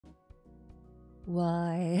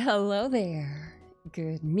Why, hello there.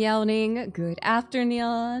 Good meowing, good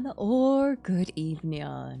afternoon, or good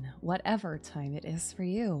evening, whatever time it is for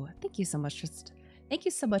you. Thank you so much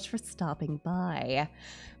for stopping by.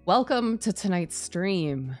 Welcome to tonight's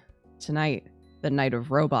stream. Tonight, the night of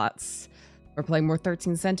robots. We're playing more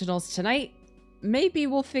 13 Sentinels tonight. Maybe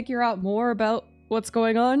we'll figure out more about what's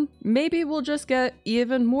going on. Maybe we'll just get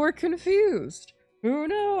even more confused. Who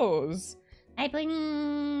knows? I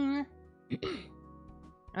bling.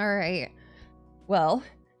 All right. Well,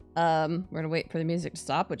 we're gonna wait for the music to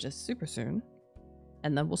stop, which is super soon,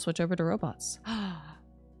 and then we'll switch over to robots.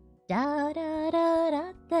 Da da da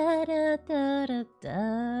da da da da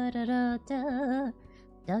da da da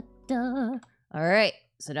da da. All right.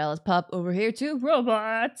 So now let's pop over here to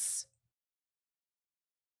robots.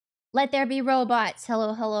 Let there be robots.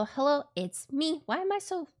 Hello, hello, hello. It's me. Why am I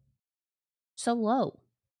so low?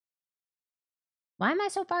 Why am I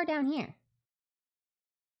so far down here?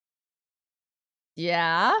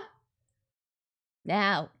 Yeah?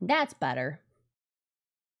 Now, that's better.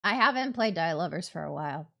 I haven't played Die Lovers for a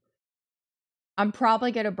while. I'm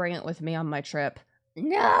probably gonna bring it with me on my trip.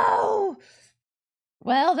 No!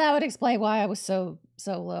 Well, that would explain why I was so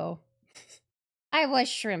low. I was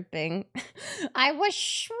shrimping. I was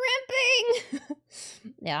shrimping!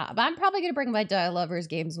 Yeah, but I'm probably gonna bring my Die Lovers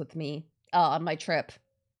games with me on my trip.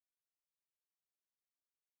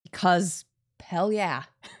 Because, hell yeah.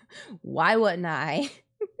 Why wouldn't I?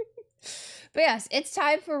 But yes, it's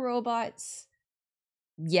time for robots.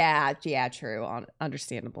 Yeah, true.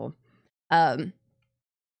 Understandable.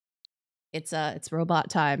 It's robot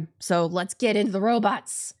time. So let's get into the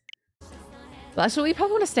robots. Well, actually, we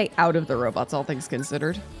probably want to stay out of the robots, all things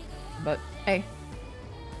considered. But hey.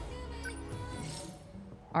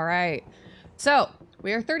 All right. So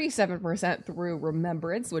we are 37% through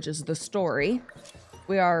Remembrance, which is the story.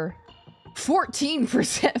 We are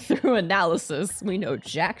 14% through Analysis. We know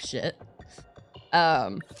jack shit.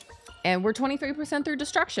 And we're 23% through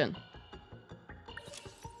Destruction.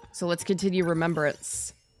 So let's continue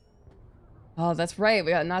Remembrance. Oh, that's right.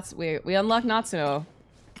 We got we unlocked Natsuno.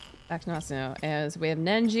 Back to Natsuno. And so we have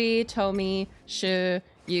Nenji, Tomi, Shu,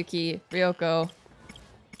 Yuki, Ryoko,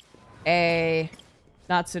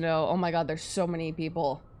 Natsuno. Oh my god, there's so many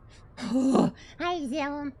people. Hi,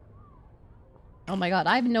 Zellum. Oh my god,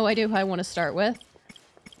 I have no idea who I want to start with.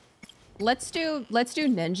 Let's do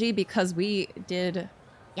Nenji because we did.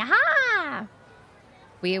 Yaha!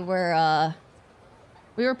 We were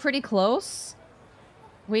pretty close.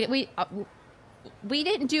 We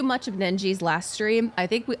didn't do much of Nenji's last stream. I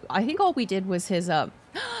think all we did was his You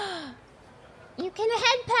can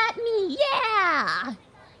head pat me, yeah!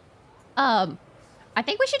 I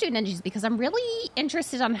think we should do Nenji's because I'm really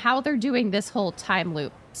interested on how they're doing this whole time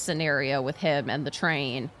loop scenario with him and the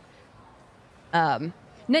train. Nenji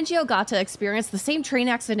Ogata experienced the same train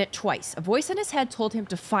accident twice. A voice in his head told him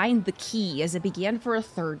to find the key as it began for a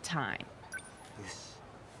third time.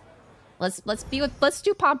 Let's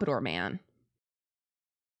do Pompadour Man.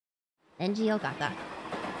 Nenji Ogata.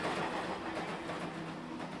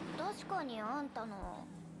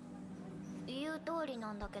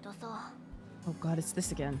 Oh god, it's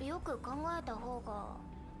this again.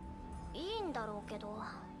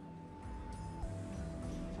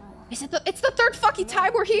 It's the third fucking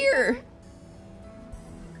time we're here!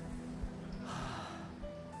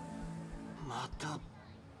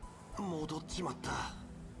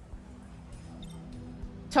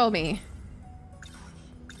 Tomi.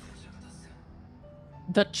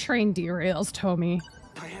 The train derails, Tomi.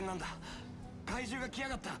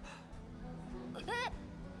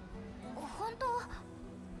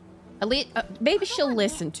 At least, maybe she'll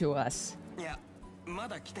listen to us.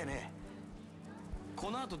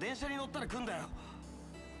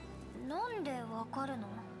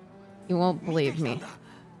 You won't believe me.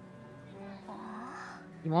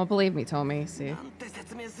 You won't believe me, Tomi. See?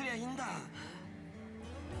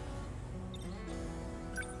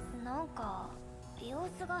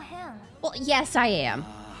 Well, yes, I am.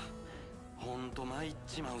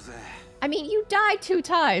 I mean, you died 2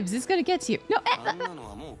 times. It's gonna get to you. No.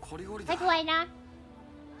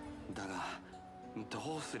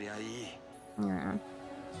 Yeah.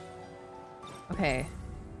 Okay.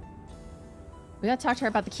 We gotta talk to her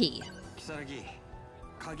about the key.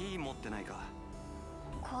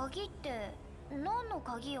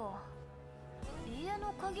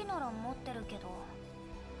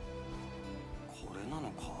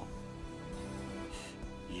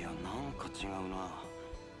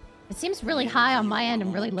 It seems really high on my end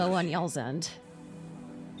and really low on y'all's end.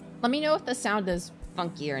 Let me know if the sound is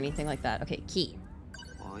funky or anything like that. Okay, key.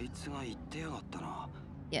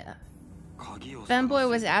 Yeah. Fanboy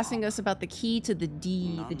was asking us about the key to the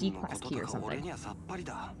D class key or something.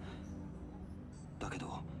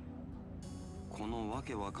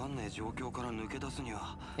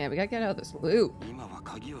 Yeah, we gotta get out of this loop.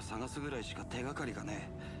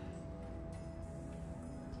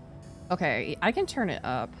 Okay, I can turn it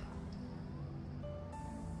up.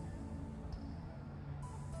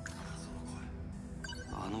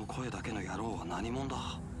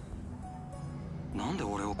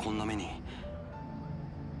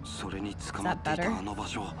 Is that better?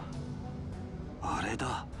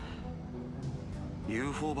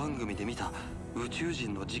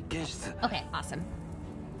 Okay, awesome.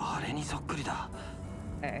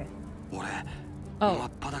 Okay. Oh.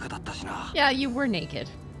 Yeah, you were naked.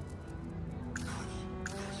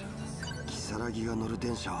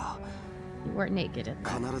 You were naked in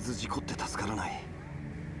that.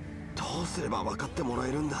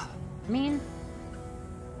 I mean,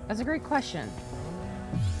 that's a great question.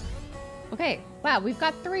 Okay, wow, we've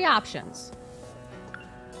got 3 options.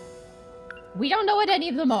 We don't know what any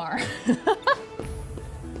of them are.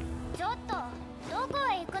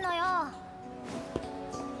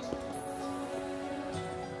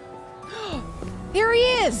 There he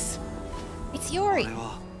is! It's Yori.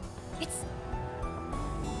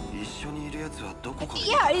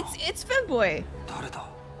 Yeah, it's Fanboy.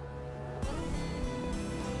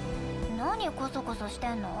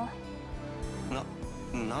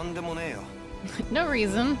 No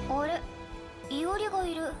reason. Oh.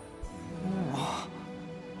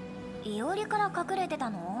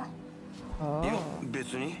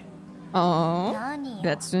 Oh.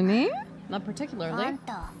 Betsuni? Not particularly.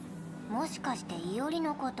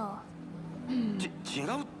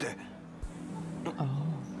 Oh.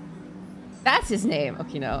 That's his name.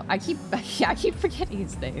 Okay, no. I keep forgetting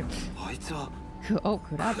his name. Oh,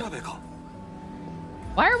 Kurabe.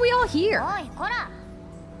 Why are we all here?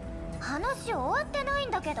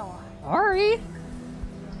 Sorry.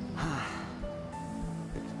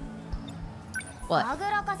 What?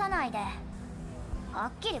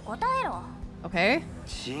 Okay.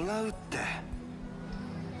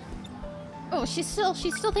 Oh, she still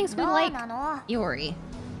thinks we like Yori.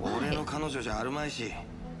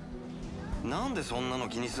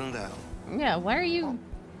 Yeah, why are you?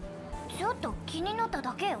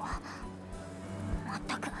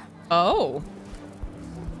 Oh.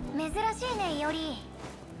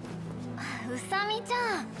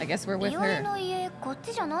 I guess we're with her.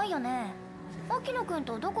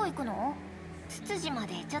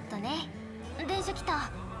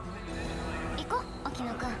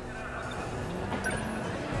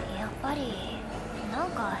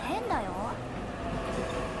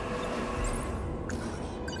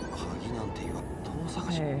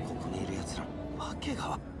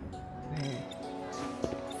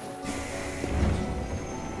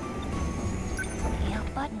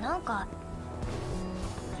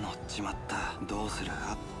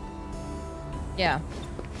 Yeah.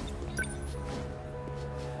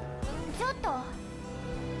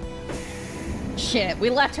 Shit, we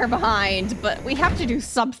left her behind, but we have to do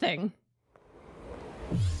something.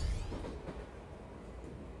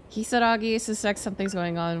 Kisaragi suspects something's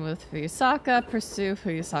going on with Fuyusaka. Pursue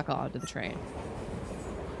Fuyusaka onto the train.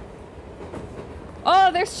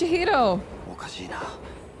 Oh, there's Chihiro!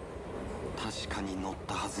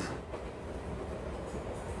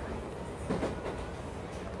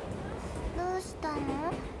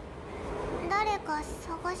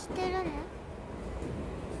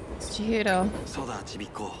 It's Chihiro.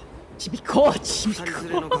 Chibiko.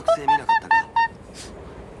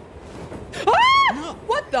 Ah!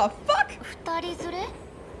 What the fuck?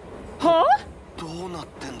 Huh?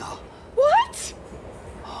 What?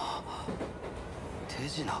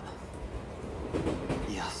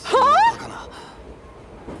 Huh?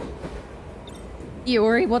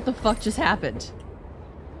 Yori, what the fuck just happened?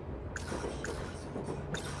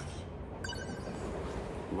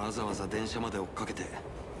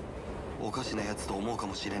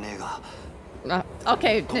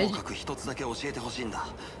 Okay.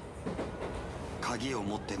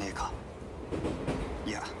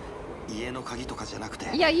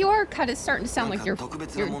 Yeah, you are kind of starting to sound like you're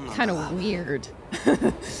kind of weird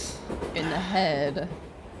in the head.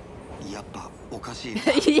 Yeah,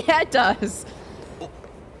 it does.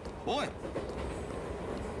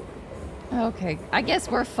 Okay, I guess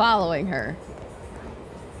we're following her.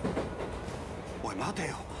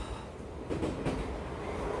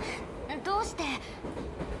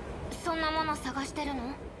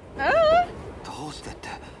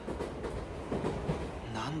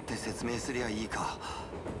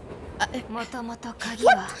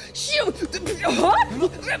 What? Shoot! Huh?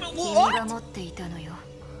 What?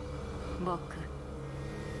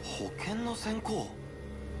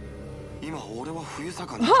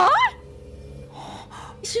 Huh?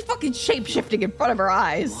 She's fucking shape-shifting in front of her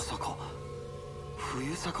eyes.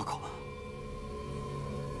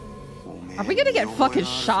 Are we gonna get fucking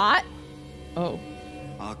shot? Oh.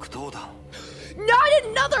 Not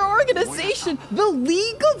another organization! The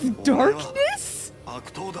League of Darkness? What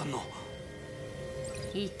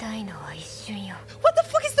the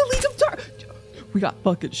fuck is the League of Dark? We got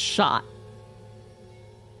fucking shot.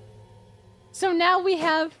 So now we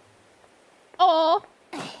have... Oh.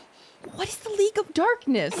 What is the League of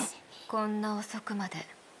Darkness?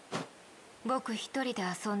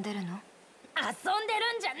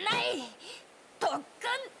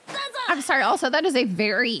 I'm sorry, also that is a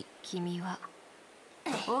very...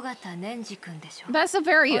 That's a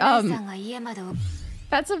very,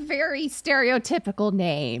 that's a very stereotypical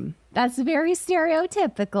name. That's very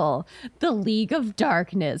stereotypical. The League of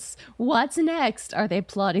Darkness. What's next? Are they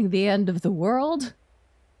plotting the end of the world?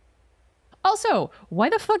 Also, why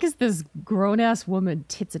the fuck is this grown-ass woman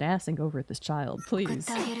tits and assing over at this child? Please.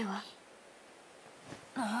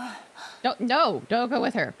 No, don't go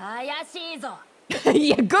with her.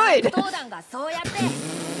 Yeah, good!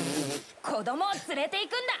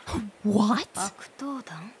 What?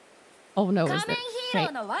 Oh no, is that fake?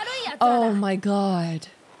 Oh my god.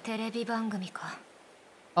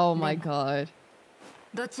 Oh my god.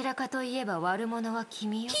 He's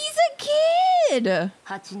a kid!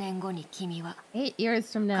 8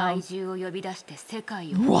 years from now. What?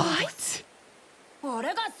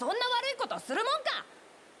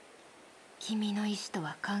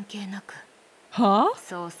 Huh?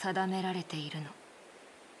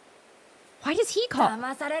 Why does he call?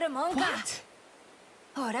 What?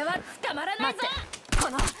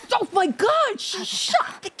 Oh my god! She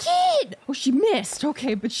shot the kid! Oh, she missed.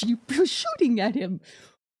 Okay, but she was shooting at him.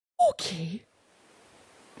 Okay.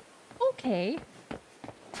 Okay.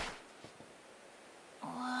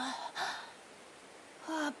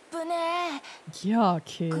 Yeah,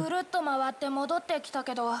 kid.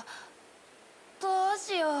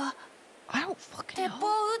 I don't fucking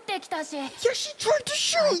know. Yeah, she tried to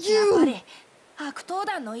shoot you!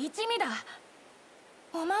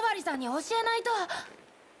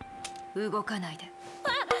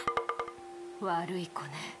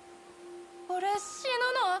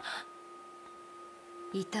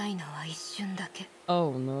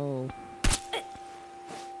 Oh no.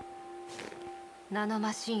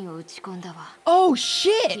 Oh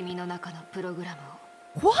shit!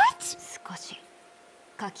 What?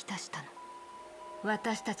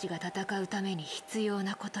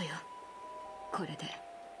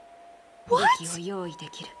 What? She's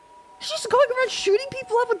just going around shooting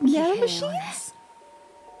people up with nanomachines?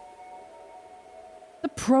 The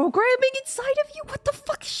programming inside of you? What the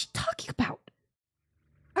fuck is she talking about?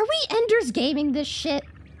 Are we Ender's gaming this shit?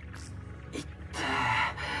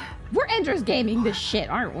 We're Ender's gaming this shit,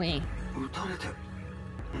 aren't we? Oh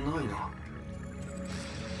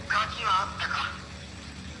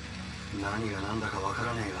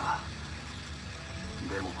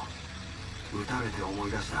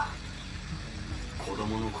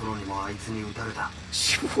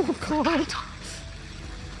god.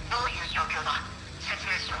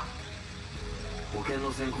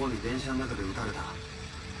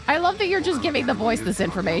 I love that you're just giving the voice this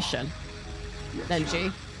information,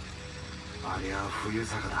 Denji.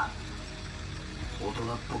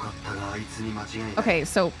 Okay,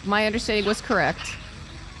 so my understanding was correct.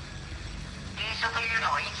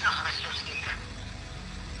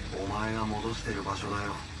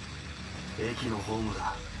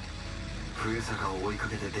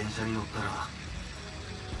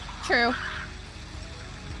 True.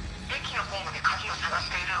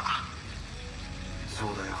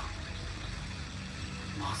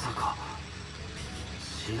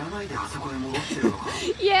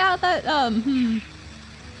 Yeah, that,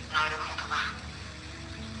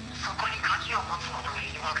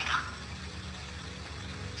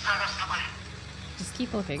 Just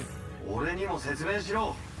keep looking.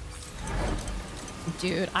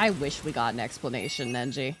 Dude, I wish we got an explanation,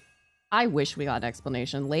 Nenji. I wish we got an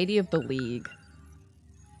explanation. Lady of the League.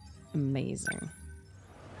 Amazing.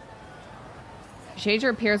 Shager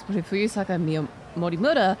appears between Fuyusaka and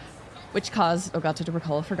Morimura, which caused Ogata to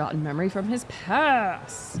recall a forgotten memory from his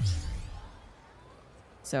past.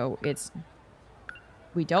 So it's...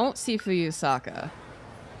 We don't see Fuyusaka.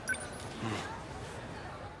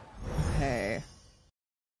 Okay.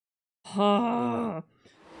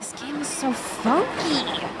 This game is so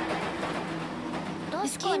funky.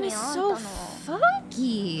 This game is so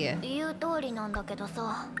funky. 言う通りなんだけど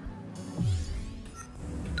さ。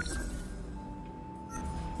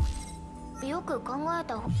よく考え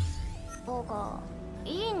た方が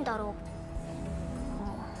いいんだろ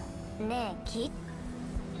う。ねえ、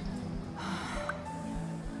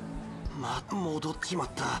戻っちまっ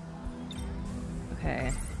た。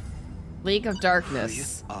Okay. League of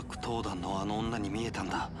Darkness. 悪党団のあの女に見えたん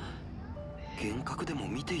だ。幻覚でも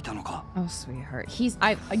見ていたのか。Oh, sweetheart.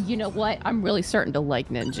 You know what? I'm really starting to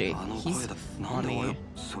like Nenji. あの He's 声だ。なんで funny. 俺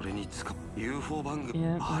それに使う UFO 番組、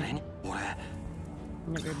あれに俺。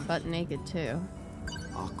You're butt naked too.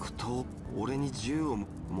 悪党、俺に銃を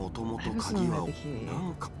もともと鍵はな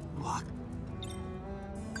んかわ。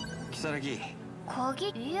キサラギ。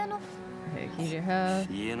鍵家の。Okay, can you have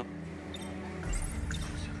家の。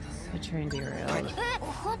a train derailed?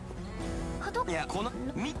 いやこの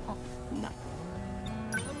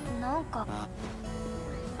なんか。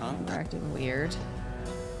Acting weird.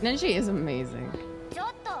 Nenji is amazing. ちょ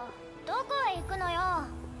っとどこへ行くのよ。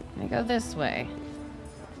I go this way.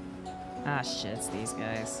 Ah shit, it's these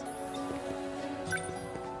guys.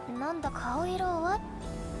 なんだ顔色は。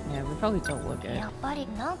Yeah, we probably don't look good. やっぱり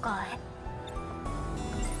なんか。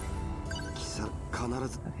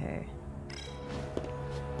Okay.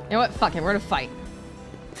 You know what? Fuck it, we're gonna fight.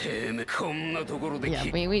 Yeah,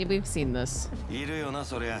 we've seen this.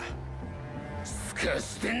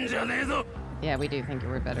 Yeah, we do think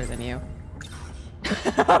we're better than you.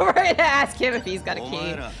 We're gonna ask him if he's got a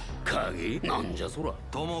key. 鍵なんじゃそら。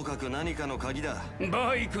ともかく何かの鍵だ。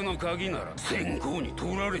バイクの鍵なら先行に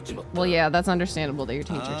取られちまった。Well, yeah, that's understandable that your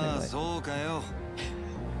teacher took it. そうかよ。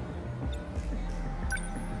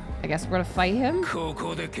I guess we're gonna fight him. こ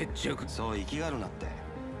こで決着。そう生きがるなって。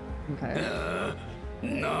Okay.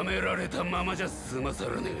 舐められたままじゃ済まさ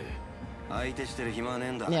らねえ。相手してる暇はね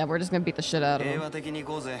えんだ。Yeah, we're just gonna beat the shit out of him. 平和的に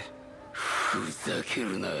行こうぜ。ふざけ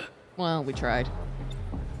るな。Well, we tried.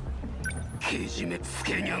 けじめつ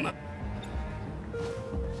けにゃな。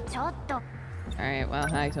ちょっと。Alright, well,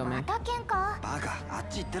 hi, Tommy. また喧嘩？バカ、あっ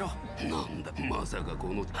ち行ってろ。なんだ、まさかこ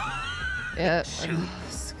の。Yeah.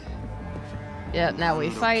 Yeah, now we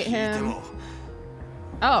fight him.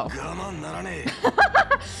 Oh. 我慢ならねえ。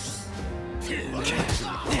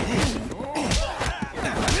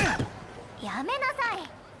やめなさい。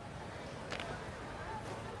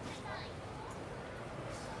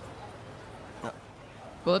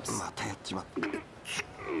Whoops. またやっちまった。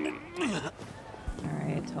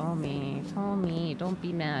Alright, Tommy, don't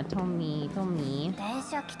be mad, Tommy. 電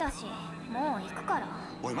車来たし、もう行くから。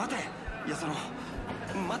おい待て。いや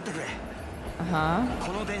待ってくれ。こ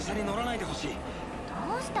の電車に乗らないでほしい。ど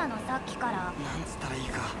うしたのさっきから。なんつったらいい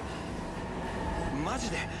か。マ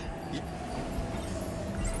ジで。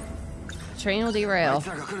Train will derail. あいつ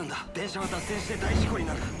らが来るんだ。電車は脱線して大事故に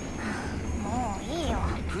なる。もういいよ。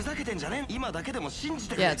ふざけてんじゃねえ。今だけでも信じ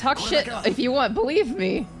てくれ。Yeah, talk shit if you want. Believe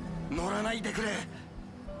me. 乗らないでくれ。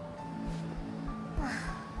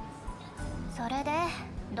それで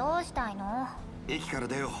どうしたいの？駅から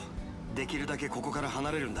出よう。できるだけここから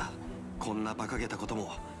離れるんだ。こんな馬鹿げたこと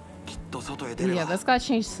もきっと外へ出れば。Yeah, that's gotta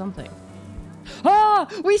change something. Ah,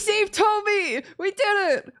 we saved Tommy. We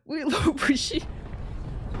did it.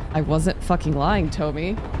 I wasn't fucking lying,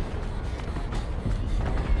 Tommy.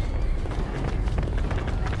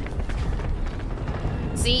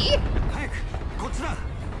 See? 早くこっちだ。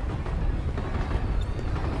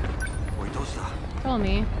おいどうした？ Tell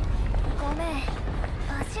me. ごめん、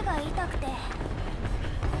足が痛くて。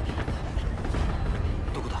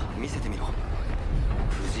どこだ？見せてみろ。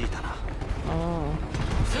藤井だな。Oh.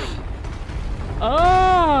 Oh.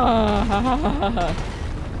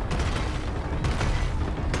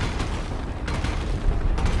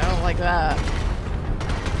 I don't like that.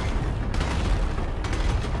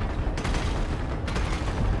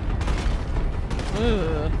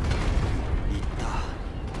 Ugh.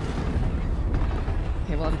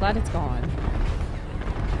 Okay, well, I'm glad it's gone.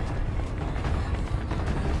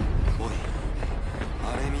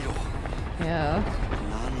 Yeah.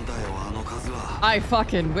 I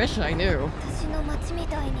fucking wish I knew. 私の町み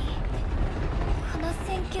たいにこの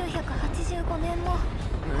1985年も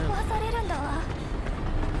壊されるんだわ。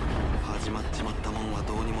始まっちまったもんは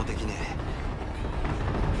どうにもできね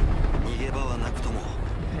え。逃げ場はなくとも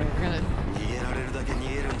逃げられるだけ逃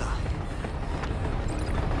げるんだ。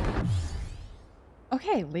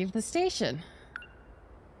 Okay, leave the station.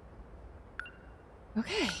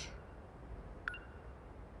 Okay.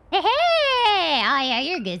 Hey! Oh yeah,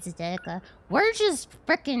 you're good, Zedeka. We're just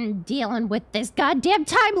frickin' dealing with this goddamn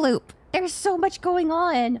time loop. There's so much going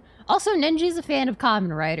on. Also, Nenji's a fan of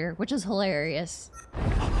Kamen Rider, which is hilarious.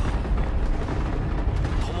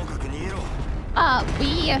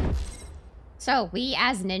 We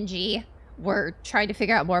as Ninja were trying to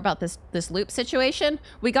figure out more about this loop situation.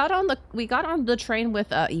 We got on the train with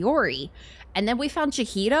Iori, and then we found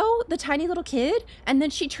Chihiro, the tiny little kid, and then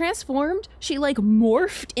she transformed. She like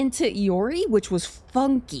morphed into Iori, which was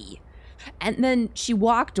funky. And then she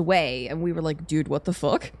walked away, and we were like, dude, what the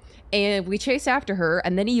fuck? And we chased after her,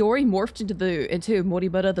 and then Iori morphed into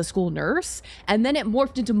Morimura, the school nurse, and then it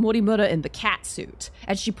morphed into Morimura in the cat suit.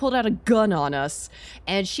 And she pulled out a gun on us,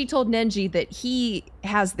 and she told Nenji that he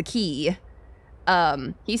has the key.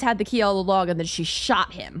 He's had the key all along, and then she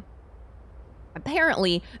shot him.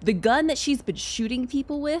 Apparently, the gun that she's been shooting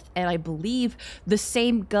people with, and I believe the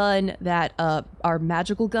same gun that our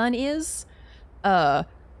magical gun is,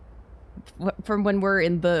 from when we're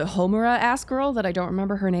in the Homura ass girl that I don't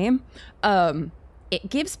remember her name, it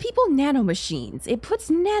gives people nanomachines. It puts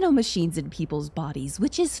nanomachines in people's bodies,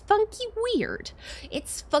 which is funky weird.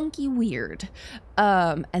 It's funky weird.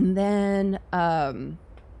 And then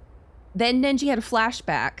Nenji had a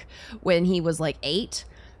flashback when he was like 8,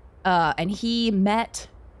 and he met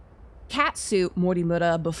Catsuit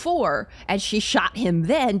Morimura before, and she shot him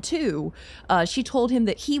then too. She told him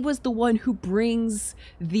that he was the one who brings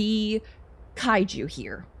the kaiju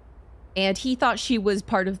here, and he thought she was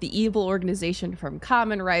part of the evil organization from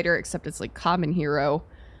Kamen Rider, except it's like Kamen Hero,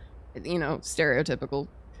 you know, stereotypical,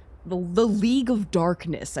 the League of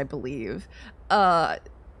Darkness, I believe.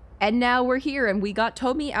 And now we're here, and we got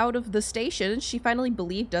Tomi out of the station. She finally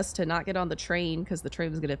believed us to not get on the train because the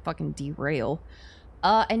train was gonna fucking derail.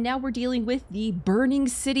 And now we're dealing with the burning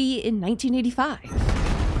city in 1985.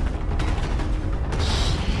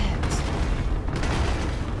 Shit.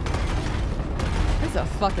 There's a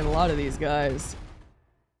fucking lot of these guys.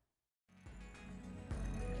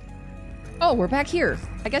 Oh, we're back here.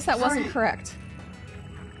 I guess that wasn't correct.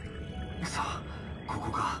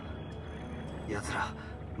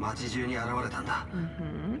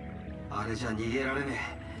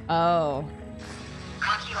 Oh.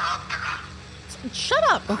 Shut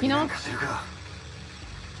up, Okino.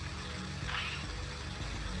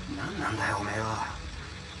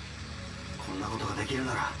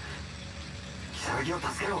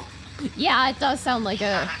 Yeah, it does sound like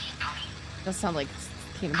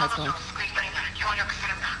Kingdom Hearts going.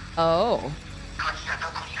 Oh.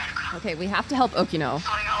 Okay, we have to help Okino.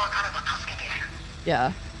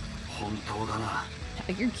 Yeah.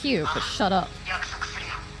 You're cute, but shut up.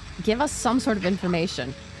 Give us some sort of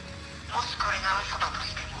information.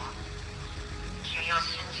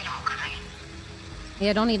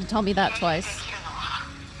 Yeah, don't need to tell me that twice.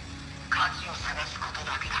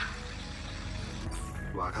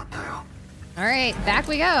 Alright, back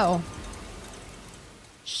we go.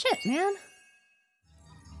 Shit, man.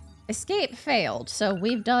 Escape failed, so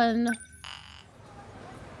we've done...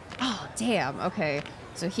 Oh, damn, okay.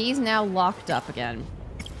 So he's now locked up again.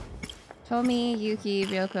 Tomi, Yuki,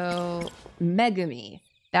 Ryoko, Megumi.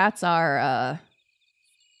 That's our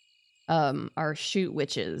shoot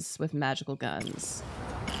witches with magical guns.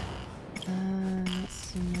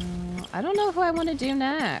 So I don't know who I want to do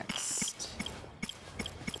next.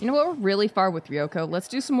 You know what? We're really far with Ryoko. Let's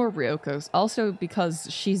do some more Ryokos. Also because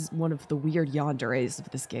she's one of the weird yanderes of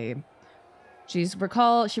this game. She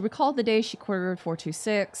recalled the day she quartered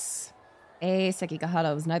 426.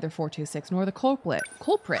 Sekigahara was neither 426 nor the culprit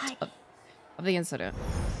of the incident.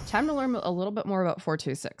 Time to learn a little bit more about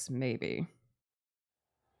 426, maybe.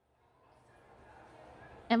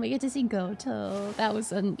 And we get to see Goto. That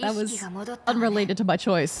was unrelated to my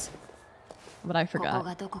choice, but I forgot.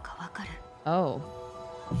 Oh.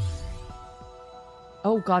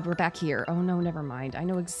 Oh god, we're back here. Oh no, never mind. I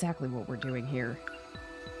know exactly what we're doing here.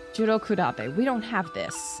 Judo Kurabe. We don't have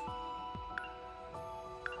this.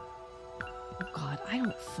 Oh god, I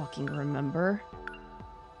don't fucking remember.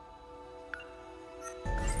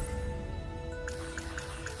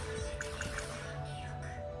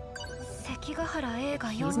 He's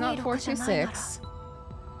not 426.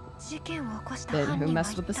 Then who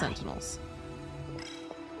messed with the Sentinels?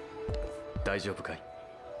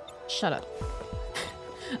 Shut up.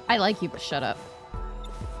 I like you, but shut up.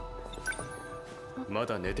 We're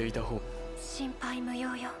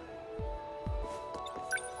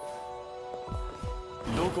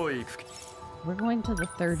going to the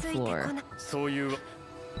 3rd floor.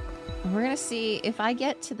 We're gonna see if I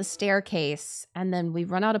get to the staircase and then we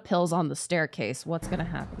run out of pills on the staircase, what's gonna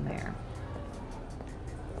happen there.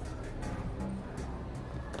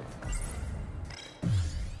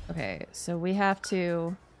 Okay, so we have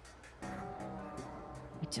to...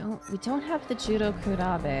 We don't have the Judo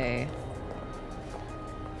Kurabe.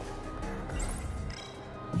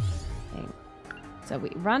 Okay. So we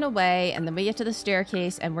run away, and then we get to the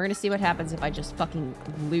staircase, and we're gonna see what happens if I just fucking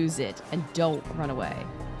lose it and don't run away.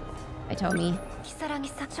 Hi, Tommy.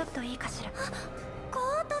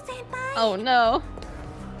 Oh no.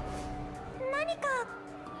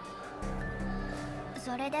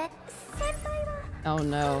 Oh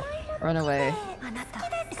no. Run away.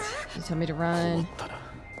 You told me to run.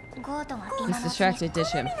 He's distracted. Ditch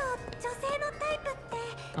him.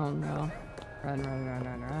 Oh no. Run, run, run,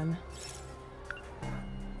 run, run.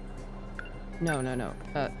 No, no, no.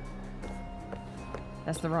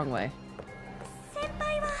 That's the wrong way.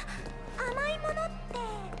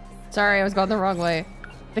 Sorry, I was going the wrong way.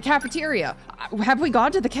 The cafeteria. Have we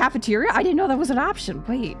gone to the cafeteria? I didn't know that was an option.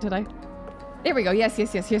 Wait, did I? There we go. Yes,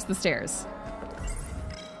 yes, yes. Here's the stairs.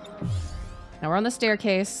 Now we're on the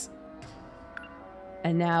staircase.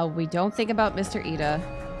 And now we don't think about Mr. Ida.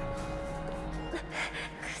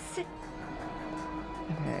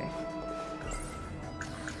 Okay.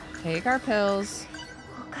 Take our pills.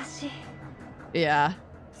 Yeah.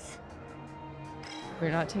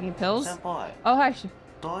 We're not taking pills? Oh, hi.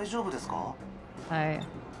 Hi.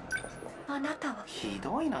 ひ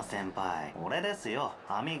どいな先輩。俺ですよ。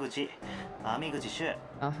網口主。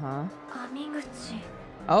Uh-huh.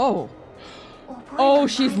 Oh. Oh,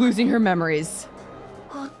 she's losing her memories.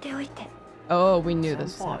 Oh, we knew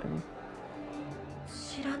this was happening.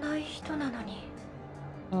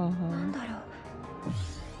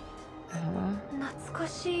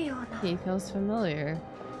 He feels familiar.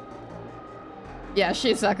 Yeah,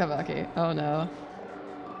 she's Sakabaki. Oh no.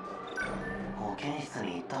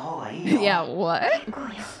 Yeah, what?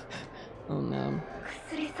 Oh no.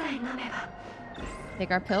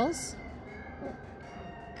 Take our pills?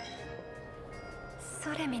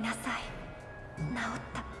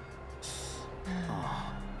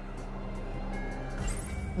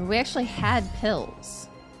 We actually had pills.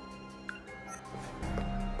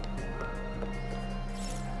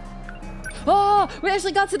 Oh, we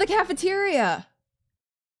actually got to the cafeteria.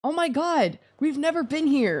 Oh my god, we've never been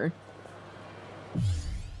here.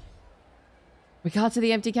 We got to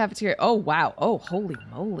the empty cafeteria. Oh wow. Oh, holy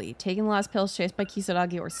moly. Taking the last pills, chased by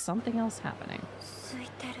Kisaragi, or something else happening.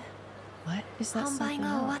 What is that something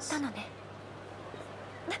else?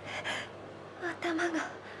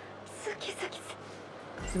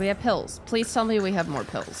 Do we have pills? Please tell me we have more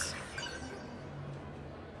pills.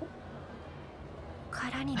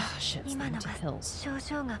 Oh shit, it's the empty pills.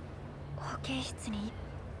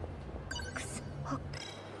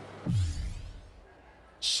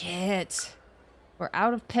 Shit. We're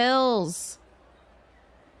out of pills.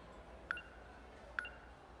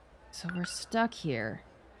 So we're stuck here.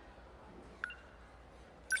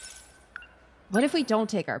 What if we don't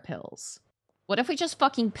take our pills? What if we just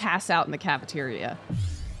fucking pass out in the cafeteria?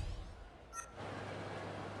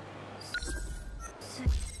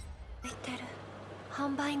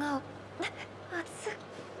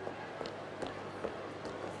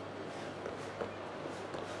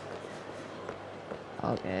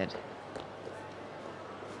 Oh, good.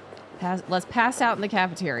 Let's pass out in the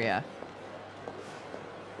cafeteria.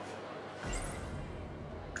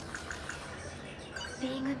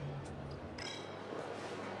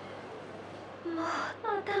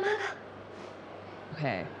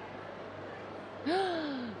 Okay.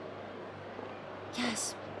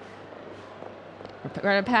 Yes. We're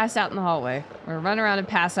gonna pass out in the hallway. We're gonna run around and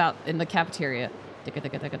pass out in the cafeteria. Oh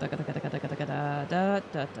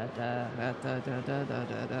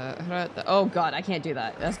god, I can't do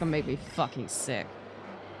that. That's gonna make me fucking sick.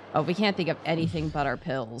 Oh, we can't think of anything but our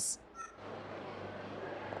pills.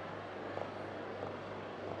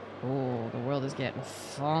 Oh, the world is getting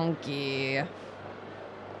funky.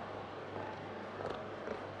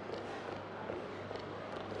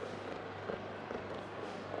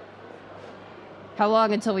 How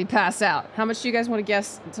long until we pass out? How much do you guys want to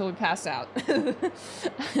guess until we pass out? There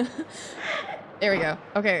we go.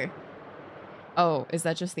 Okay. Oh, is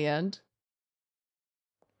that just the end?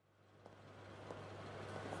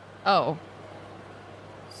 Oh.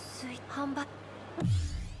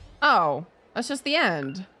 Oh, that's just the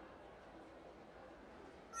end.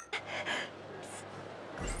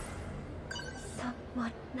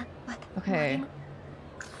 Okay.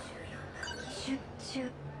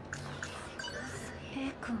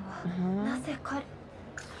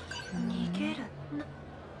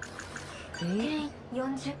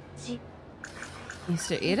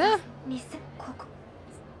 Mr. Ida?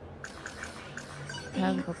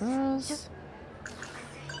 Have the girls.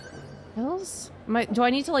 Pills? Do I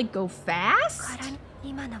need to like go fast?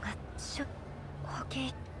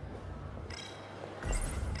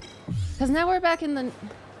 Because now we're back in the...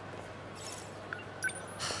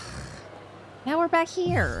 Now we're back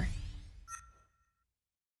here.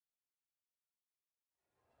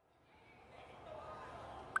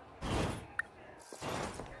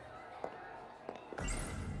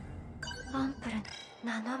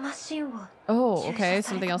 Oh, okay.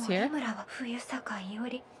 Something else here?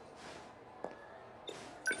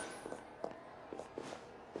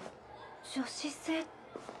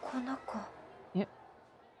 Yep.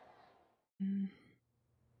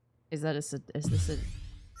 Is this a...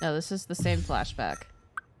 No, this is the same flashback.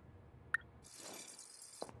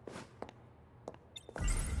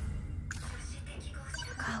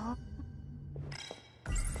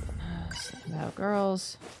 Something about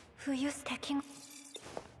girls.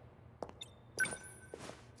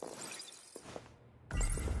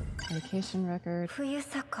 Medication record.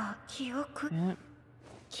 Yep.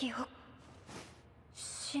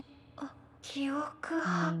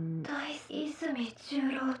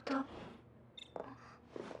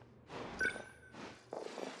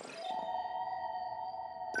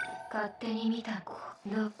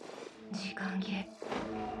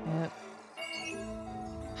 Yep.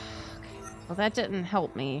 Well, that didn't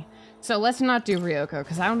help me. So let's not do Ryoko,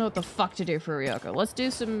 because I don't know what the fuck to do for Ryoko. Let's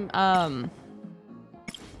do some,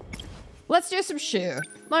 let's do some Shu.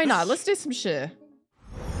 Why not? Let's do some Shu.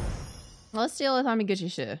 Let's deal with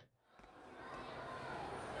Amiguchi Shu.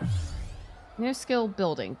 New skill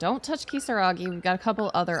building. Don't touch Kisaragi. We've got a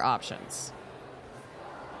couple other options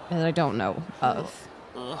that I don't know of.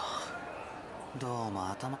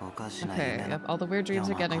 Okay, yep, all the weird dreams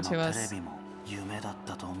are getting to us.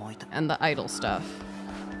 And the idol stuff.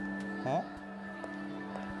 Huh?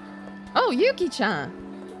 Oh, Yuki-chan!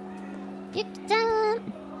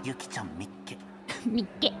 Yuki-chan! Yuki-chan Mikke.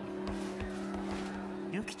 Mikke.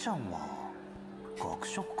 Yuki-chan wa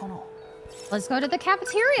gakushoku kana? Let's go to the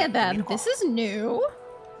cafeteria then. This is new.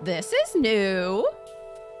 This is new.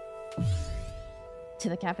 To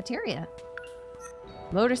the cafeteria.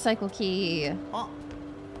 Motorcycle key. Ah,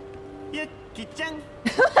 Yuki-chan.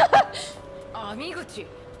 Amiguchi.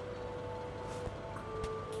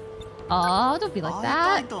 Aw, don't be like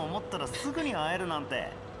that.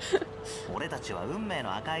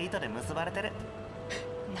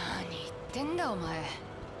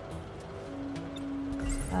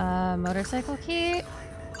 Motorcycle key.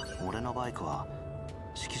 俺のバイクは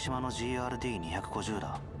敷島の GRD250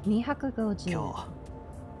 だ。250。今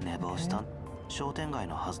日寝坊した商店街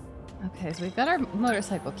のはず。Okay, so we've got our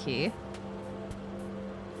motorcycle key.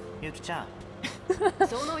 ゆきちゃん。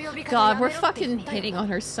God, we're fucking hitting on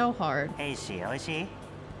her so hard. ヘイシー、おいしい。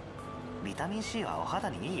ビタミン C はお肌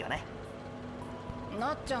にいいよね。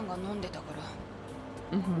なっちゃんが飲んでたか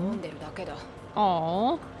ら。飲んでるだけだ。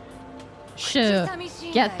Aww. Sure.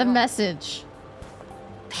 Get the message.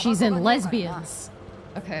 She's in lesbians.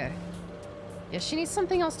 Okay. Yeah, she needs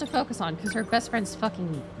something else to focus on because her best friend's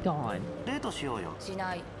fucking gone.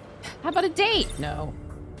 How about a date? No.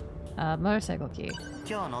 Motorcycle key.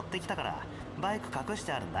 No.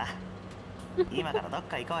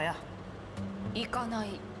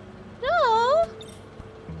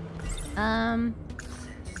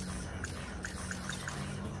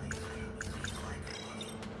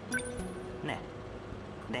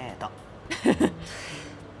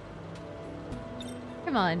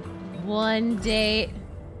 Come on. One date.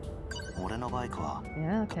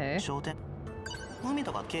 Yeah, okay.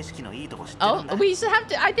 Oh, we just have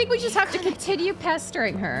to. I think we just have to continue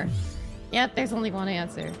pestering her. Yep, there's only one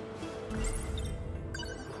answer.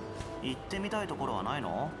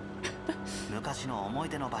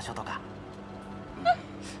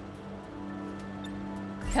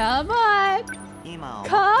 Come on!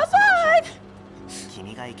 Come on!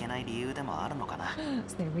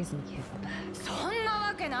 Is there a reason you can't go back?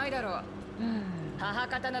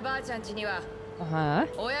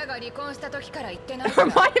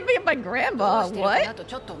 Reminded me of my grandma. What?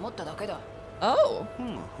 Oh.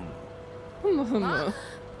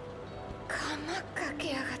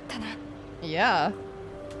 Yeah.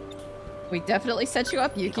 We definitely set you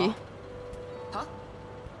up, Yuki. Huh?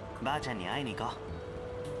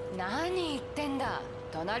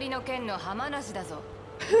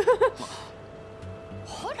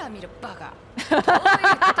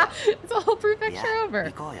 It's a whole prefecture over.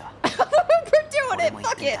 We're doing it,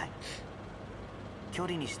 fuck it.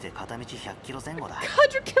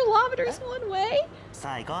 100 kilometers one way?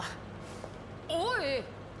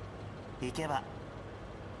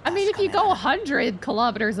 I mean, if you go 100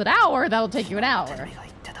 kilometers an hour, that'll take you an hour.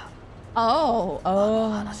 Oh.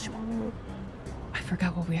 I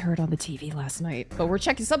forgot what we heard on the TV last night, but we're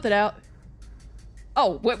checking something out.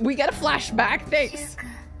 Oh, we get a flashback. Thanks.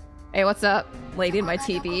 Hey, what's up? Lady in my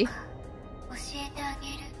TV.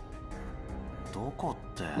 こ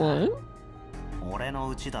って What? 俺の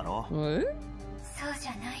家だろ What? そうじ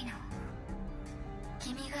ゃないの。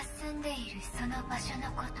君が住んでいるその場所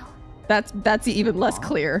のこと。That's even less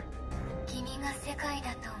clear. 君が世界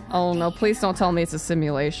だと思っているのは Oh no, please don't tell me it's a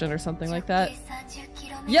simulation or something like that. 直径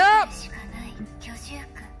 30km Yup! しかない居住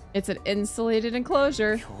区。 It's an insulated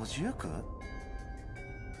enclosure. 居住区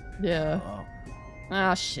Yeah.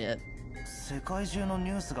 あ Ah, shit. 世界中の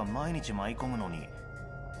ニュースが毎日舞い込むのに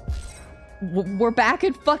We're back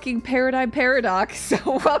in fucking Paradigm Paradox,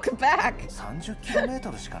 so welcome back.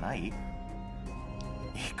 30km しかない？い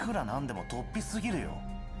くらなんでも突飛すぎるよ。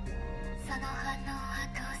その反応は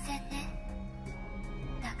当然ね。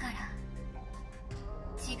だから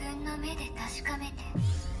自分の目で確かめて。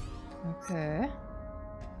 Okay.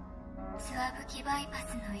 ツアブキバイパ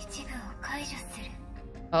スの一部を解除する。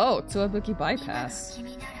 Oh, Tsuabuki 今の bypass.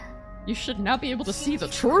 君なら You should now be able to see the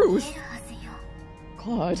真実が見 truth. えるはずよ。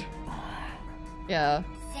 God. Yeah.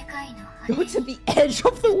 世界の Go 果 to the edge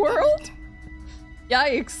of the world?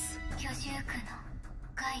 Yikes. 居住区の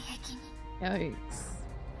外壁に。 Yikes.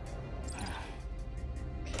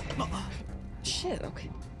 Shit, okay.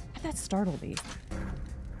 That startled me.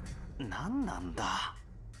 なんなんだ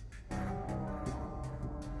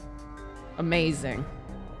Amazing.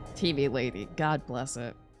 TV lady. God bless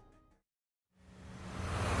it.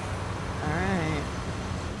 Alright.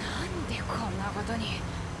 なんでこんなことに。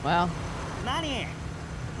 Well. 何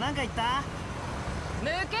なんか言った？無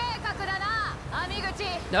計画だな、網口。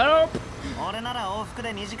 Nope. 俺なら往復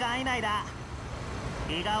で2時間以内だ。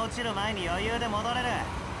日が落ちる前に余裕で戻れる。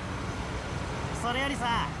それより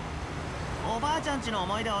さ、おばあちゃん家の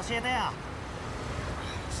思い出教えてよ。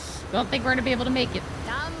 Don't think we're gonna be able to make it.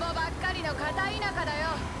 田んぼばっかりの片田舎だよ。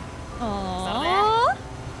 Aww.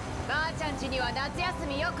 ばあちゃん家には夏休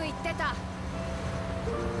みよく行ってた。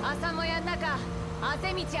朝もやん中、あ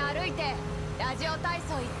ぜ道歩いてラジオ体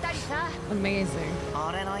操行ったりさ。 Amazing.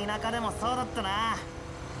 俺の田舎でもそうだったな。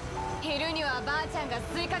昼にはばあちゃんが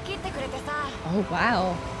スイカ切ってくれてさ。 Oh,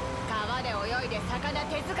 wow. 川で泳いで魚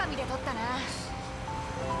手づかみで取ったな。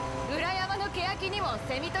裏山の欅にも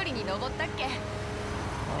セミ取りに登ったっけ。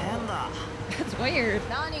変だ。 That's weird.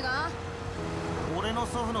 何が？俺の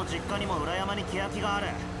祖父の実家にも裏山に欅がある。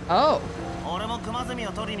 Oh. 俺もクマゼミ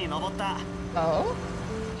を取りに登った。 Oh?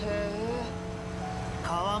 へえ。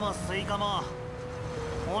川もスイカも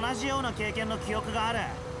同じような経験の記憶がある。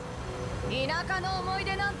田舎の思い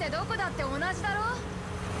出なんてどこだって同じだろ。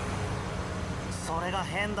それが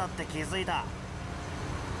変だって気づいた。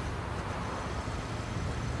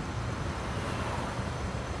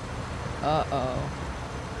 Uh-oh.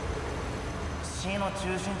 市の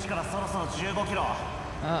中心地からそろそろ15キロ。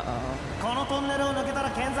 Uh-oh. このトンネルを抜けた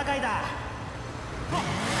ら県境だ。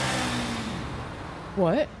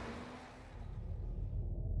 What?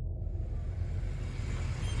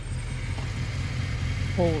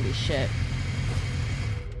 Holy shit.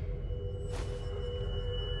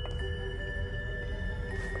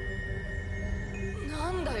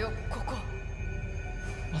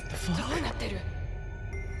 What the fuck? どうなってる？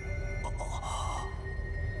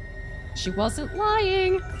 She wasn't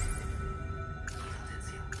lying.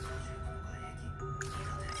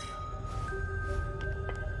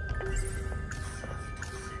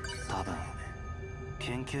 多分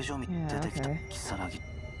研究所に出てきたキサラギ。こ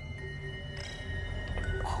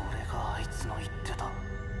れがあいつの言ってた。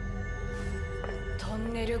ト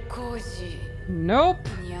ンネル工事 Nope.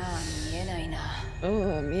 にゃ見えないな。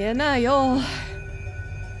見えないよ。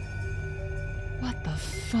What the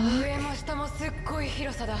fuck? 上も下もすっごい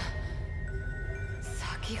広さだ。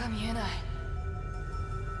先が見えない。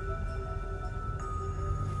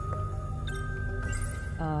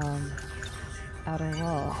Outer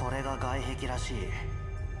wall. これが外壁らしい。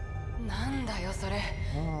なんだよそれ。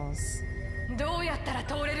 Walls. どうやったら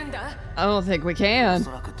通れるんだ？ I don't think we お can.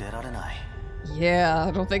 そらく出られない。 Yeah,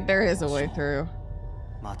 I don't think there is a way through.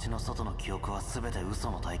 街の外の記憶は全て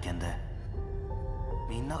嘘の体験で、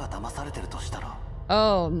みんなが騙されてるとしたら。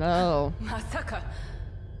 Oh no. まさか。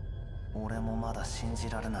俺もまだ信じ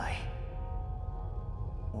られない。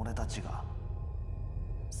俺たちが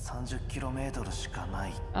 30km しかな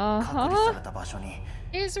い隔離された場所に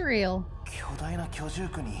Israel. 巨大な居住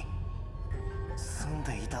区に住ん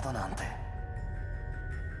でいただなんて。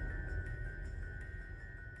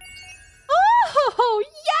 Oh,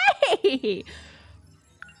 yay!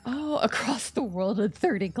 Oh, across the world in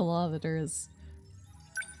 30 kilometers.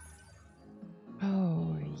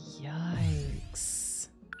 Oh, yikes.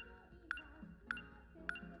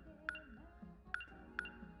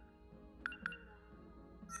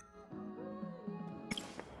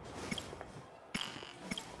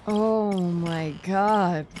 Oh my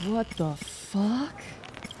god, what the fuck?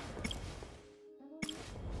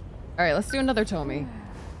 Alright, let's do another Tomy.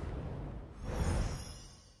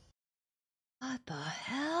 What the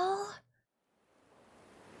hell?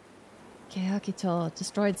 Keakito,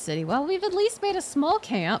 destroyed city. Well, we've at least made a small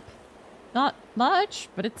camp. Not much,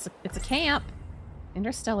 but it's a camp.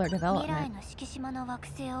 Interstellar development.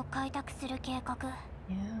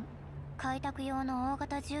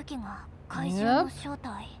 Yeah.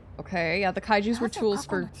 Okay, yeah, the kaijus were tools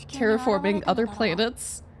for terraforming other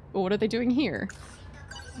planets. But what are they doing here?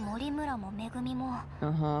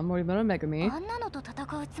 Uh-huh, Morimura Megumi.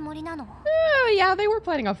 Yeah, they were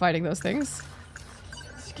planning on fighting those things.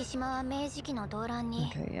 Okay,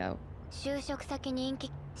 yeah.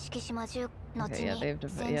 Okay, yeah, they've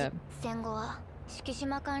yeah.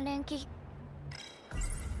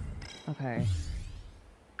 Okay.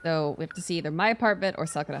 So, we have to see either my apartment or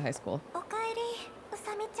Sakura High School. Okaeri!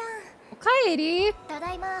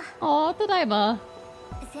 Oh, tadaima.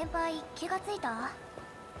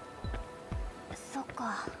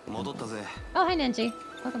 Oh, hi Nenji.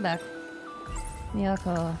 Welcome back.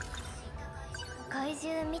 Miyako.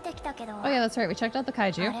 Oh yeah, that's right. We checked out the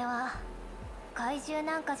kaiju.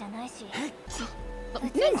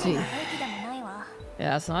 Nenji!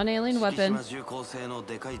 Yeah, it's not an alien weapon.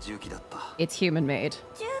 It's human made.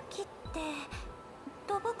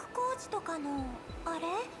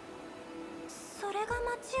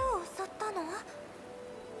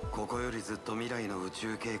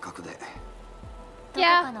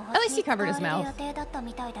 Yeah, at least he covered his mouth.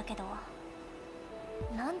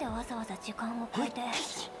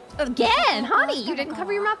 Again, honey, you didn't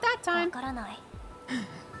cover your mouth that time.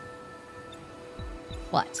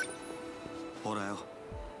 What? Food.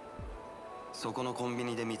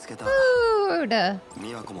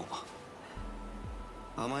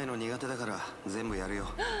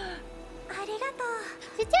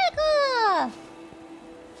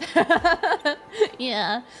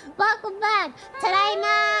 Yeah. Welcome back.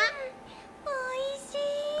 Tadaima.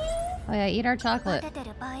 Oh yeah, eat our chocolate.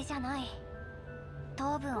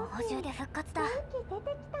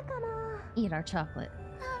 Eat our chocolate.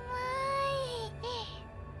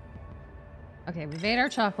 Okay, we've ate our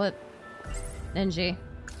chocolate. Nenji.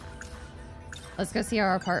 Let's go see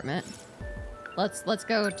our apartment. Let's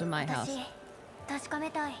go to my house.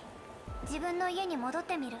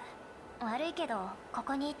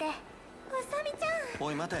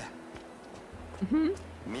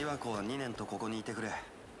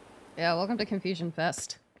 Yeah, welcome to Confusion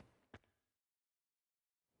Fest.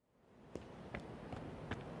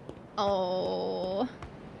 Oh.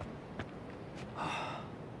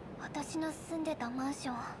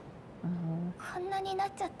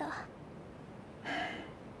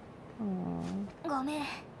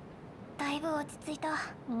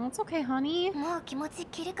 Oh, it's okay, honey.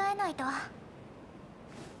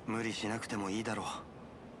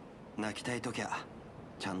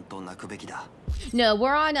 No,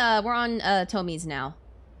 we're on Tommy's now.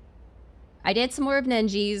 I did some more of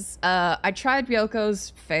Nenji's. I tried Ryoko's,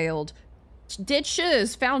 failed. Did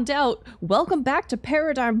Shiz, found out. Welcome back to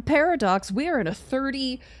Paradigm Paradox. We are in a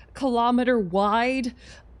 30-kilometer wide,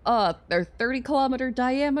 or 30-kilometer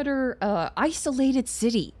diameter, isolated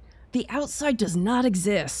city. The outside does not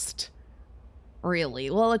exist. Really.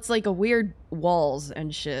 Well, it's like a weird walls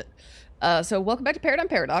and shit. So welcome back to Paradigm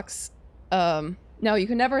Paradox. No, you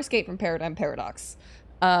can never escape from Paradigm Paradox.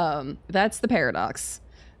 That's the paradox.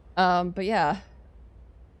 But yeah.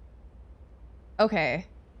 Okay.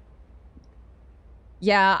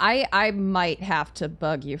 Yeah, I might have to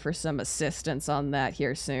bug you for some assistance on that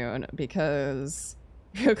here soon, because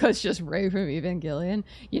Ryoko's just Ray from Evangelion.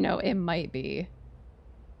 You know, it might be.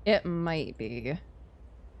 It might be.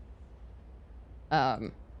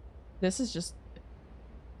 This is just...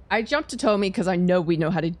 I jumped to Tomy because I know we know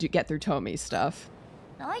how to get through Tomy's stuff.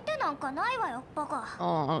 Oh,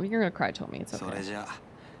 you're gonna cry, Tomy. It's okay.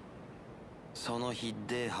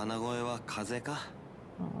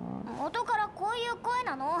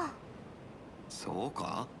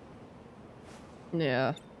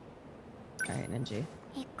 Yeah. Alright, Nenji.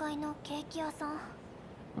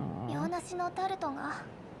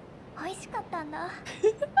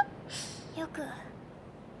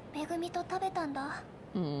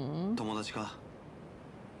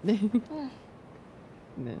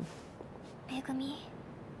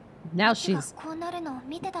 Now she's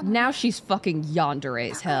fucking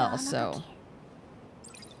yandere as hell, so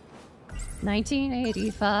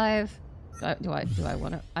 1985. Do I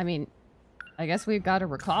want to? I mean, I guess we've got to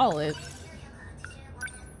recall it.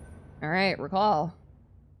 All right, recall.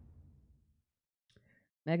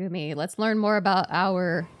 Megumi, let's learn more about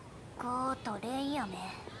our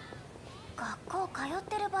学校通っ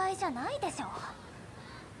てる場合じゃないでしょ。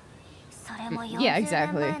それも Yeah, 40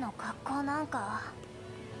 exactly. 年前の学校なんか。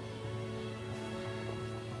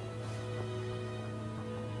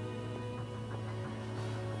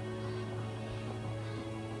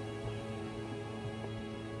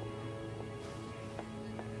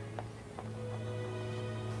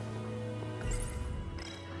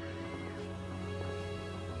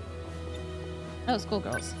Oh,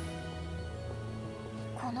 schoolgirls.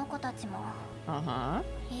 この子たちも Uh-huh.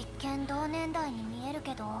 一見同年代に見える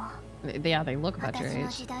けど、 Yeah, they look about your 私の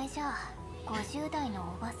age. 時代じゃ50代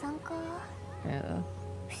のおばさんか。 Yeah.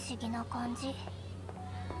 不思議な感じ。待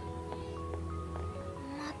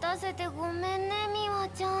たせてごめんね、ミワ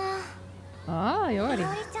ちゃん。 Ah, you いお already. り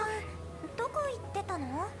ちゃん、どこ行ってた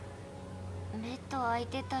の？ベッド空い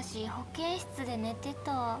てたし、保健室で寝て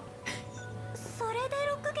た。それで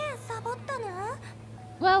6限サボったの？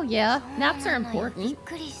 Well, yeah, naps are そうなのよ、びっ important.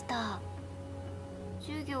 くりした。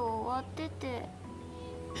授業終わってて。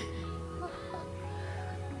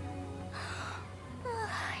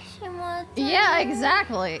しまった。 Yeah,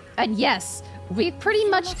 exactly. And yes, we've pretty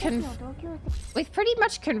much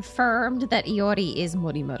confirmed that Iori is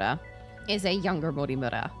Morimura, is a younger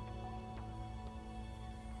Morimura.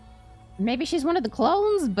 Maybe she's one of the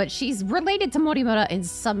clones, but she's related to Morimura in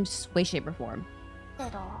some way, shape, or form. け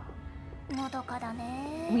ど、のどかだ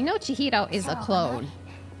ね。 We know Chihiro is a clone,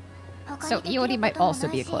 so Iori might also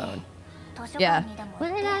be a clone. Yeah.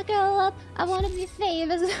 When I grow up, I want to be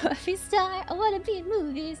famous, I want to be a star, I want to be in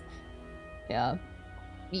movies. Yeah.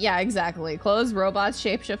 Yeah, exactly. Clothes, robots,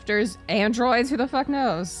 shapeshifters, androids, who the fuck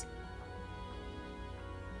knows?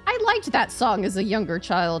 I liked that song as a younger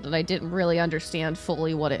child, and I didn't really understand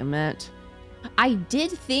fully what it meant. I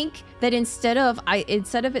did think that instead of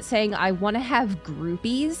it saying I want to have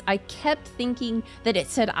groupies, I kept thinking that it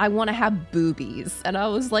said I want to have boobies. And I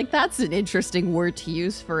was like, that's an interesting word to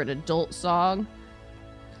use for an adult song.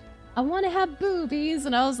 I want to have boobies.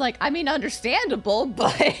 And I was like, I mean, understandable,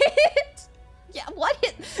 but yeah, what?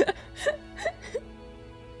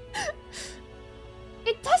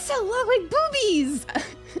 It does sound like boobies.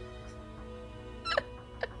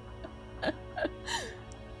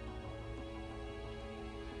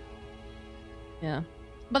 Yeah.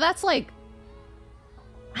 But that's like,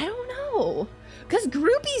 I don't know. Because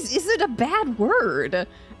groupies isn't a bad word.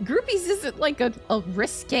 Groupies isn't like a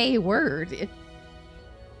risque word.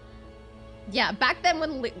 Yeah, back then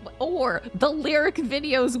when, the lyric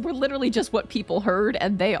videos were literally just what people heard,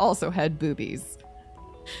 and they also had boobies.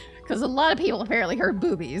 Because a lot of people apparently heard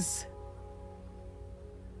boobies.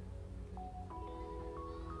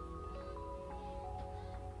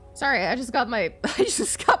 Sorry, I just got my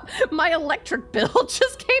electric bill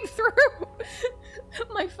just came through.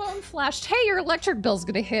 My phone flashed, hey, your electric bill's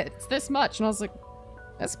gonna hit. It's this much. And I was like,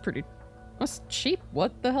 that's cheap.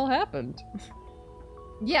 What the hell happened?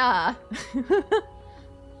 Yeah.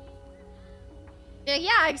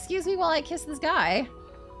 Yeah, excuse me while I kiss this guy.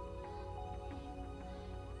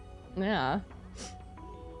 Yeah.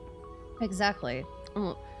 Exactly.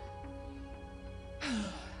 Oh.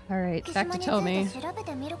 Alright, back to Tomi.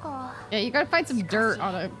 Yeah, you gotta find some dirt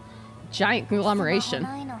on a giant conglomeration.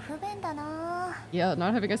 Yeah,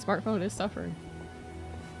 not having a smartphone is suffering.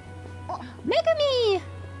 Megami!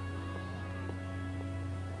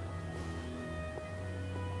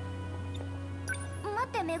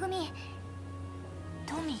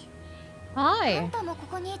 Hi!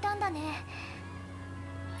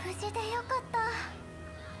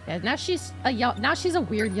 Yeah, now she's a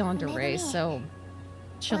weird yandere, so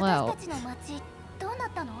chill out.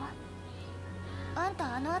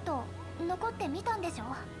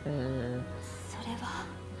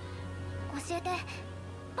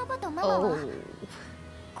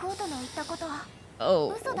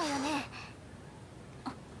 Oh.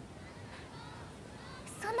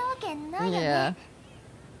 Yeah.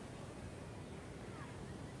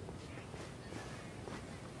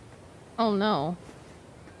 Oh no.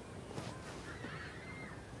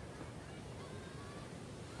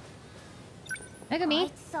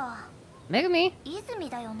 Megami? Megami?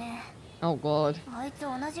 Oh god.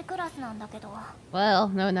 Well,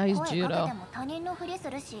 no, now he's judo.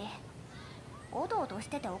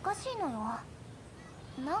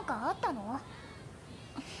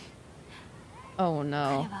 Oh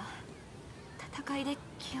no.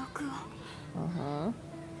 Uh-huh.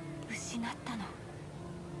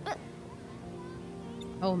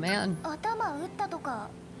 Oh man.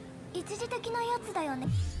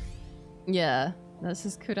 Yeah, this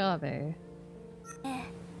is Kurabe.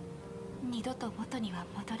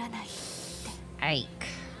 Ike.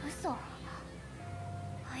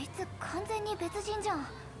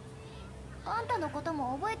 あんたのこと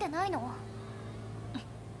も覚えてないの？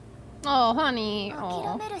 Oh, honey. 諦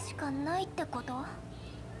Oh. めるしかないってこと？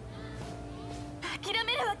諦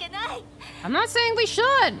めるわけない。 I'm not saying we should.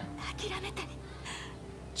 諦めて。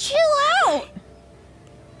 Chill out.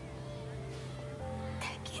 で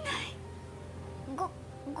きない。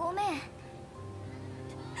ごめん。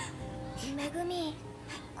めぐみ、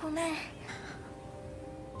ごめん。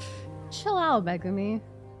 Chill out, Megumi.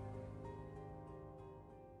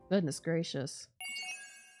 Goodness gracious.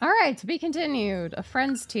 Alright, to be continued. A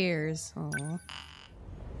friend's tears. Aww.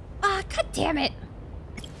 Ah, god damn it!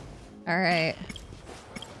 Alright.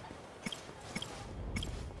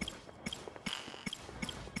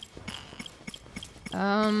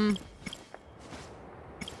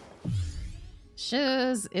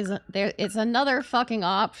 Shiz isn't there. It's another fucking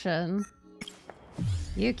option.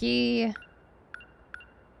 Yuki.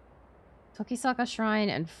 Tokisaka Shrine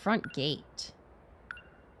and front gate.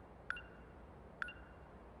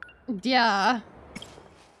 Yeah.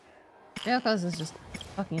 Ryoko's is just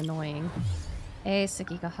fucking annoying. Hey,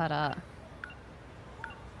 Sekigahara.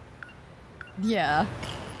 Yeah.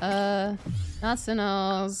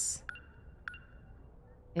 Natsuno's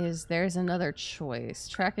is there's another choice.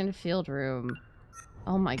 Track and field room.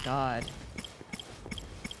 Oh my god.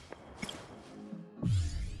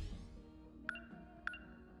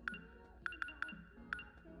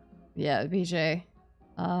 Yeah, BJ.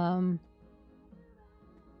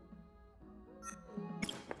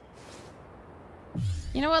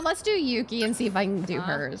 You know what? Let's do Yuki and see if I can do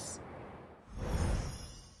hers.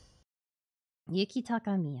 Yuki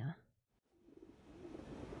Takamiya.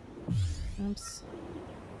 Oops.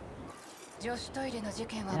 Yeah,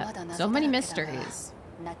 so many mysteries.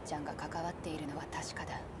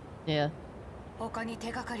 Yeah.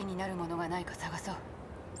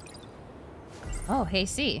 Oh, hey,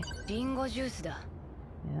 C.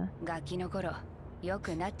 Yeah.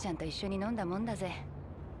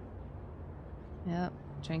 Yep.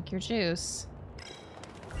 Drink your juice.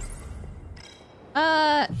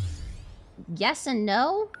 Yes and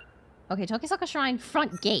no? Okay, Tokisaka Shrine,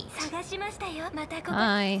 front gate.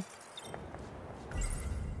 Hi.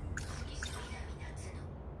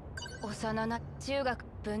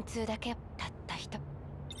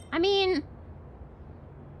 I mean,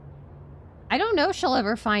 I don't know if she'll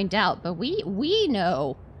ever find out, but we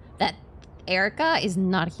know that Erica is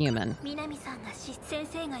not human. Okay,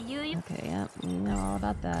 yeah, we know all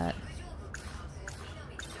about that.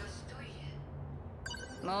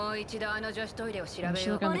 We should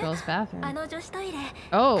look in the girls' bathroom.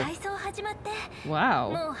 Oh!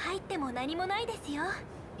 Wow.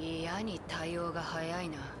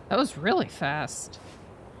 That was really fast.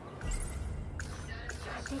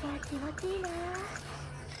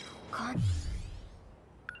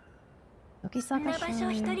 Tokisaka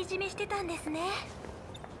Shrine.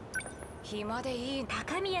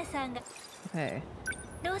 Okay.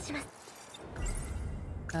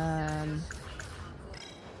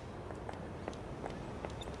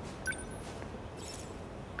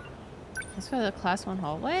 Let's go to the class 1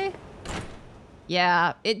 hallway.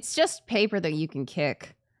 Yeah, it's just paper that you can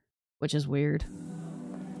kick, which is weird.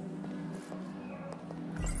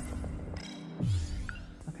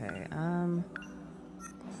 Okay,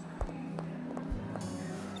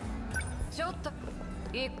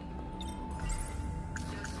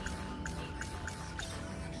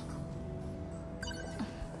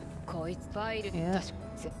 yeah.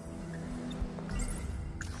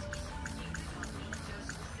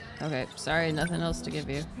 Okay, sorry, nothing else to give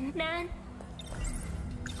you.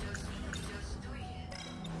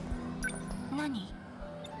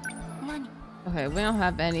 Okay, we don't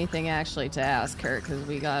have anything actually to ask her because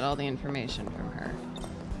we got all the information from her.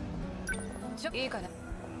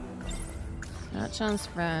 Not-chan's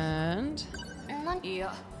friend.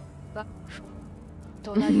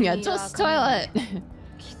 Yeah, just toilet.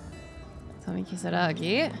 Tomi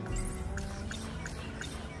Kisaragi.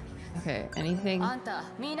 Okay, anything?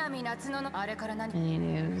 Any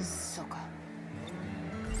news?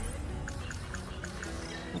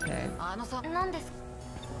 Okay.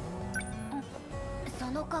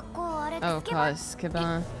 Oh, cause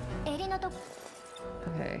Kiban.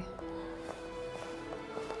 Okay.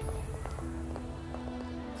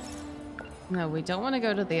 No, we don't want to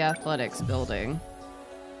go to the athletics building.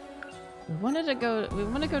 We want to go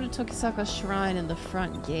to Tokisaka Shrine in the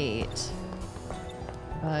front gate.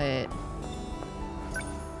 But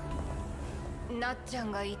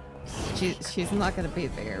she's not gonna be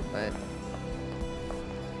there, but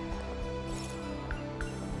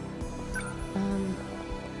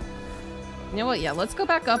you know what? Yeah, let's go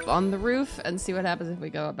back up on the roof and see what happens if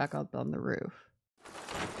we go back up on the roof.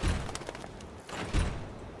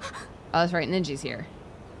 Oh, that's right. Ninja's here.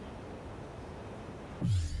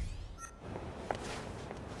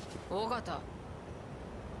 尾形。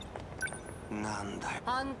なんだよ。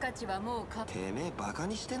ハンカチはもうか。てめえバカ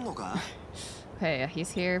にしてんのか？ Okay,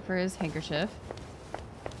 he's here for his handkerchief.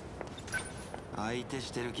 相手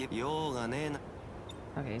してる気用がねえな。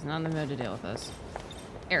Okay, he's not in the mood to deal with us.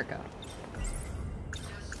 Erica.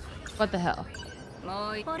 What the hell?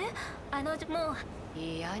 もういあれもう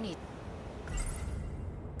嫌に。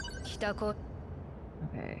北子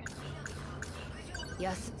Okay.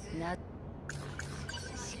 やすな。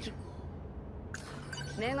式。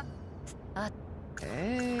目が。あ、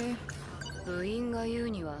 Okay. 部員が言う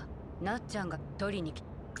には、なっちゃんが取りに来。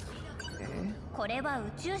Okay. これは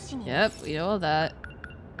宇宙士に Yep, we know all that.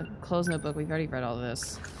 Close notebook, we've already read all of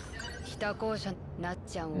this. 北校舎なっ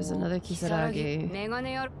ちゃんを。 There's another Kisaragi. メガ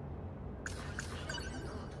ネやる。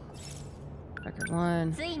 Record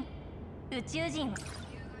 1. ついに宇宙人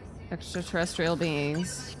Extraterrestrial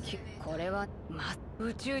beings. これは、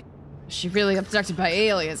宇宙。 Is she really abducted by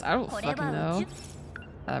aliens? I don't これ fucking は know. 宇宙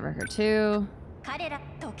Record 2. 彼ら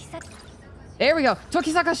時先 There we go!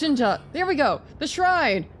 Tokisaka Shinja! There we go! The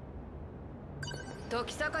shrine!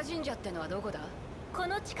 時坂神社ってのはどこだ？こ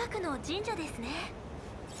の近くの神社ですね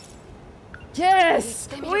Yes!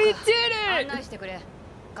 行ってみ We るか。 did 案 it! 内してくれ。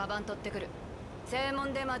カバン取ってくる。正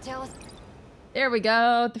門で待ち合わせ。 There we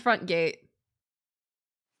go! The front gate.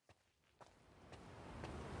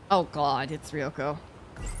 Oh god, it's Ryoko.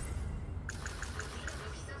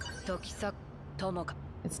 時坂友か。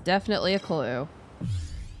 It's definitely a clue.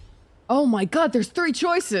 Oh my god, there's 3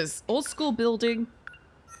 choices! Old school building.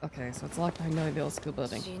 Okay, so it's locked behind the old school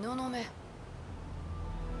building. 東雲。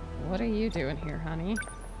 What are you doing here, honey?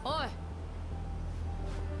 おい。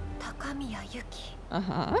高宮由紀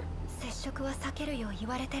Uh-huh. 接触は避けるよう言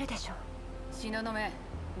われてるでしょ東雲、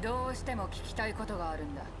どうしても聞きたいことがある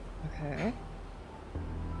んだ。 Okay.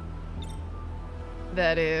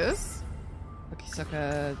 That is...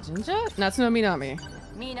 Tokisaka Jinja? Natsuno Minami.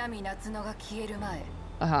 南夏野が消える前、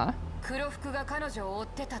 Uh-huh. 黒服が彼女を追っ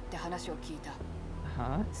てたって話を聞いた。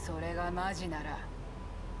 Uh-huh. それがマジなら、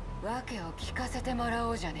訳を聞かせてもら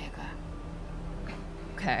おうじゃねえか。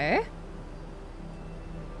 Okay.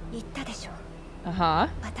 言ったでしょ Uh-huh.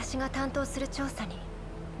 私が担当する調査に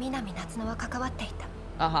南夏野は関わってい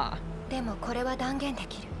た Uh-huh. でもこれは断言で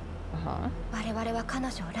きる Uh-huh. 我々は彼女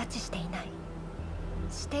を拉致していない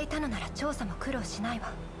していたのなら調査も苦労しない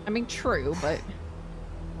わ I mean, true, but...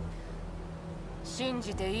 信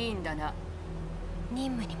じていいんだな。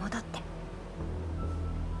任務に戻って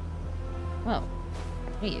Well,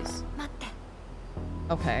 please. 待って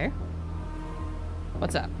Okay.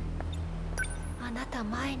 What's up? あなた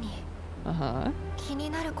前に Uh-huh. 気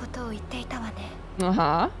になることを言っていたわね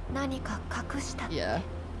Uh-huh. 何か隠したって Yeah.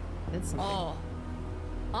 Did something. あ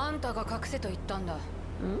あ、あんたが隠せと言ったんだ。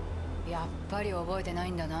 Hmm? やっぱり覚えてな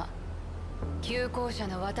いんだな。旧校舎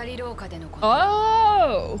の渡り廊下でのこと。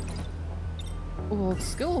 Oh! Old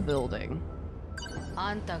school building.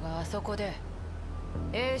 あんたがあそこで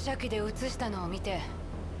映写機で映したのを見て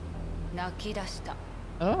泣き出した。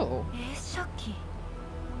 Oh. 映写機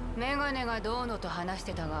メガネがどうのと話し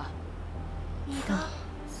てたが、井田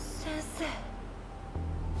先生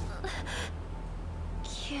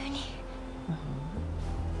急に Uh-huh.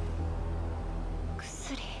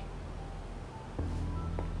 薬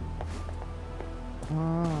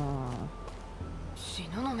Oh. 東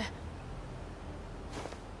雲。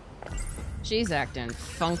 She's acting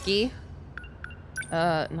funky.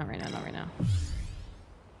 Not right now, not right now.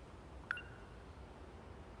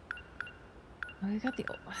 Oh,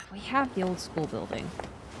 we have the old school building.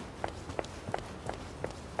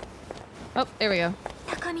 Oh, there we go.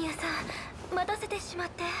 高宮さん待たせてしまっ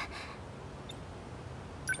て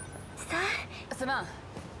さあすまん。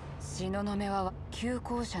東雲は旧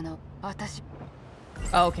校舎の私。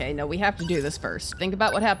 Okay, no, we have to do this first. Think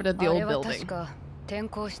about what happened at the あ old れは building. 確か転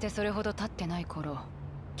校してそれほど経ってない頃、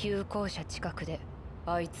旧校舎近くで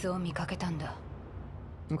あいつを見かけたんだ。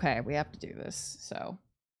 Okay, we have to do this, so.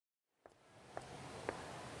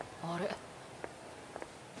 あれ、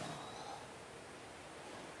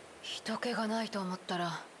人気がないと思った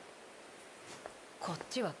らこっ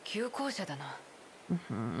ちは旧校舎だな。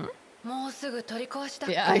 Mm-hmm. もうすぐ取り壊しだっ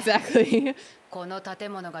け。 Yeah, exactly. この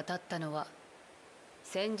建物が建ったのは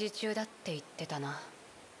戦時中だって言ってたな。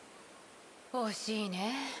惜しい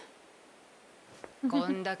ね。こ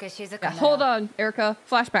んだけ静か Yeah, な hold on, Erica.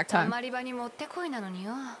 Flashback た time. まり場に持ってこいなのに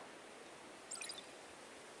よ。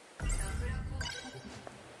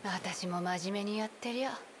私も真面目にやってり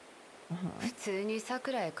ゃ Uh-huh. 普通に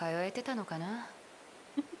桜へ通えてたのかな。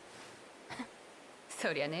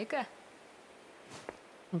そりゃねえか。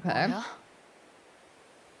Okay.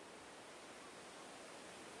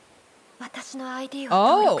 私の ID を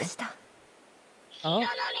登録した。Oh.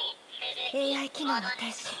 AI 機能の停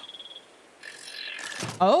止。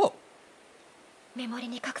Oh. メモリ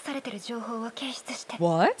に隠されてる情報を検出して。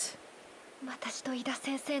What? 私と井田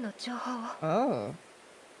先生の情報を。Oh.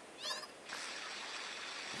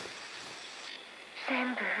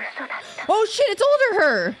 全部嘘だった。Oh shit! It's older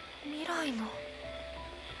her. 未来の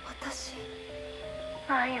私。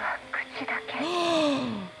愛は口だけ。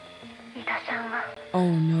井田さんは。Oh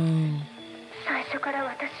no. 最初から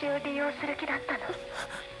私を利用する気だったの。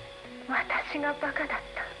私がバカだっ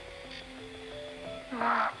た。もう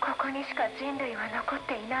ここにしか人類は残っ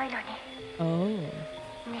ていないのに。Oh.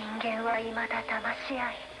 人間は未だ騙し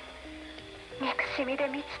合い、憎しみで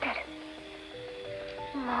満ちてる。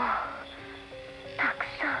もうたく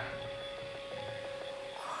さん。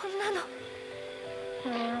こんなの人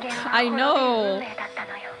間は滅びる運命だったの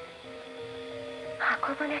よ。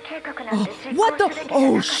箱舟計画なんて実行すべきじゃなかった。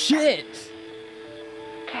Oh shit!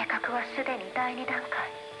 計画はすでに第2段階。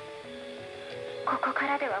ここか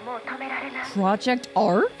らではもう止められない。 Project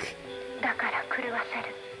Arc? だから狂わせ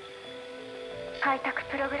る。開拓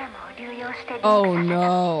プログラムを流用してリンクさせた。 Oh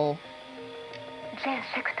no. 全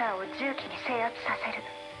セクターを重機に制圧させる。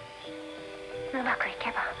うまくいけ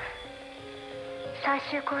ば最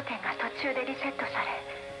終工程が途中でリセットされ、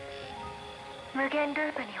無限ル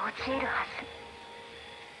ープに陥るはず。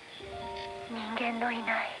人間のい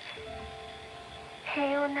ない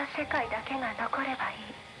平穏な世界だけが残ればいい。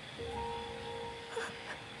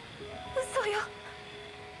嘘よ。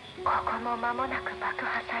ここも間もなく爆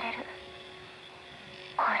破される。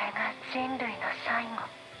これが人類の最後。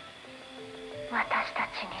私た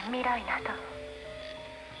ちに未来など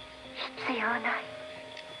必要ない。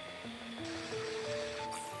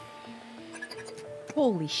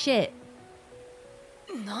 Holy shit.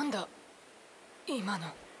 なんだ今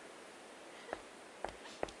の。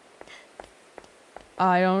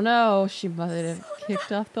 I don't know. She might have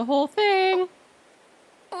kicked off the whole thing.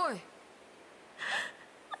 おい。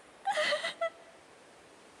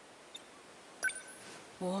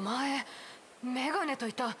お前メガネと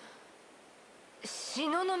いた東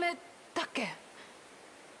雲だっけ。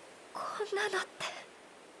こんなのって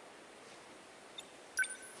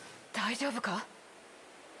大丈夫か。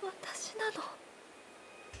私なの。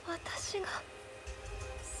私が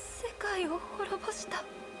世界を滅ぼした。あ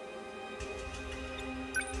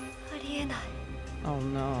りえない。 Oh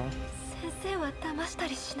no. 先生は騙した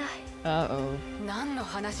りしない。 Uh-oh. 何の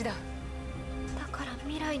話だ。だから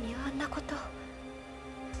未来にあんなこと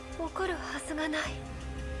起こるはずがない。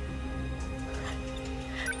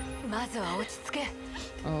まずは落ち着け。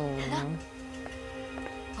 Oh な no.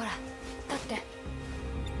 ほら立って。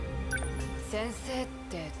先生っ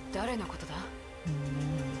て誰のことだ。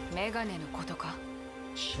メガネのことか。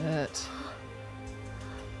 Shit.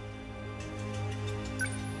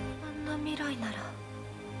 あんな未来なら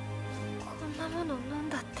こんなもの飲ん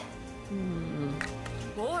だって。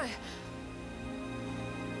おい。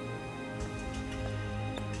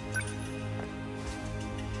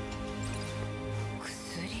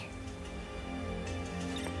薬。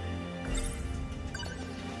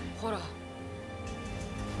ほら。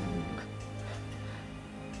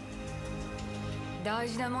大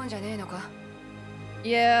事なもんじゃねえのか。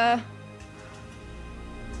 Yeah. あ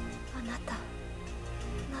なた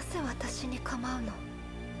なぜ私に構うの。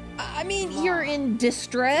 I mean, you're in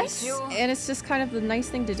distress, and it's just kind of the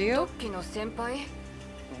nice thing to ド do. ッキの先輩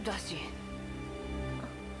だし。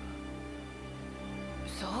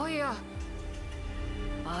そういや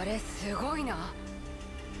あれすごいな。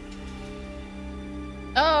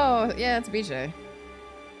 Oh, yeah, it's BJ.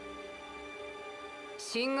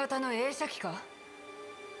 新型の映写機か。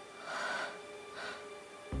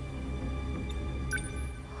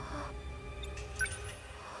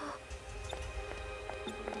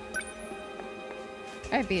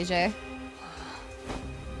 Alright, BJ.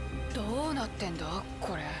 どうなってんだ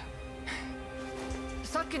これ。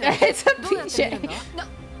さっきの It's a どうやって見るん BJ. だ。な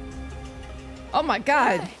Oh my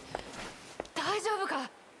god. 大丈夫か。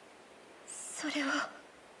それを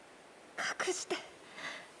隠して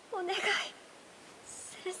お願い。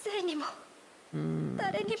先生にも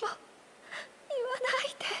誰にも言わない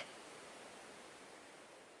で。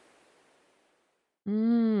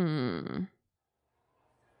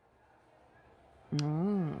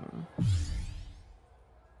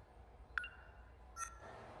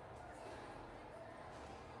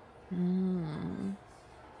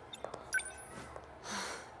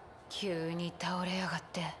 急に倒れやがっ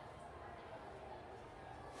て。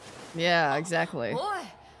 Yeah, exactly. おい。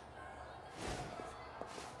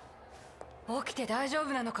起きて大丈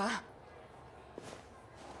夫なのか？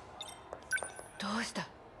どうした？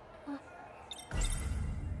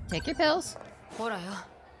 Take your pills. ほらよ、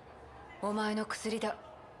お前の薬だ。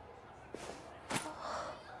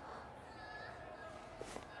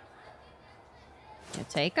You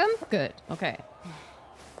take them? Good. Okay.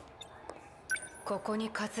 ここに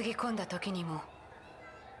担ぎ込んだ時にも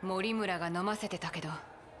森村が飲ませてたけど、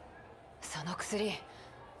その薬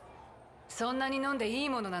そんなに飲んでいい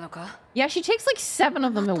ものなのか？ Yeah, she takes like 7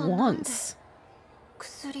 of them at once.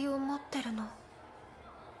 薬を持ってるの。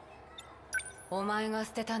お前が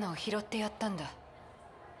捨てたのを拾ってやったんだ。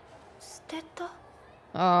捨てた？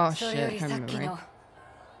 Oh それよ shit, り I さっ remember き right. の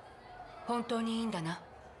本当にいいんだな。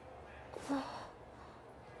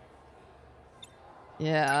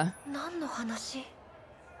Yeah. 何の話？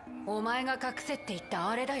お前が隠せって言った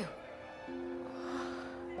あれだよ。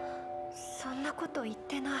そんなこと言っ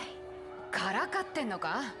てない。からかってんの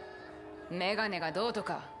か？メガネがどうと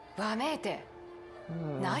かわめいて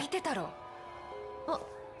泣いてたろ。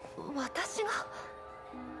私が？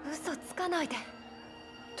嘘つかないで。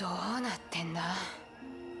どうなってんだ？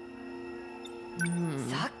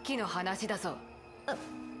さっきの話だぞ。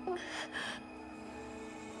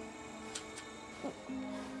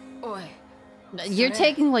おい、 You're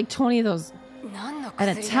taking like 20 of those 何の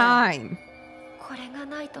at a 薬だ？ time. これが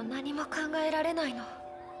ないと何も考えられないの。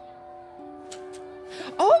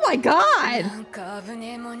 Oh my god! なんか危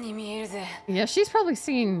ねえもんに見えるぜ。 Yeah, she's probably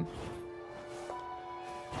seen.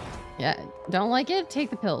 Yeah, don't like it? Take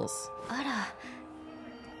the pills. あら、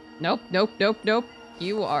 Nope, nope, nope, nope.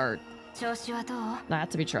 You are 調子はどう？ not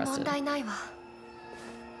to be 問 trusted. 題ないわ。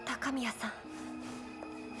高宮さん、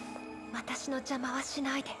私の邪魔はし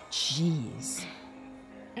ないで。 Jeez.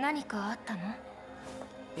 何かあったの？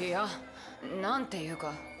いや、なんていう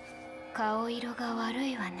か。顔色が悪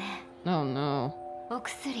いわね。 Oh no. お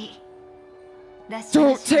薬出しま Don't し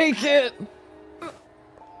ょう。 take it!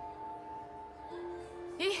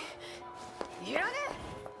 いらね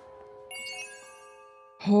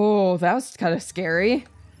Oh, that was kind of scary.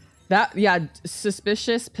 That, yeah,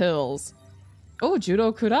 suspicious pills. Oh,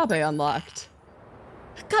 Judo Kurabe unlocked.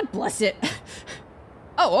 God bless it.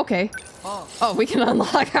 Oh, okay. Oh, we can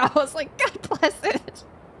unlock. I was like, God bless it.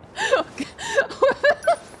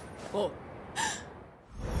 Oh.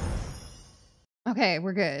 Okay,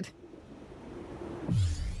 we're good.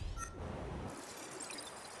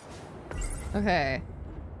 Okay.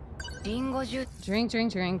 リンゴジュ Drink, drink,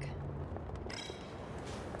 drink.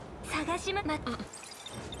 探しま、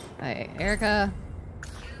Hey, Erica.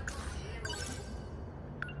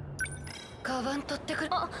 カバン取ってくる。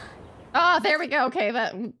 Oh, there we go. Okay,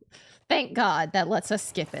 that. Thank God that lets us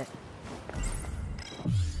skip it.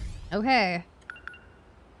 Okay.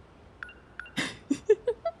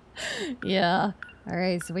 Yeah. All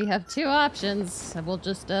right. So we have 2 options. We'll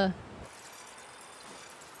just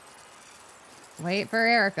wait for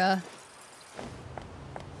Erica.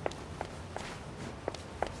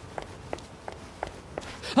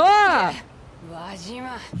 Ah! 輪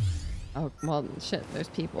島。 Oh well, shit. There's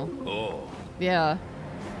people. おう Yeah.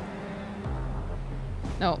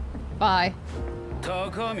 No. Bye.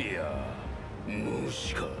 高宮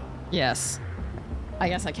虫か Yes. I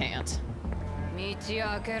guess I can't. 道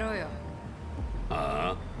開けろよ。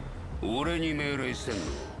ああ俺に命令してんの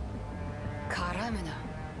絡むな。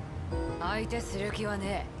相手する気は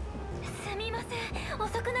ねすみません、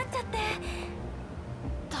遅くなっちゃって。え。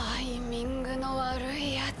タイミングの悪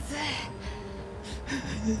いやつ。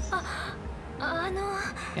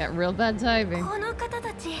Yeah, real bad timing. この方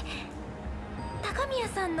たち、高宮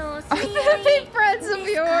さんの Are they friends of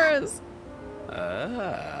yours?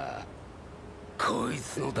 ああこい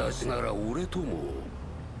つの出しなら俺とも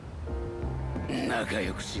仲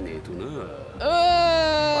良くしねえとな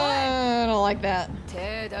I don't like that.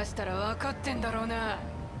 手出したら分かってんだろうな。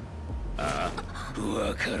あ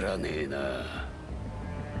わからねえな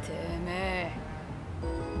てめえ。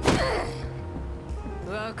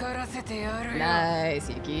分からせてやるよ。 Nice,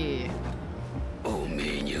 Yuki. お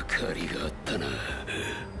めえには借りがあったな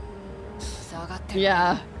下がってる。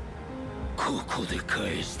 Yeah. ここで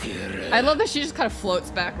返してやる I love that she just kind of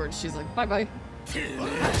floats backwards. She's like, bye bye.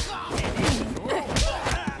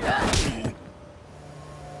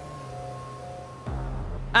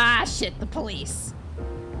 Ah, shit, the police.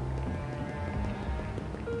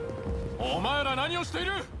 お前ら何をしてい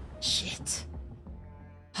る？ Shit.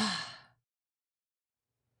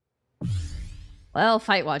 Well,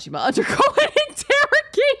 fight Wajima undergo an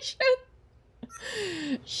interrogation.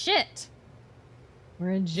 Shit.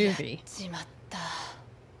 We're in juvie. しまった。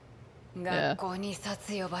学校に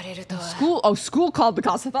札呼ばれるとは。 School called the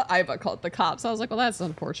cops. I thought Iva called the cops. I was like, well, that's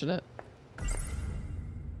unfortunate.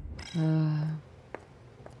 な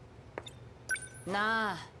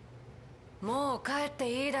あ、もう帰っ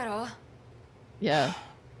ていいだろ。Yeah.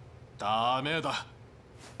 ダメだ。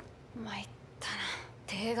参ったな。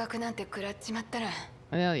定額なんて食らっちまったら、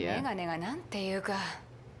 Hell メ yeah. ガネがなんていうか。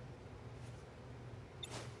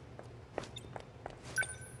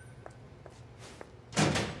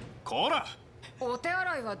こら。お手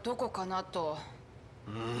洗いはどこかなと。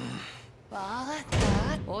わかっ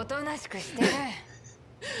た。おとなしくしてる。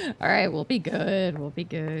All right, we'll be good. We'll be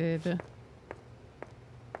good.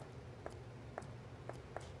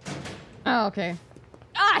 Oh, okay.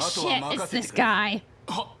 Ah, shit! It's this guy.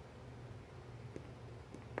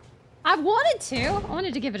 I wanted to. I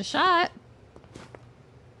wanted to give it a shot.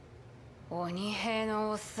 鬼兵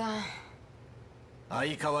のおっさん。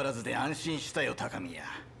相変わらずで安心したよ、高宮。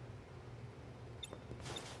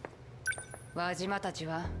輪島たち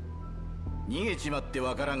は逃げちまって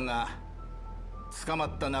わからんが、捕ま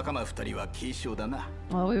った仲間2人は軽傷だな。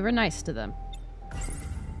Well, we were nice to them.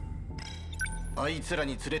 あいつら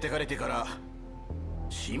に連れてかれてから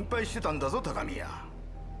心配してたんだぞ、高宮。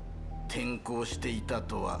転校していた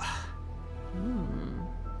とは。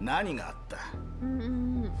何があった？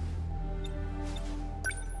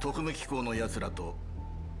特務機構の奴らと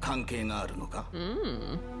関係があるのか？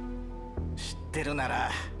知ってるな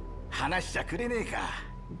ら話しちゃくれねえか。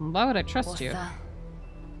Why would I おっ trust you? さ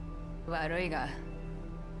ん。悪いが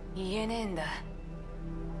言えねえんだ。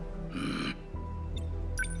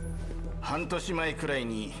半年前くらい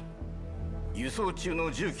に輸送中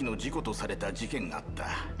の重機の事故とされた事件があった。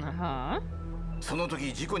Uh-huh. その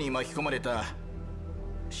時事故に巻き込まれた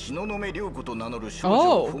東雲涼子と名乗る少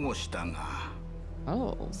女を保護したが、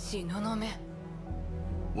Oh. 東雲。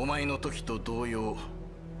お前の時と同様、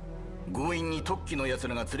強引に特機の奴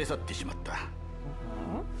らが連れ去ってしまった。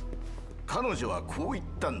彼女はこう言っ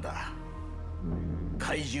たんだ。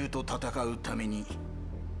怪獣と戦うために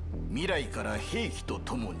未来から兵器と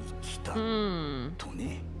共に来た、と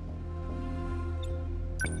ね。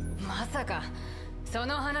まさかそ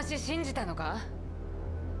の話信じたのか？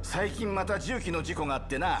最近また重機の事故があっ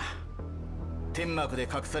てな。天幕で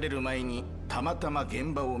隠される前にたまたま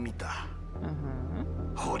現場を見た。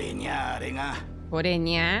ほれにゃあれが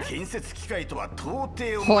建設機械とは到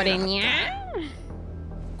底思えなかっ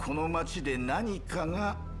た。この町で何か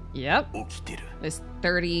が起きてる。This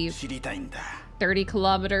 30知りたいんだ。30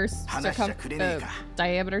 kilometers 話しちゃくれねえか。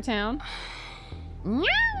diameter town.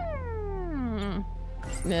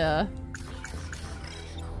 Yeah.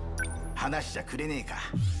 話しちゃくれねえか。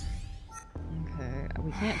Okay,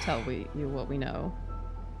 we can't tell you what we know.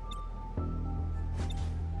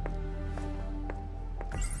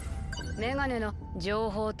 メガネの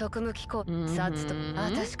情報特務機構、札と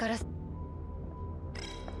私から。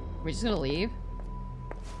We're just gonna leave?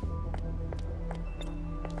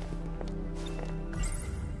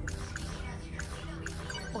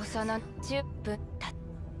 幼10分たっ。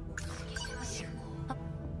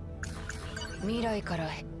未来から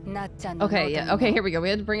なっちゃんの Okay, yeah. Okay, here we go.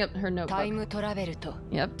 We had to bring up her タイ notebook. ムトラベルと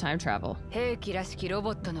Yep, time travel. 兵器らしきロ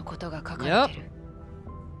ボットのことが書かれてる。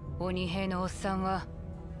鬼兵のおっさんは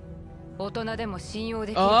大人でも信用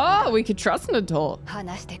できる。Oh, we could trust an adult.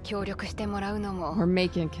 話して協力してもらうのも We're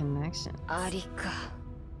making connection. ありか。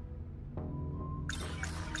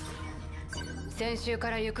先週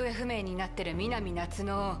から行方不明になってる南夏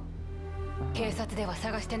乃を警察では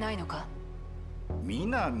探してないのか？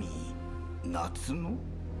南夏の？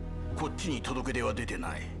こっちに届け出は出て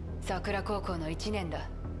ない。桜高校の1年だ。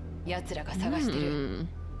奴らが探してる。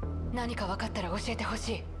何か分かったら教えてほし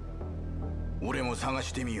い。俺も探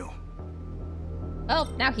してみよう。Oh,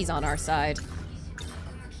 now he's on our side.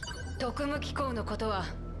 特務機構のことは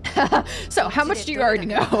So, how much do you already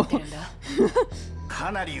know?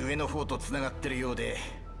 かなり上の方とつながってるようで、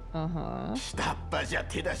下っ端じゃ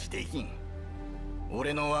手出しできん。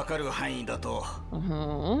俺の分かる範囲だと、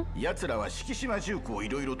奴らは敷島重工をい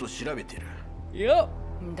ろいろと調べてる。Yep.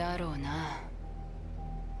 だろうな。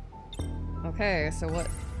Okay, so what?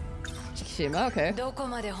 Shikishima, okay. どこ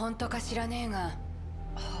まで本当か知らねえが、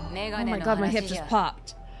メ Oh ガネ my の god, my hip 話じ just ゃ、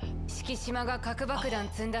 popped. 敷島が核爆弾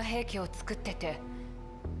積んだ兵器を作ってて、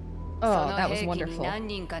 Oh, その that was 兵器に wonderful. 何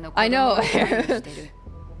人かの子 I 供 know. を関与してる。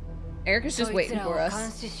 Erica's そ just いつ waiting らを for 監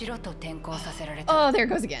us. 視しろと転校させられた。 Oh, there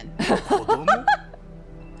it goes again. 子供？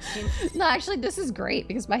 No, actually, this is great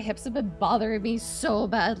because my hips have been bothering me so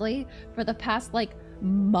badly for the past, like,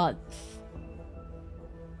 month.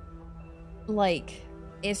 Like,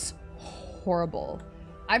 it's horrible.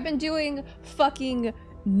 I've been doing fucking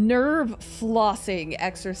nerve flossing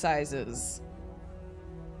exercises.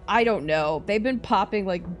 I don't know. They've been popping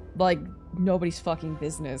like nobody's fucking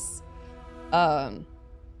business.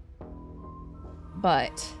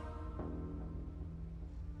 but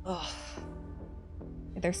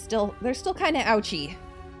they're still kind of ouchy.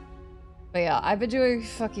 But yeah, I've been doing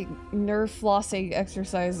fucking nerve flossing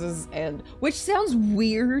exercises, and which sounds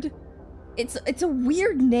weird. It's a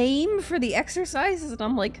weird name for the exercises, and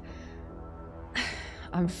I'm like,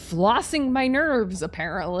 I'm flossing my nerves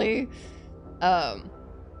apparently.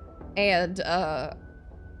 And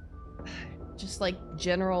just like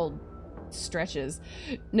general stretches.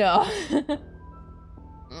 No.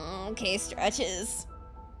 Okay, stretches.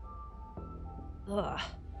 Ugh.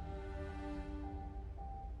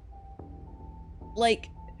 Like,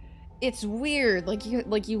 it's weird. Like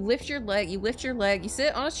you lift your leg, you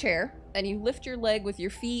sit on a chair, and you lift your leg with your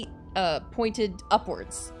feet pointed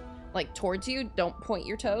upwards. Like towards you, don't point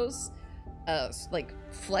your toes. Like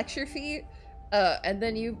flex your feet, and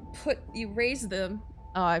then you raise them.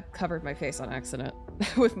 Oh, I covered my face on accident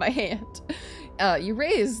with my hand. You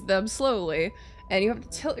raise them slowly, and you have to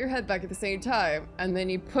tilt your head back at the same time, and then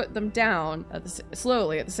you put them down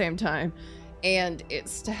slowly at the same time, and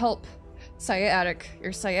it's to help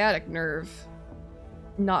your sciatic nerve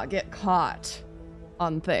not get caught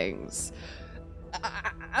on things.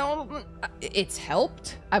 It's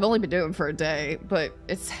helped. I've only been doing it for a day, but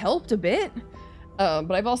it's helped a bit.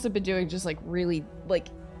 But I've also been doing just like really like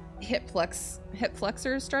hip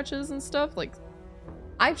flexor stretches and stuff. Like,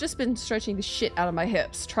 I've just been stretching the shit out of my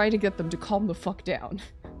hips, trying to get them to calm the fuck down.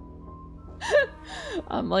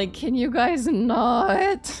 I'm like, can you guys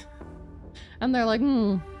not? And they're like,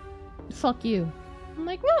 fuck you. I'm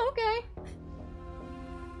like, well, okay.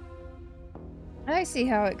 I see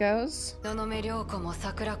how it goes.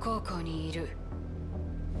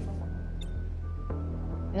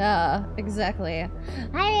 Yeah, exactly.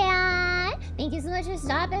 Hi, thank you so much for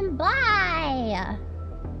stopping by.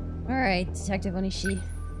 Alright, Detective Onishi.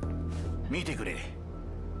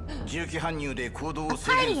 A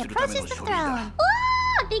party approaches the throne.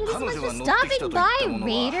 Oh, thank you so much for stopping by,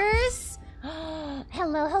 Raiders.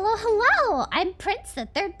 Hello, hello, hello. I'm Prince, the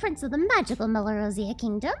third prince of the magical Melarosia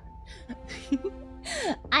Kingdom.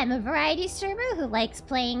 I'm a variety streamer who likes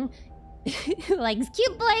playing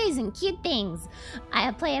cute boys and cute things. I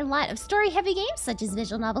have played a lot of story-heavy games such as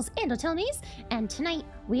visual novels and otomis, and tonight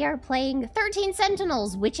we are playing 13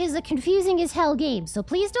 Sentinels, which is a confusing as hell game. So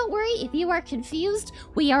please don't worry if you are confused.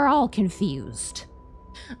 We are all confused.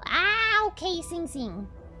 Ah, okay, sing.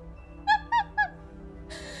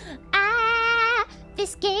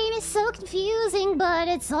 This game is so confusing, but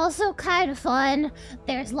it's also kind of fun.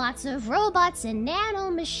 There's lots of robots and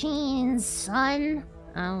nanomachines, son.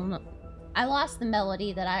 I don't know. I lost the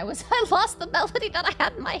melody that I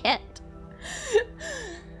had in my head.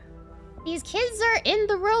 These kids are in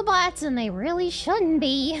the robots and they really shouldn't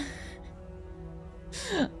be.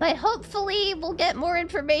 But hopefully we'll get more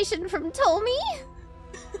information from Tomi.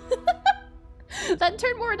 That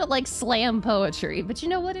turned more into like slam poetry, but you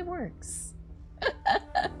know what? It works.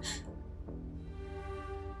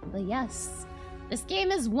 But yes, this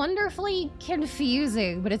game is wonderfully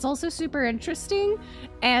confusing, but it's also super interesting,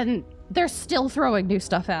 and they're still throwing new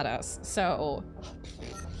stuff at us, so...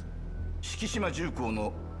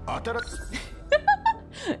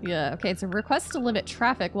 Yeah, okay, it's a request to limit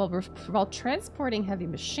traffic while transporting heavy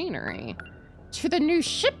machinery to the new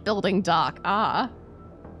shipbuilding dock. Ah.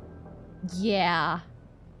 Yeah.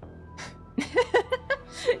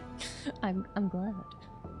 I'm glad.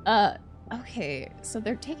 Okay, so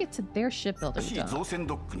they're taking it to their shipbuilding dock.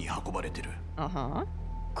 Uh-huh.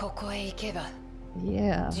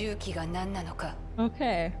 Yeah.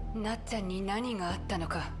 Okay.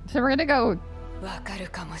 So we're gonna go...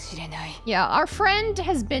 Yeah, our friend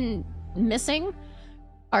has been missing.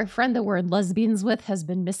 Our friend that we're lesbians with has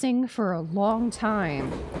been missing for a long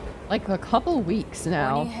time. Like a couple weeks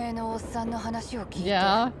now.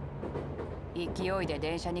 Yeah.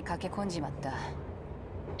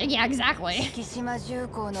 Yeah, exactly.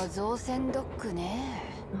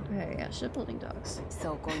 Okay, yeah, shipbuilding docks.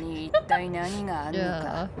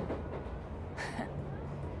 Yeah.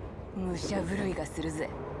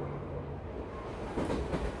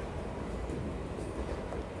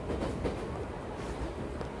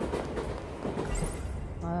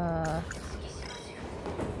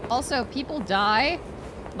 Also, people die,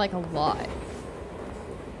 like, a lot.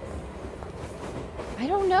 I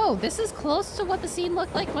don't know. This is close to what the scene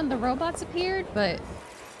looked like when the robots appeared, but...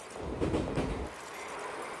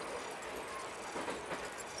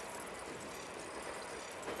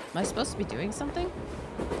 Am I supposed to be doing something?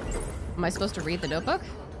 Am I supposed to read the notebook?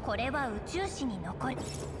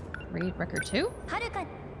 Read record 2?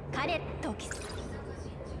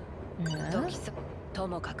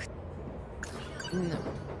 No.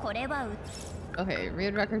 Okay,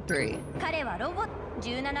 read record 3. 彼はロボ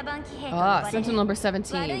17番騎兵と呼 Ah, ばれる Sentinel number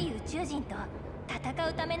悪い 17. 宇宙人と戦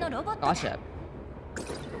うためのロボットだ。 Gotcha.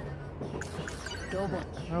 ロボッ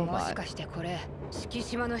ト。もしかしてこれ敷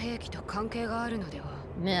島の兵器と関係があるのでは？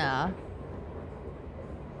 Yeah.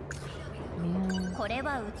 これ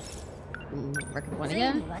は Record 1ついに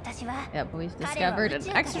again. 私は Yep, we've 彼は discovered 宇 an 宙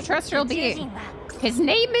から extraterrestrial 宇宙 being. 人は His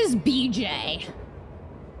name is BJ.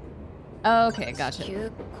 Okay,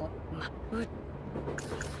 gotcha.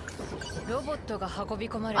 ロボットが運び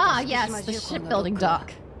込まれた Ah, 敷 yes, 島 the 重工の shipbuilding ドックは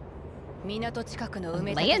dock. 港近くの埋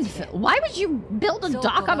め A 立て地で landfill? Why would you build a 倉庫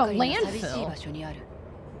dock ば on か a りの寂しい landfill? 場所にある。こ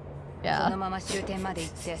Yeah. のまま終点まで行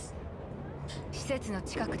って施設の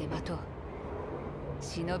近くで待とう。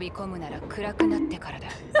忍び込むなら暗くなってからだ。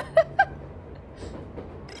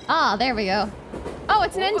 Ah, there we go. Oh,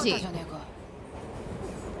 it's an 多かった NG. じゃねえか。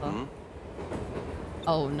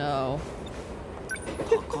 Oh no.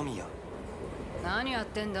 高宮。何やっ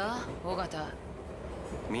てんだ、尾形。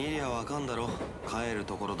見りゃわかんだろ。帰る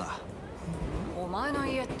ところだ。お前の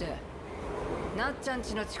家ってなっちゃん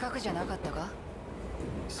家の近くじゃなかったか？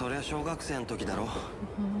そりゃ小学生の時だろ。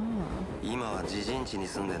今は自陣地に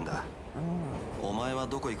住んでんだ。お前は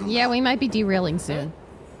どこ行くんだ？ Yeah, we might be derailing soon.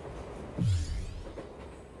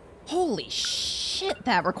 Holy shit,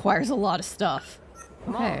 that requires a lot of stuff.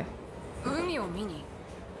 Okay. 海を見に。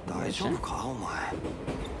大丈夫かお前。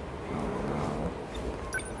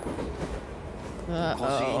腰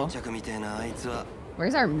Uh-oh. 巾着みてえなあいつは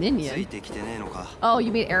Where's our つい minion? てきてねえのか。 Oh,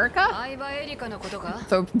 you mean Erica? 相葉エリカのことか？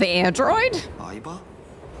 The android? 相葉？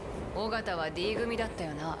尾形は D 組だった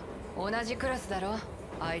よな。同じクラスだろ、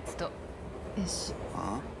あいつと。Is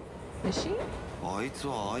あ？ she? あいつ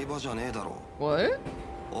は相葉じゃねえだろ。 What?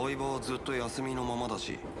 相葉はずっと休みのままだ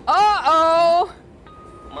し。Uh-oh!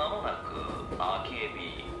 まもなくアーケ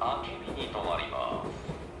ビに停まりま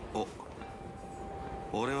す。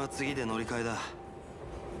お、俺は次で乗り換えだ。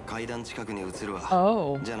階段近くに移るわ。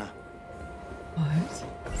 Oh. じゃあな。 What?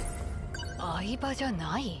 相葉じゃ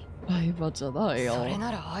ない？相葉じゃないよ。それ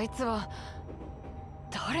ならあいつは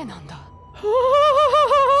誰なんだ？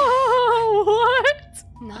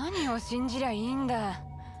 What? 何を信じりゃいいんだ。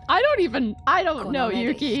 I don't こ know, の目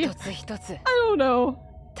で Yuki. 一つ一つ I don't know.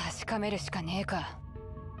 確かめるしかねえか。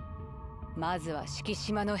まずは敷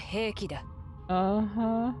島の兵器だ。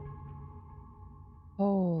Uh-huh.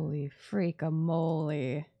 Holy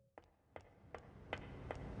freak-a-moly.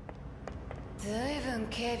 ずいぶん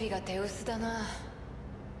警備が手薄だな。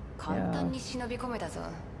簡単に忍び込めたぞ。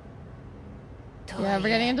 Yeah, we're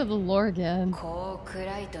getting into the lore again. こう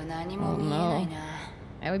暗いと何も見えないな。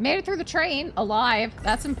 And we made it through the train, alive.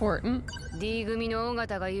 That's important. D 組の尾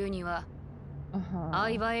形が言うには、 Uh-huh.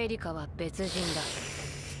 相葉エリカは別人だ。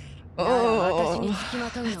 Oh, 私に付きま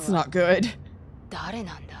とう that's のは not good. 誰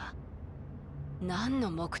なんだ？何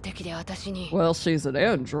の目的で私に？ Well, she's an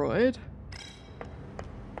android.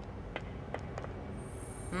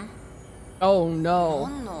 Oh no.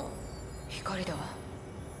 何の光だ？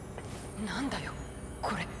なんだよ、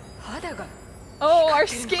これ肌が。 Oh, our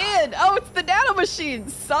skin! Oh, it's the nanomachines,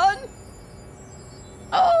 son!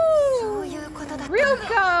 Oh! そういうことだった。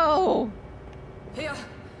 Ryuko! いや、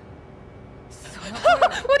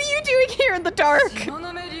 What are you doing here in the dark? 東雲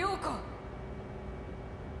涼子。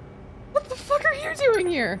 What the fuck are you doing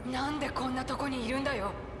here? なんでこんなとこにいるんだ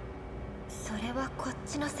よ。それはこっ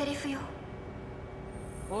ちのセリフよ。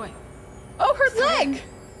おい、 Oh, her leg!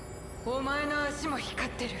 お前の足も光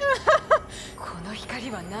ってる。この光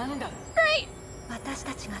は何だ？ Great! 私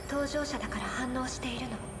たちが搭乗者だから反応している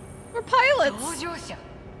の。 We're pilots! 搭乗者。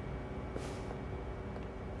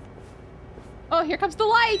 Oh, here comes the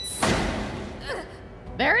lights!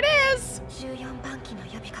 There it is! 14番機の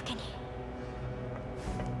呼びかけに。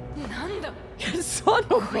なんだ？ Son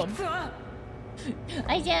of こい a... つは。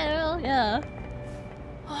 I do, yeah.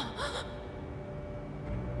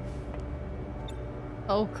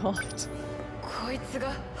 Oh god. こいつ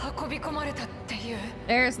が運び込まれたっていう。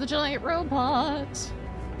 There's the giant robot.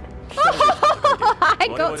 Hi,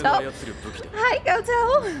 Goto. Hi,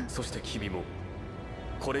 Goto. そして君も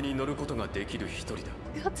これに乗ることができる一人だ。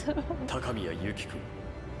 Goto. 高宮由紀君。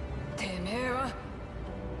てめえは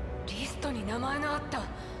リストに名前のあった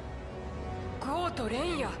ゴートレ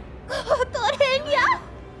ンヤ。ゴートレンヤ。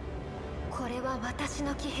これは私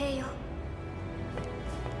の騎兵よ。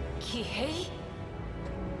騎兵？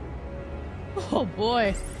 Oh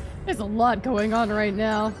boy. There's a lot going on right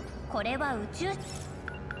now. これは宇宙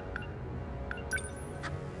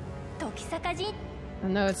時坂人。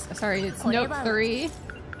 No, it's sorry, it's note 3.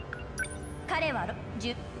 彼は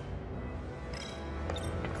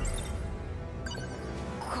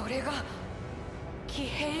これが騎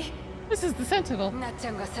兵？ This is the Sentinel. なっち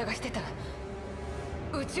ゃんが探してた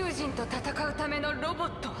宇宙人と戦うためのロボッ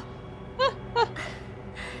ト。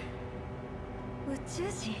宇宙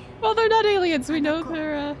人。 Well, they're not aliens. We know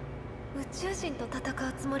they're. 宇宙人と戦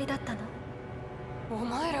うつもりだったの。お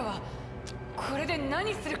前らはこれで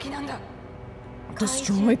何する気なんだ。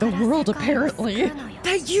 Destroy the world, apparently.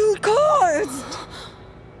 That you caused.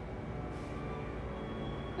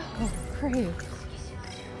 Oh, great.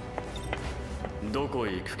 どこ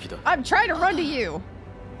へ行く気だ。 I'm trying to run to you.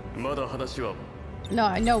 まだ話は。 No,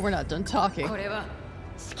 I know we're not done talking. これは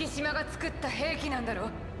敷島が作った兵器なんだろ。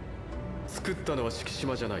作ったのは敷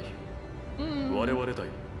島じゃない。我々だよ。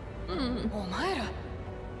お前ら。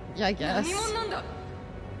I guess. 何者なんだ。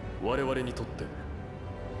我々にとって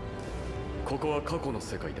ここは過去の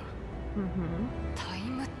世界だ。タイ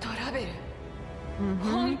ムトラベル。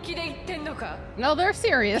本気で言ってんのか。 No, they're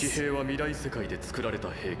serious. 騎兵は未来世界で作られた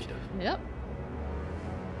兵器だ。Yep.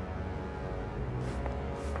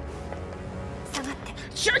 下がって。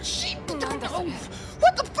Shut sheep. Oh,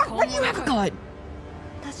 what the fuck? Why do you have a gun?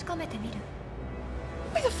 確かめてみる。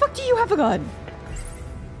 Why the fuck do you have a gun?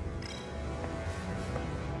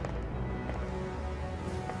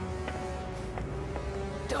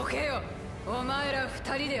 どけよ。お前ら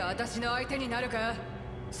二人で私の相手になるか。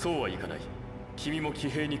そうはいかない。君も騎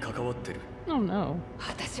兵に関わってる。 Oh no.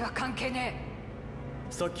 私は関係ね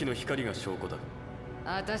え。さっきの光が証拠だ。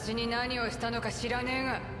私に何をしたのか知らねえ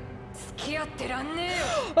が付き合ってらんねえよ。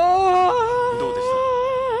どうでし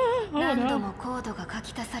た？何度もコードが書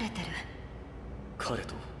き足されてる。彼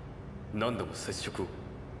と何度も接触を。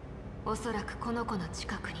おそらくこの子の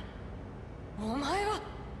近くに。お前は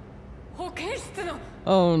保健室の。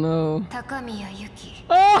 Oh no. 高宮由紀。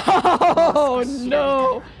Oh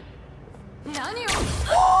no. 何を。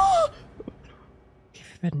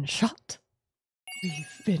We've been shot.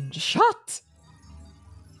 We've been shot.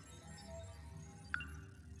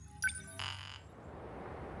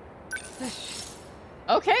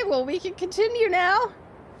 Okay, well we can continue now.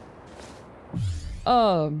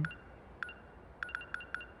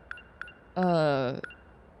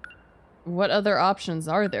 What other options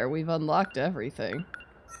are there? We've unlocked everything.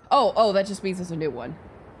 Oh, that just means there's a new one.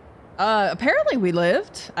 Apparently we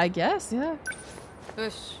lived, I guess, yeah.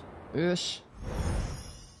 Oosh.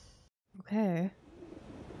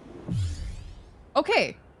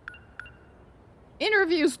 Okay.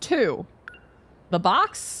 Interviews 2. The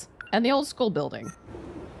box and the old school building.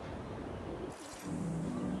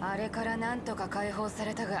 あれからなんとか解放さ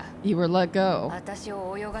れたが You were let go. 私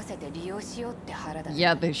を泳がせて利用しようって腹だ。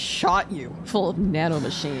 Yeah, they shot you full of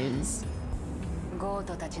nanomachines. ゴー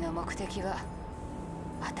トたちの目的は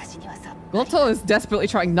私にはさ。 Goto is desperately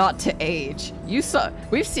trying not to age.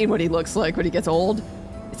 We've seen what he looks like when he gets old.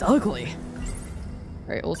 It's ugly.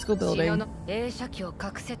 Alright, old school building. 映写機を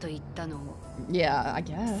隠せと言ったのを Yeah, I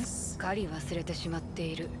guess. すっかり忘れてしまって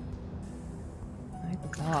いる。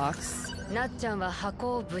 The box. なっちゃんは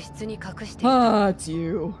箱を物質に隠していた。It's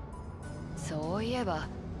you. そういえば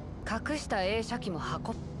隠した映写機も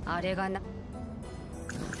箱。あれがな。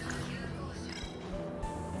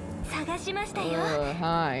探しましたよ。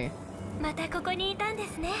Hi. またここにいたんで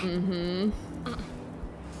すね。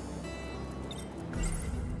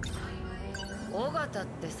尾形っ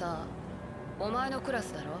てさ、お前のクラ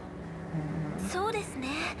スだろ？そうですね。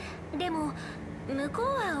でも向こう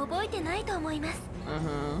は覚えてないと思います。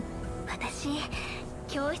私、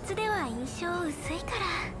教室では印象薄いか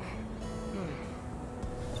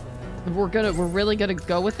ら。We're really gonna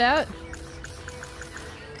go with that?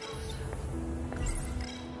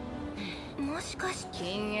 もしかして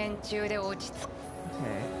禁煙中で落ち着く。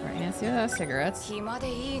Okay, right, Nancy, cigarettes. 暇で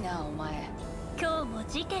いいな、お前。今日も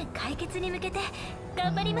事件解決に向けて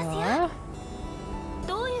頑張りますよ。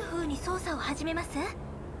どういう風に捜査を始めます？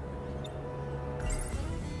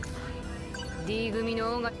 D 組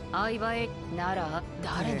の相場へなら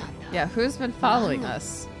誰なんだ？ Yeah, who's been following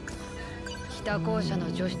us? 北校舎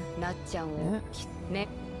の女子なっちゃんをね。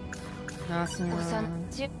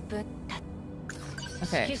10分たっ。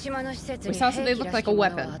敷島の施設に兵器らしきものは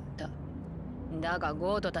あった。だが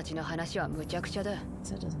ゴートたちの話は無茶苦茶だ。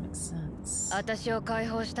私を解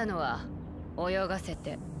放したのは泳がせ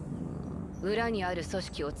て裏にある組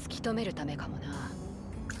織を突き止めるためかもな。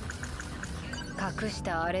隠し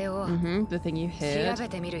たあれを調べ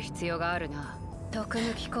てみる必要があるな。特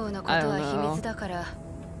務機構のことは秘密だから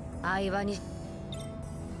相場に。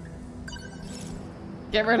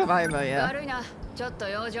Get rid of Aiba, yeah. 悪いな、ちょっと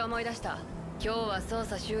用事思い出した。今日は捜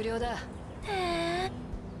査終了だ。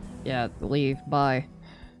Yeah, leave. Bye.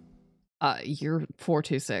 You're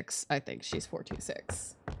 426. I think she's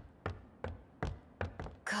 426.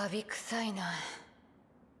 カビ臭いな。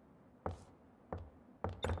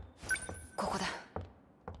ここだ。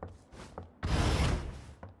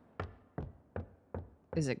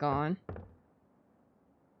Is it gone?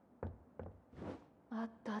 あっ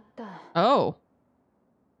たあった。Oh.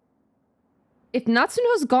 If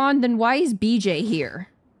Natsuno's gone, then why is BJ here?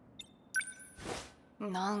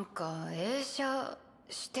 なんか映写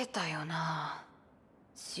してたよな。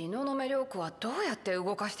東雲涼子はどうやって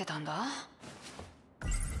動かしてたんだ？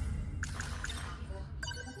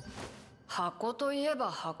箱といえば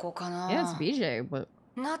箱かな。Yeah, it's BJ, but...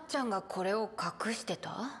 なっちゃんがこれを隠して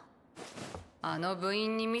た？あの部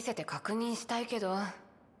員に見せて確認したいけど。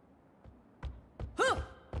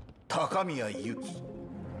高宮由紀。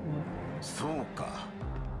そうか。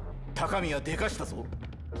高宮でかしたぞ。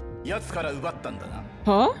奴から奪ったんだな。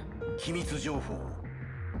は？秘密情報を。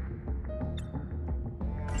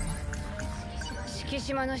敷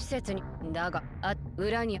島の施設に。だが、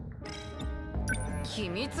裏に。秘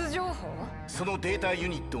密情報？そのデータユ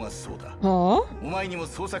ニットがそうだ。はあ？お前にも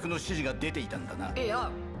捜索の指示が出ていたんだな。いや。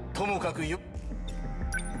ともかくよ。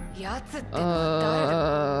やつって誰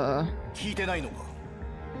だ？聞いてないのか？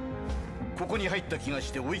ここに入った気が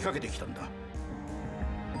して追いかけてきたんだ。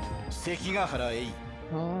関ヶ原エイ。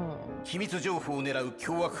秘密情報を狙う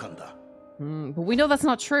凶悪犯だ。But we know that's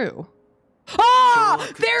not true. Ah!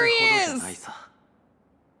 There he is!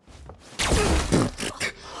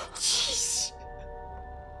 Jeez.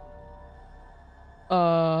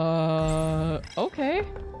 Okay.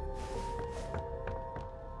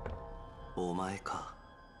 お前か。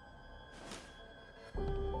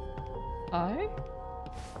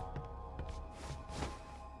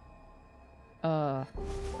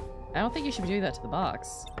I don't think you should be doing that to the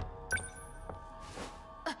box.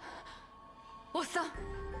 おっさん。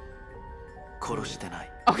殺してな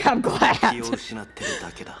い。Okay, I'm glad. 気を失ってるだ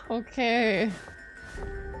けだ。Okay.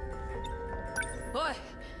 おい、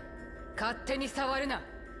勝手に触るな。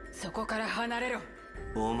そこから離れろ。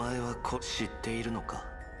お前は知っているのか？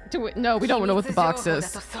 No, we don't know what the box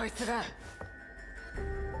is.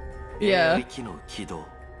 Yeah.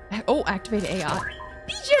 Oh, activate AI.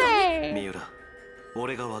 BJ! 三浦、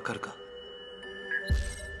俺がわかるか？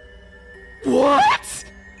 What?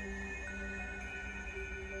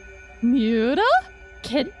 Miura?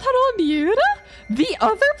 Kentaro Miura? The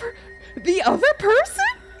other person?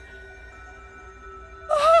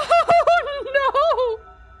 Oh no!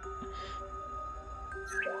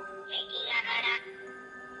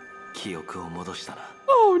 記憶を戻したな。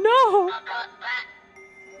Oh no!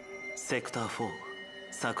 セクター4、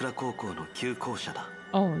桜高校の旧校舎だ。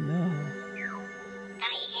Oh no.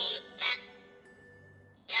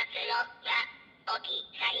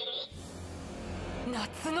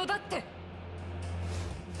 夏野だって。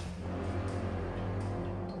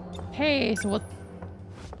Hey, so what?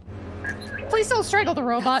 Please don't strangle the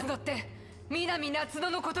robot. 夏野って南夏野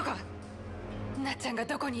のことか。なっちゃんが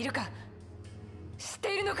どこにいるか知っ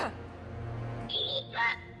ているのか？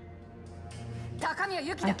高宮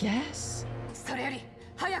由紀だ。I guess. それより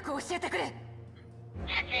早く教えてくれ。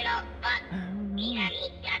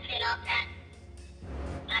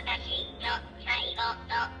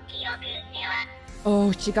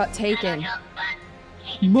Oh, she got taken.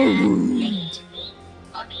 Marooned.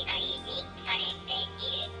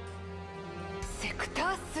 セク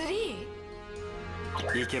ター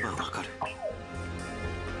 3？ 行けばわかる。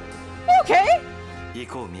Okay. 行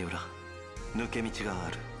こう三浦。抜け道が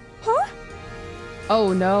ある。Huh?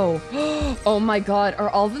 Oh no. Oh my god, are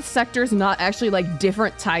all the sectors not actually like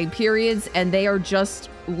different time periods and they are just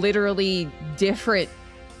literally different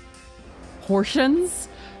portions?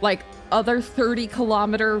 Like other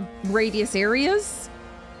 30-kilometer radius areas?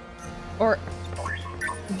 Or...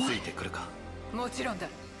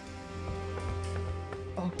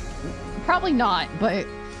 Oh, probably not, but...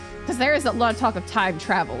 Because there is a lot of talk of time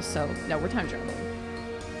travel, so no, we're time traveling.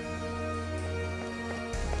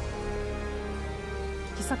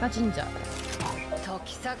 Kisaka Jinja.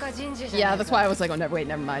 Yeah, that's why I was like, oh no, wait,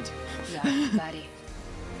 never mind.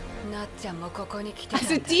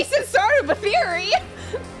 That's a decent start of a theory!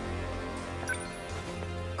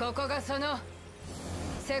 ここがその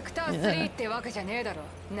セクター3ってわけじゃねえだろ。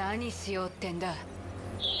何しようってんだ。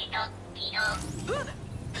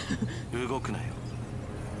動くなよ。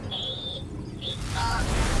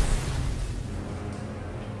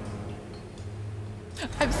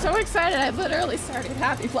I'm so excited, I literally started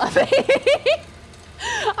happy flapping.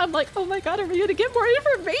 I'm like, oh my god, are we gonna get more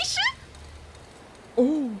information?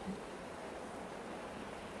 Oh.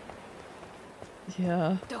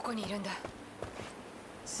 Yeah. どこにいるんだ？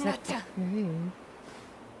なっちゃん。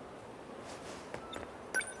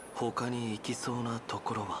他に行きそうなと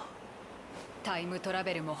ころは？タイムトラ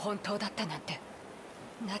ベルも本当だったなんて。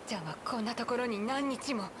なっちゃんはこんなところに何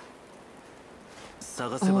日も。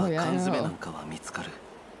探せば缶詰なんかは見つかる。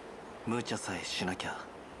無茶さえしなきゃ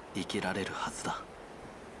生きられるはずだ。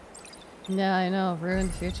Yeah, I know.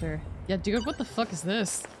 Ruined future. Yeah, dude, what the fuck is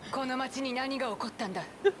this? この町に何が起こったんだ。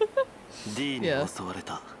D に襲われ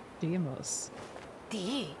た。Demos.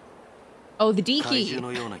 D? Oh, the D 怪 key.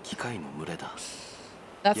 獣のような機械の群れだ。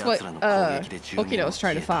 That's what Okino was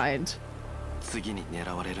trying to find. 次に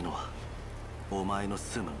狙われるのはお前の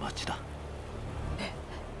住む町だ。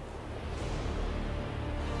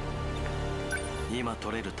今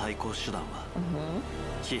取れる対抗手段は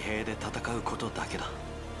騎兵で戦うことだけだ。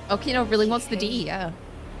Okino really wants the D, yeah.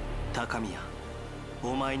 高宮、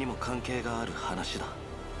お前にも関係がある話だ。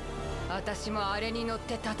私もあれに乗っ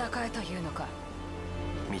て戦えというのか。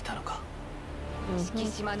見たのか。敷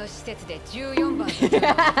島の施設で14番。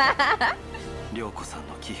涼子さん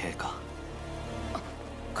の騎兵か。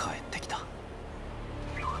帰ってきた。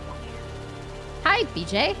Hi,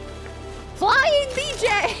 BJ. Flying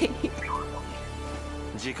BJ.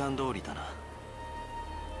 時間通りだな。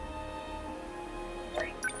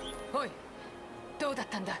おい、どうだっ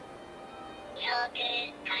たんだ。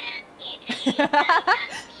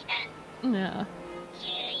No.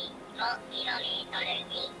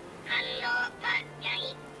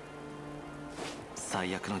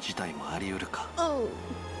 最悪の事態もあり得るか。バ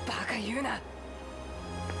カ言うな。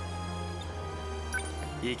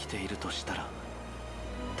生きているとしたら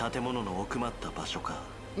建物の奥まった場所か。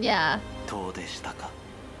Yeah. 遠出したか。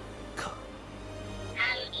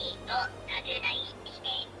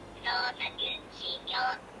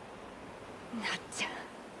なっちゃん。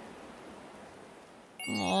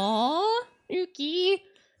Aww, Yuki.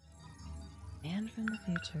 Man from the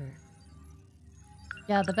future.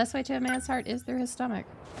 Yeah, the best way to a man's heart is through his stomach.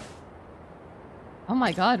 Oh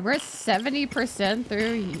my god, we're 70%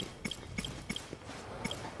 through.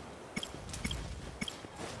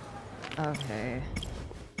 Okay.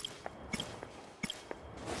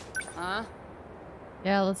 Huh?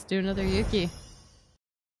 Yeah, let's do another Yuki.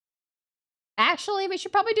 Actually, we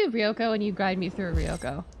should probably do Ryoko and you guide me through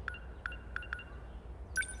Ryoko.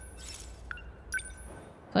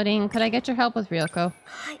 Pudding, could I get your help with Ryoko?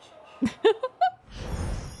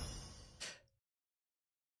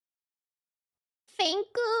 Thank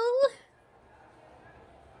you.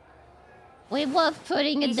 We love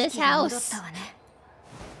Pudding in this house.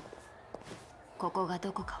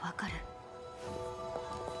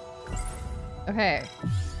 Okay.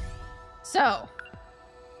 So.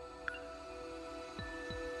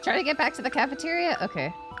 Try to get back to the cafeteria?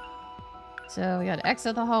 Okay. So we gotta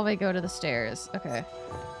exit the hallway, go to the stairs. Okay.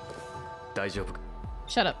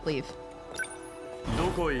 Shut up, leave.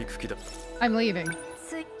 I'm leaving.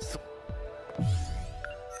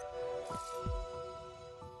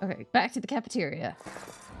 Okay, back to the cafeteria.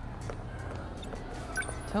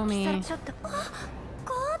 Tommy. Okay.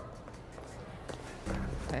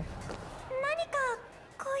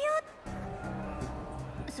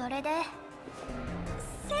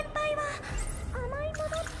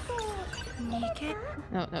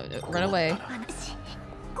 No, no, no, run away.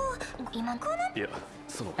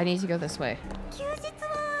 I need to go this way.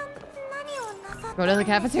 Go to the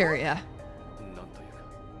cafeteria.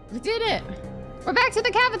 We did it! We're back to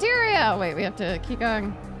the cafeteria! Wait, we have to keep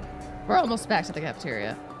going. We're almost back to the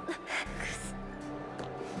cafeteria.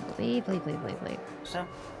 Leave, leave, leave, leave, leave.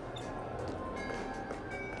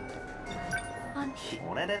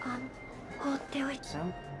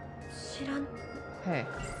 Okay.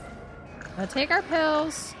 Let's take our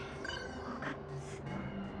pills.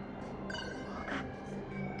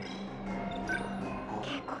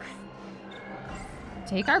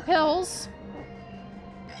 Take our pills.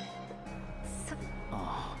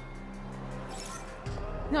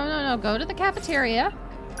 No, no, no. Go to the cafeteria.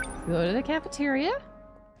 Go to the cafeteria.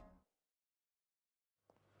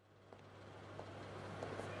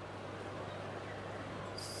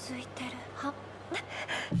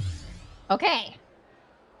 Okay.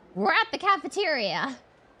 We're at the cafeteria.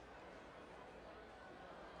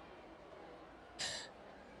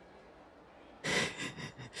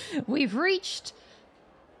 We've reached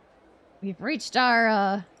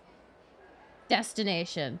our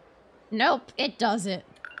destination. Nope, it doesn't.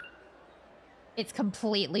 It's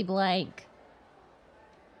completely blank.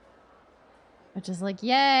 Which is like,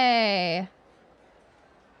 yay.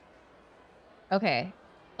 Okay.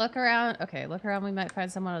 Look around. Okay, look around. We might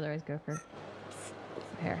find someone, otherwise go for...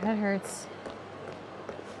 Okay, our head hurts.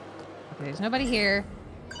 Okay, there's nobody here.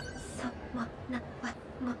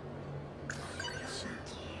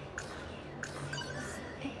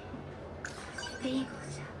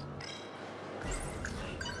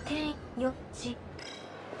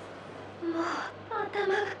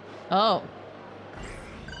 Oh.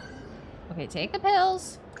 Okay, take the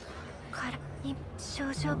pills.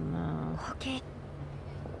 Oh, no.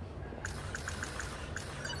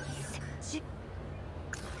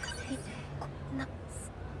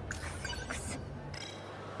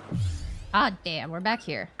 Ah, damn, we're back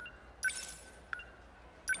here.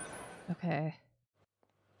 Okay.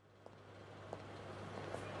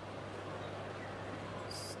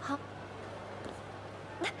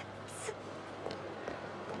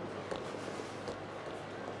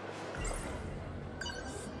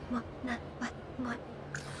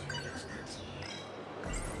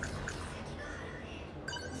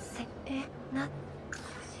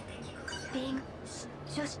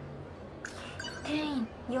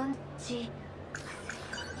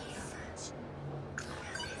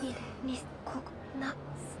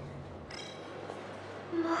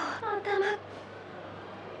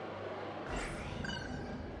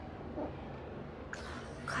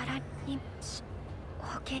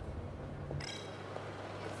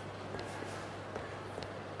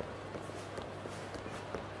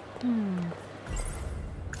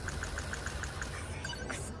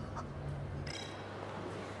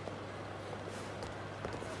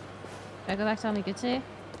 Should I go back to Amiguchi?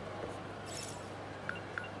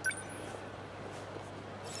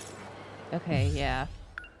 Okay, yeah.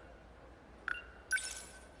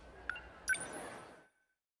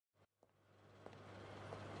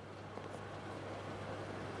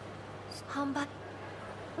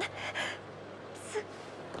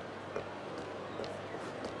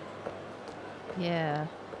 Yeah.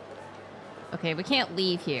 Okay, we can't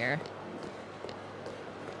leave here.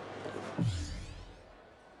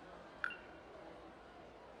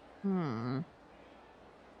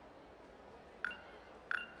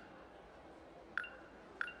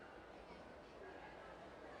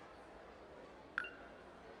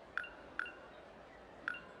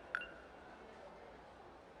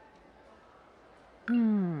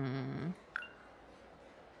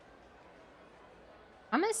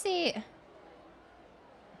 I'm gonna see.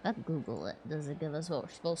 Let's Google it. Does it give us what we're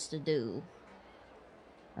supposed to do?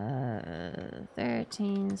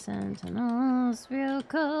 13 Sentinels, real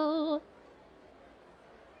cool.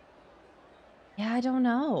 Yeah, I don't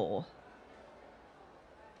know.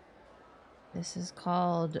 This is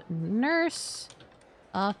called Nurse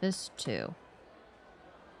Office 2.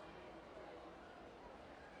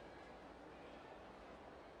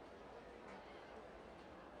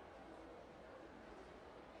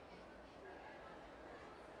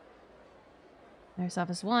 Nurse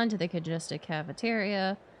Office 1 to the Congested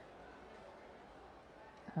Cafeteria.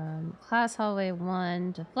 Class Hallway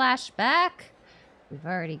 1 to Flashback. We've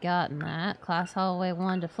already gotten that. Class Hallway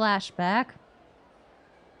 1 to Flashback.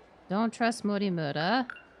 Don't trust Morimura.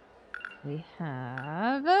 We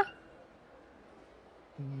have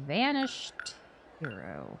Vanished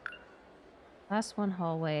Hero. Class 1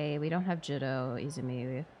 Hallway. We don't have Judo,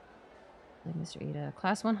 Izumi. Mr. Ida.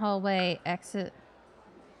 Class 1 Hallway. Exit.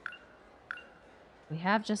 We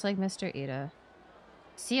have just like Mr. Ida.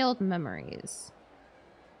 Sealed Memories.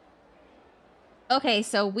 Okay,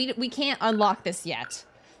 so we can't unlock this yet.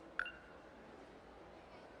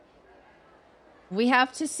 We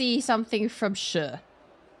have to see something from Sh.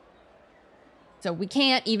 So we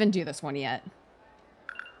can't even do this one yet.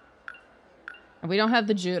 And we don't have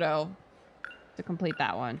the Judo to complete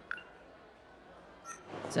that one.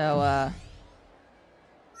 So,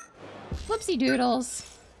 whoopsie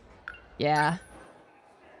doodles. Yeah.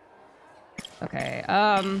 Okay,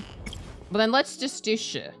 well then let's just do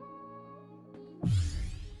Sh.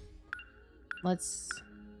 Let's...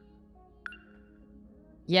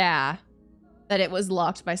 Yeah. That it was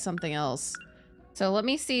locked by something else. So let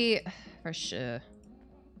me see for Sh.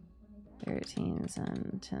 13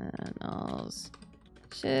 Sentinels.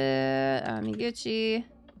 Sh. Amiguchi.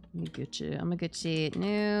 Amiguchi.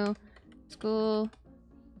 New. School.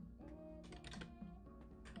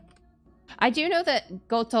 I do know that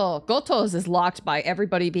Goto's is locked by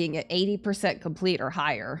everybody being at 80% complete or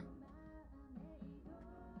higher.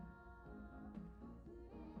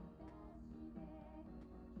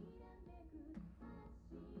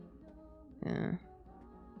 Yeah.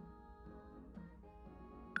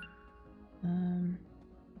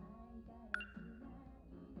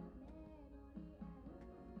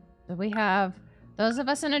 So we have those of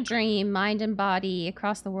us in a dream, mind and body,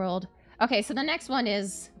 across the world. Okay, so the next one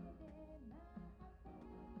is...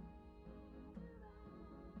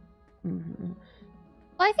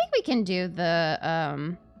 Well, I think we can do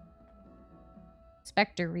the,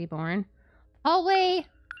 Spectre Reborn. Hallway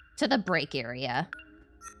to the break area.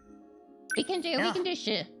 We can do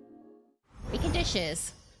shit. We can do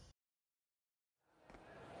shiz.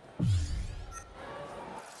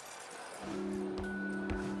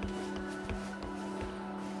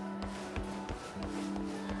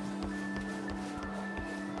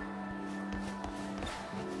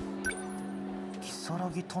 如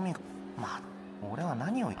月富がまあ俺は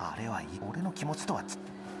何をあれはいい俺の気持ちとは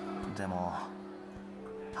でも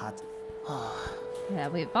はYeah,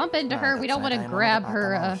 we bump into her. We don't want to grab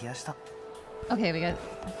her. Okay, we got.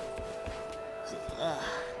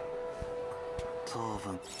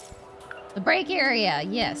 The break area.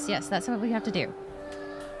 Yes, yes, that's what we have to do.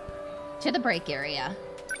 To the break area.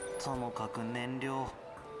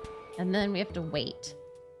 And then we have to wait.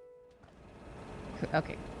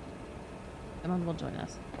 Okay. Someone will join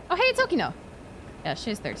us. Oh, hey, it's Okino. Yeah,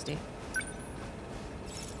 she's thirsty.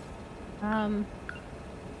 What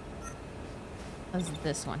does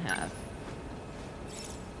this one have?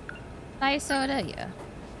 Ice soda, yeah.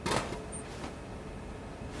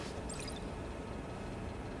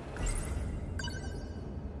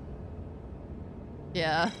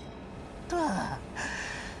 Yeah. What?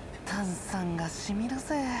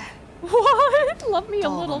 Love me a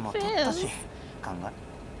little fizz.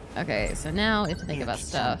 Okay, so now we have to think about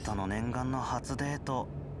stuff.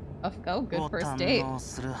 Oh, good first date.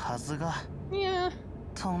 Yeah.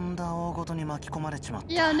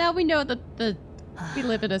 Yeah, now we know that we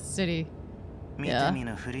live in a city. Yeah.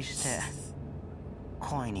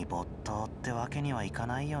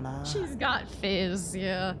 She's got fizz,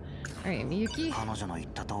 yeah. Alright, Miyuki.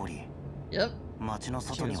 Yep.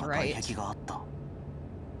 She was right.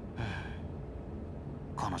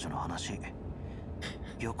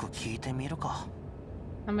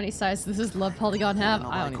 How many sides does this love polygon have?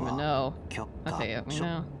 I don't even know. Okay, yeah, we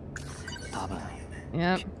know.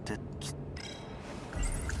 Yep.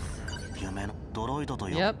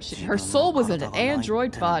 Yep, her soul was in an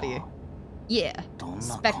android body. Yeah.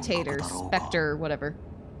 Spectator, Spectre, whatever.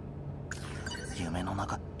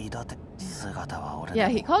 Yeah,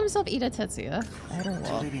 he called himself Ida Tetsuya. I don't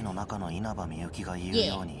know.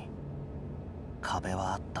 Yeah.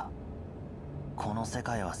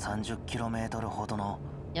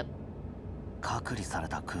 Yep.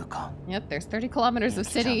 Yep, there's 30 kilometers of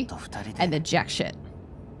city and the jack shit.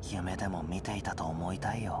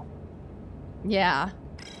 Yeah.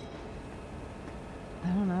 I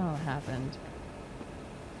don't know what happened.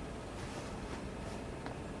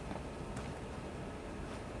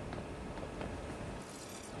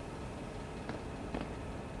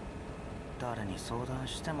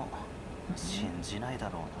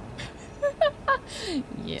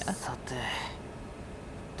 Yeah.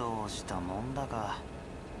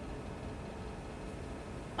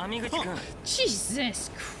 Jesus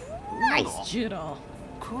Christ, Judo.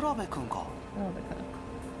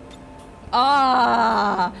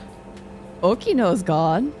 Ah, Okino's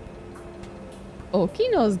gone.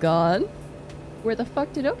 Okino's gone. Where the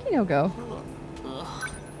fuck did Okino go?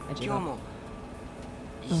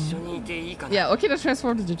 Yeah, Okino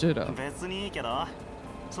transformed into Judo.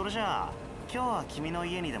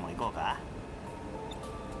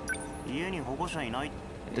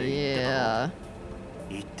 Yeah.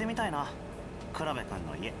 行ってみたいな、クラベ君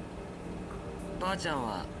の家。ばあちゃん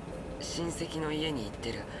は親戚の家に行っ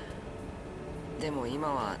てる。でも今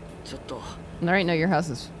はちょっと。Right now your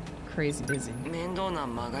house is crazy busy. 面倒な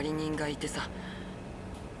曲がり人がいてさ。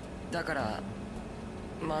だから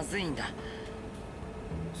まずいんだ。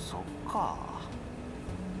そっか。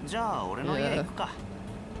じゃあ俺の家行くか。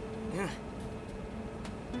うん。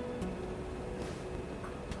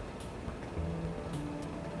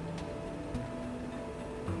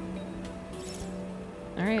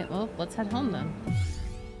Alright, well, let's head home then.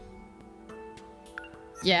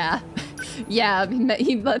 Yeah. Yeah,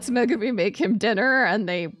 he lets Megumi make him dinner and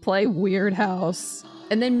they play Weird House.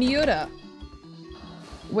 And then Miura.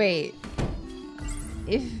 Wait.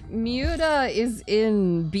 If Miura is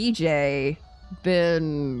in BJ,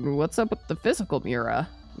 then what's up with the physical Miura?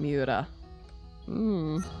 You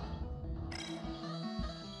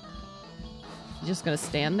just gonna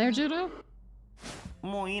stand there, Judo?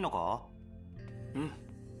 もういいのか?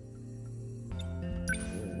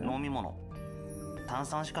 飲み物炭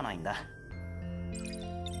酸しかないんだ。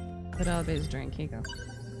Put out his drink, here you go.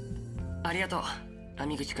 ありがとう、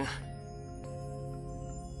網口くん。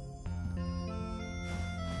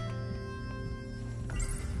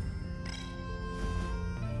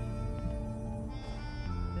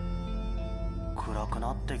暗く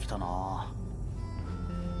なってきたな。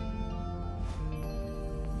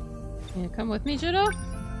Yeah, come with me, Judo?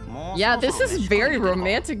 Yeah, this is very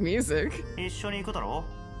romantic music. 一緒に行くだろ。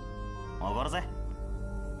上がるぜ。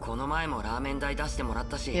この前もラーメン代出してもらっ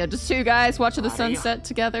たし。Yeah, just two guys watching the sunset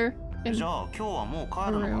together. じゃあ今日はもう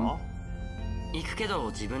帰るのか？行くけど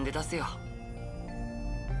自分で出すよ。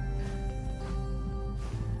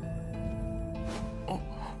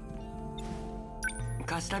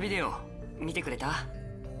貸したビデオ見てくれた？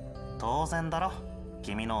当然だろ。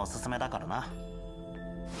君のおすすめだからな。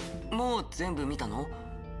もう全部見たの？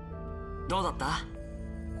どうだった？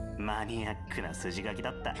マニアックな筋書き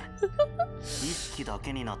だった。意識だ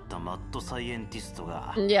けになったマッドサイエンティスト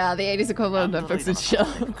が Yeah, the 80s equivalent of Netflix and chill.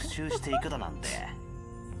 復讐していくだなんて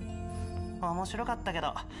面白かったけ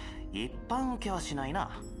ど一般受けはしない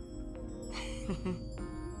な。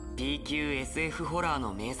B 級 SF ホラー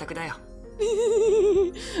の名作だよ。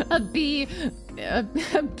a B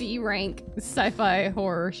rank sci-fi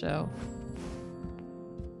horror show.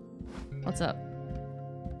 What's up?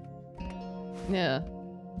 Yeah.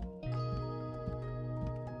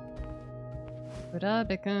 フラ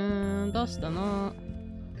ベくんどうしたの？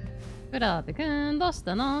フラベくんどうし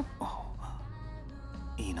たの？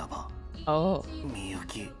稲葉。お。みゆ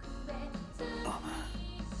き。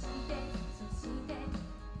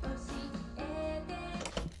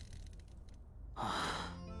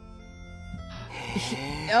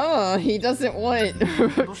Oh, he doesn't want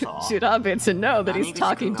Shirabe to know that he's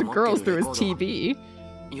talking to girls through his TV.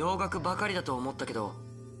 洋楽ばかりだと思ったけど、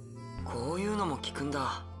こういうのも聞くん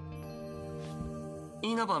だ。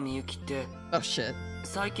稲葉みゆきって、oh shit.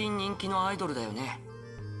 最近人気のアイドルだよね。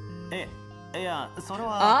いや、それ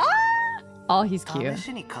は。Oh, he's cute. 試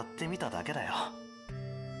しに買ってみただけだよ。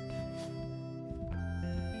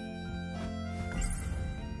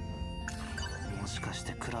もしかし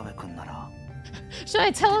てクラベ君なら。Should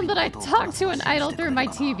I tell him that I talked to an idol through my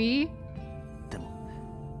TV? でも、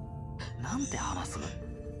なんて話す？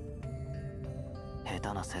下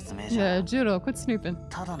手な説明じゃ。Yeah, Juro, quit snooping.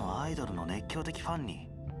 ただのアイドルの熱狂的ファンに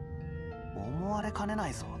思われかねな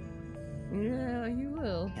いぞ。Yeah, you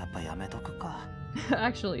will. やっぱやめとくか。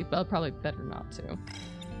Actually, probably better not to.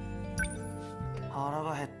 腹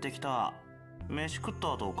が減ってきた。飯食っ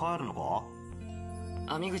た後帰るのか？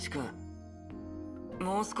網口くん、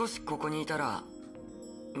もう少しここにいたら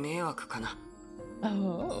迷惑かな。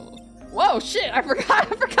Oh. Whoa, shit! I forgot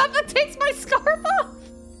that takes my scarf off!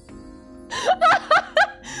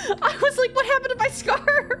 I was like, what happened to my scarf?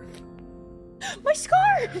 My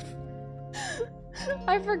scarf!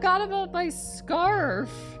 I forgot about my scarf.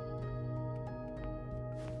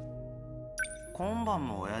 今晩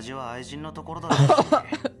も親父は愛人のところだ。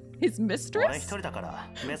His mistress? 俺一人だから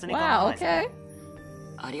別に構 Wow, わない。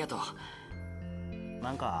ありがとう。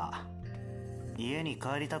なんか家に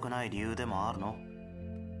帰りたくない理由でもあるの？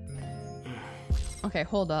 Okay,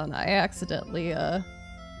 hold on. I accidentally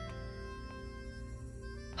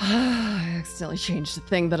changed the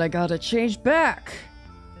thing that I gotta change back.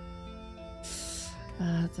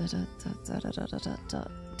 Which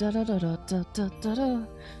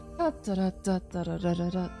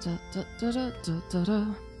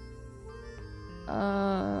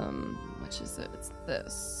is it? It's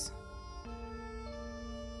this.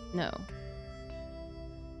 No.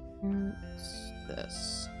 It's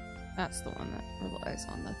this. That's the one that relies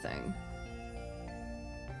on the thing.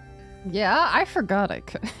 Yeah, I forgot I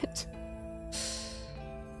could.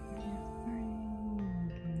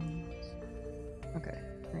 Okay,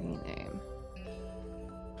 rename.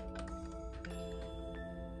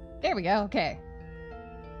 There we go, okay.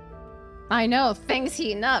 I know, things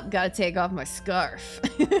heating up, gotta take off my scarf.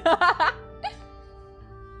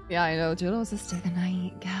 Yeah, I know, Judo's just stay the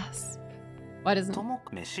night, guess. Why doesn't...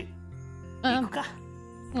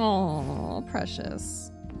 Oh, precious.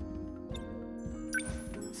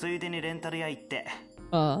 ついでにレンタル屋行って。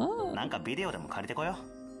なんかビデオでも借りてこよ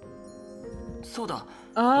う。そうだ。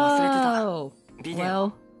忘れてた。ビデオ。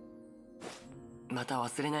 Well. また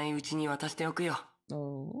忘れないうちに渡しておくよ。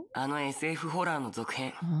あの SF ホラーの続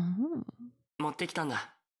編。持ってきたん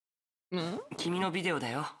だ。君のビデオだ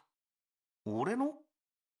よ。俺の？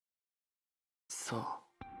そう。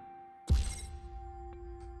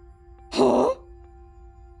は？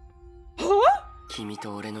君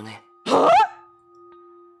と俺のね。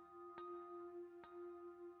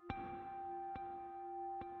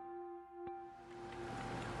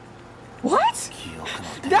What?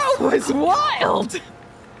 That was wild!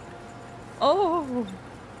 Oh.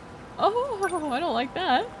 Oh, I don't like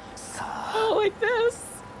that. I don't like this.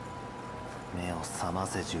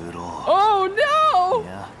 Oh no!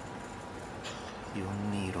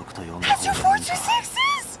 That's your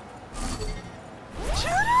 426s!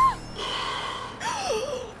 Judah?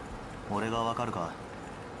 俺がわかるか？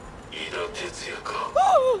伊田哲也か。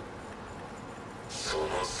その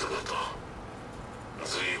姿、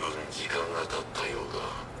ずいぶん時間が経ったようだ。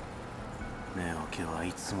ネオ家は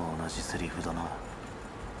いつも同じセリフだな。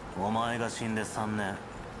お前が死んで3年。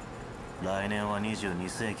来年は22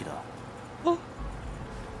世紀だ。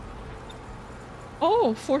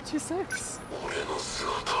Oh, 426. 俺の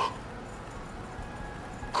姿。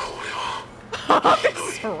これは。It's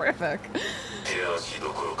horrific.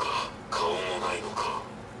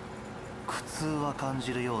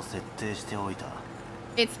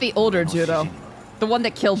 It's the older judo. The one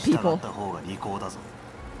that killed people.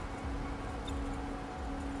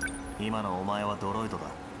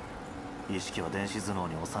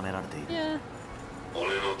 Yeah. 俺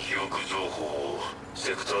の記憶情報を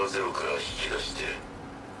セクターゼロから引き出して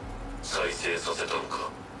再生させたのか。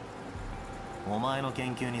お前の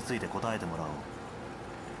研究について答えてもらおう。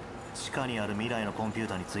地下にある未来のコンピュー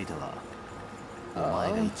タについてはお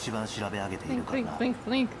前が一番調べ上げているからな。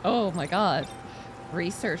Oh my god.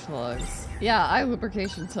 Research logs. Yeah, I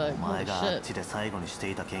lubrication took. お前があっちで最後にして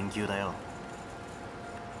いた研究だよ。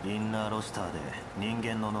インナーロスターで人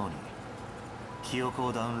間の脳に記憶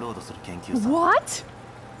をダウンロードする研究さ。What?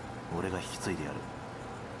 俺が引き継いでやる。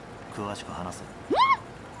詳しく話せ。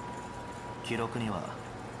記録には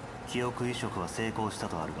記憶移植は成功した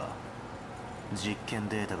とあるが、実験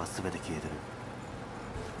データが全て消えてる。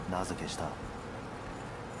なぜ消した？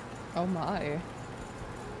 Oh my.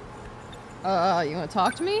 You wanna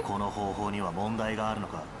talk to me? この方法には問題があるの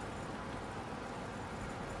か？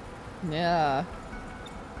 Yeah.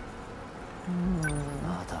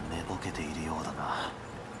 まだ寝ぼけているようだな。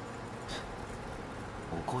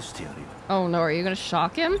起こしてやるよ。Oh no, are you gonna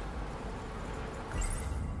shock him?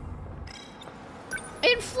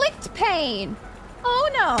 Inflict pain! Oh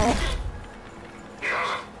no!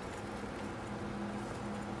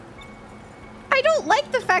 I don't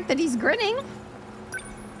like the fact that he's grinning.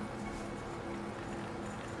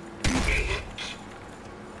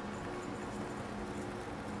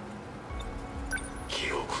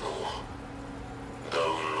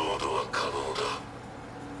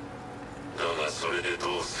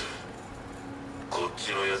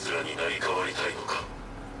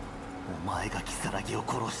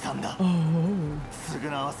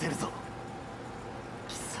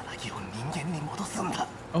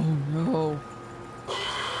 Oh no.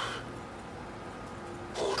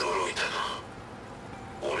 驚いたな。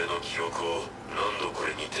俺の記憶を何度こ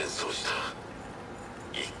れに転送した。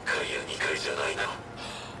1回や2回じゃないな。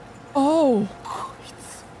Oh. こい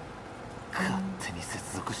つ勝手に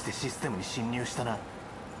接続してシステムに侵入したな。か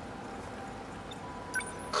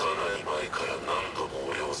なり前から何度も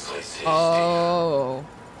俺を再生している。Oh.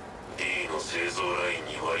 D の製造ライン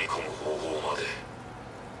に割り込む方法まで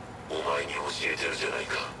お前に教えてるじゃない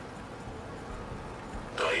か。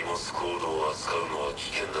ダイモスコードを扱うのは危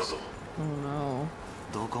険だぞ。Oh no.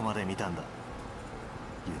 どこまで見たんだ？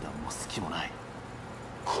油断も隙もない。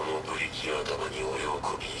このブリキ頭に俺を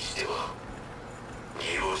コピーしては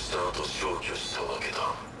利用した後消去したわけ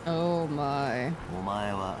だ。Oh my. お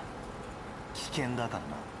前は危険だか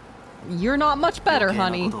らな。You're not much better, honey.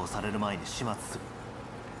 余計なことをされる前に始末する。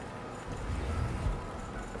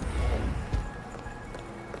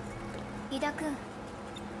井田君。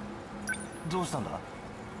どうしたんだ？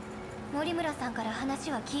森村さんから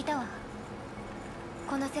話は聞いたわ。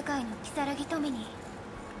この世界の如月富に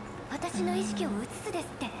私の意識を移すですっ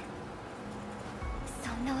て。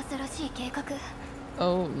そんな恐ろしい計画。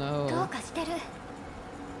Oh no. どうかしてる。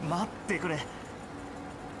待ってくれ。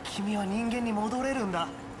君は人間に戻れるんだ。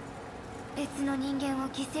別の人間を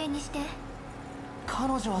犠牲にして。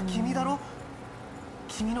彼女は君だろ。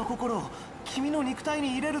君の心を君の肉体に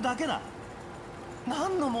入れるだけだ。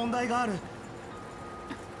何の問題がある？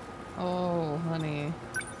 Oh, honey.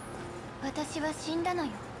 私は死んだの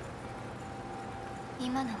よ。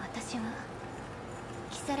今の私は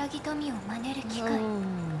如月富を真似る機会。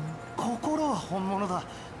心は本物だ。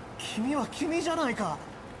君は君じゃないか。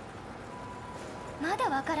まだ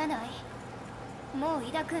わからない。もう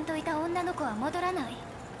井田君といた女の子は戻らない。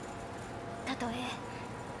たと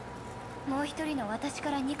えもう一人の私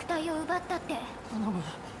から肉体を奪ったって。頼む。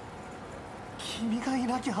君がい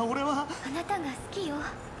なきゃ俺は。あなたが好きよ。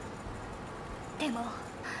でも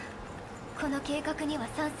この計画には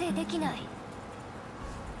賛成できない。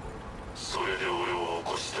それで俺を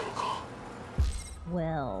起こしたのか。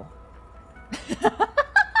 Well.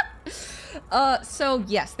 So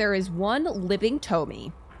yes, there is one living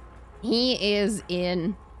Tomy. He is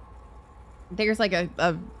in. There's like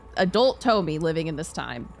a adult Tomy living in this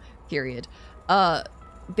time period.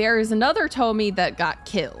 There is another Tomy that got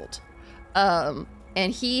killed. And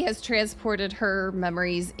he has transported her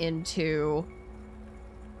memories into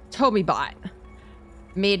TomyBot.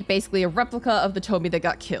 Made basically a replica of the Tomy that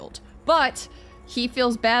got killed. But he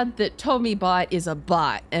feels bad that TomyBot is a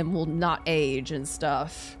bot and will not age and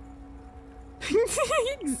stuff.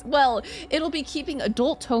 Well, it'll be keeping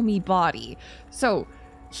adult Tomy body. So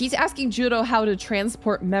he's asking Judo how to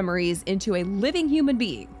transport memories into a living human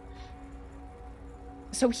being.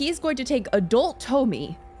 So he's going to take adult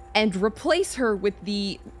Tomi and replace her with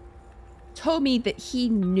the Tomi that he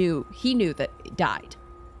knew that died.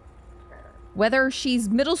 Whether she's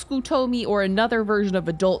middle school Tomi or another version of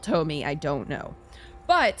adult Tomi, I don't know.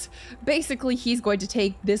 But basically he's going to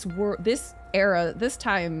take this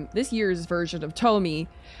year's version of Tomi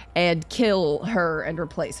and kill her and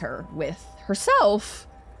replace her with herself,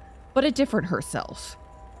 but a different herself.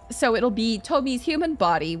 So it'll be Tomi's human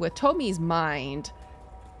body with Tomi's mind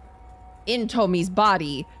in Tomi's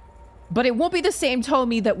body, but it won't be the same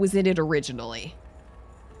Tomi that was in it originally.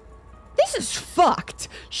 This is fucked.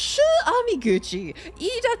 Shu Amiguchi,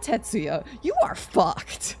 Ida Tetsuya, you are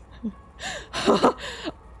fucked.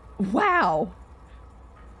 Wow.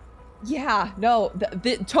 Yeah, no,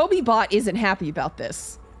 the Tomi bot isn't happy about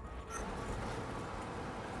this.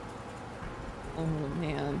 Oh,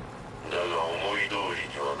 man.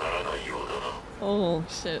 Oh,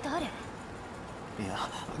 shit.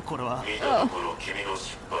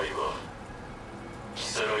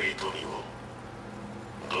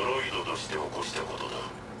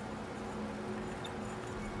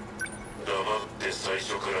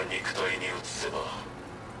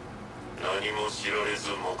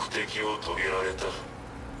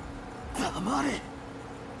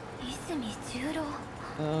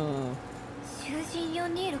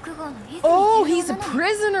 Oh, he's a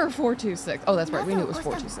prisoner 426. Oh, that's right. We knew it was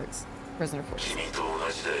 426. Prisoner 426.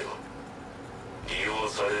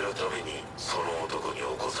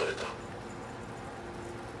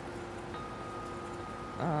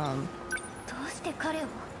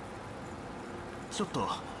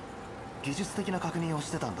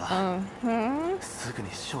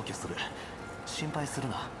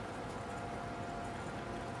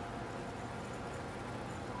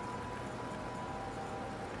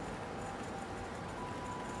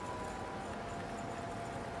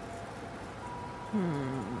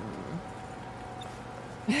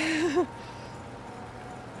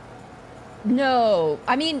 No,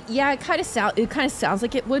 I mean, yeah, it kind of sounds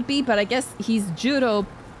like it would be, but I guess he's Juro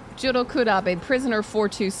Kurabe, prisoner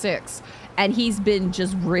 426, and he's been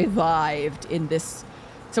just revived in this.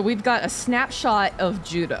 So we've got a snapshot of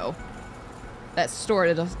Judo that's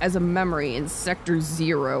stored as a memory in Sector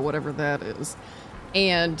 0, whatever that is,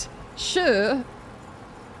 and Shu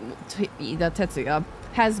Tetsuya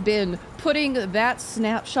has been putting that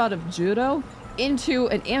snapshot of Judo into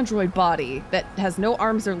an android body that has no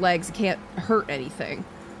arms or legs, can't hurt anything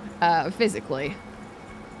physically,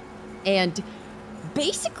 and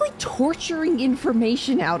basically torturing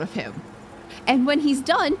information out of him. And when he's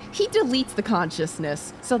done, he deletes the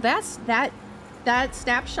consciousness. So that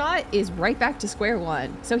snapshot is right back to square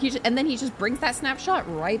one. So and then he just brings that snapshot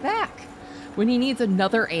right back when he needs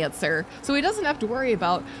another answer. So he doesn't have to worry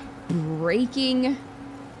about breaking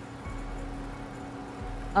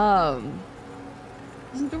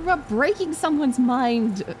someone's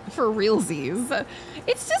mind for realsies.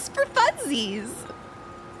 It's just for funsies.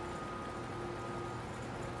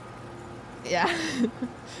 Yeah.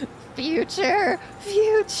 Future.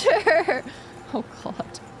 Oh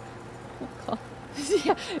god.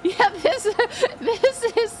 Yeah, this is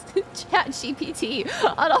ChatGPT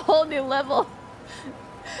on a whole new level.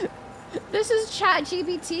 This is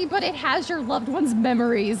ChatGPT, but it has your loved one's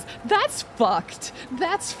memories. That's fucked.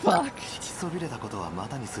 That's fucked.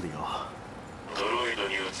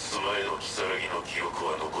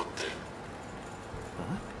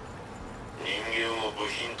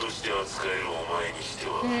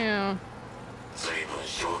 Yeah.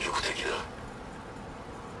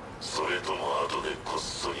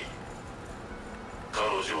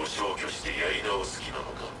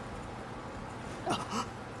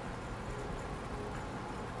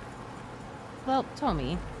 Well,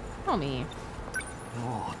 Tomi.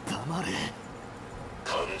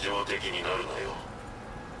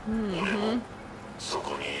 Mm-hmm.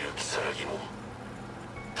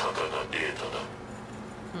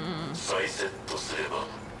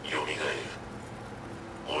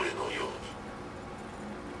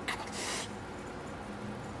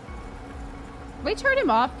 We turn him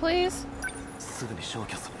off, please.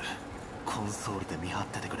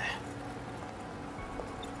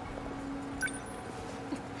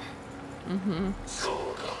 Mm-hmm.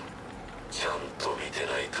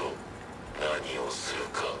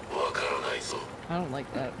 I don't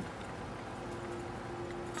like that.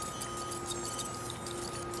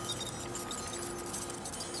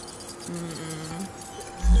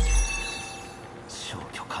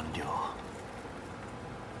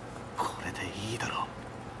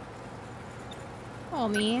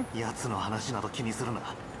 Homie. 奴の話など気にするな。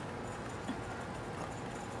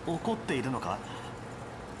怒っているのか？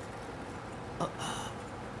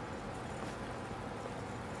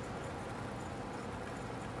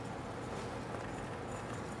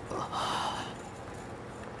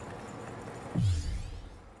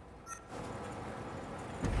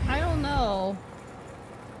 I don't know.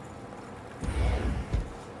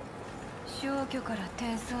 消去から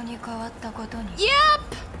転送に変わったことに Yep!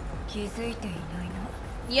 気づいていな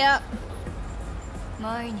いの Yep.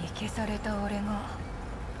 前に消された俺が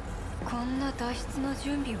こんな脱出の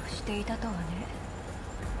準備をしていたとはね。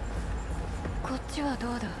こっちはど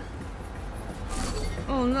うだ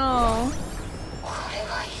Oh no. これ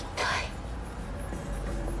は一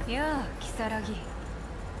体。やあ、キサラギ。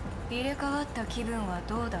入れ替わった気分は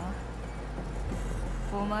どうだ？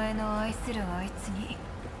お前の愛するあいつに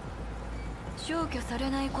消去され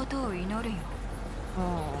ないことを祈るよ。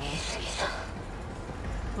言い過ぎさ。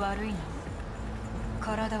悪いな。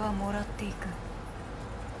体はもらっていく。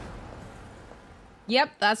Yep,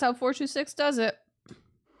 that's how 426 does it.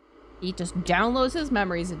 He just downloads his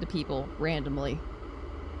memories into people randomly.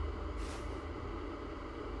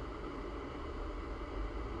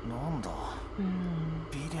 なんだ、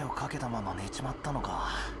ビデオかけたまま寝ちまったのか。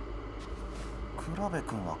クラベ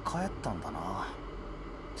君は帰ったんだな。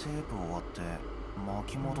テープ終わって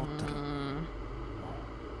巻き戻ってる。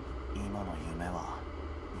今の夢は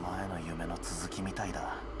前の夢の続きみたい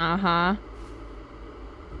だ。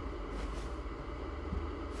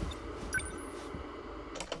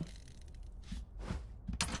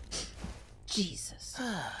Jesus.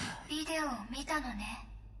 ビデオを見たのね。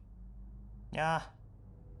いや、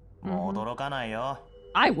もう驚かないよ。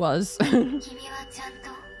I was. 君はちゃんと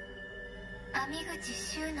網口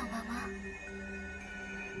周のまま。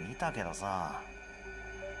見たけどさ、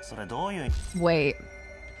それどういう Wait.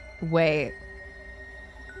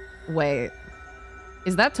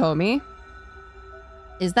 Is that Tommy?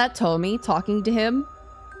 Is that Tommy talking to him?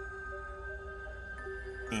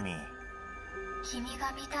 意味。君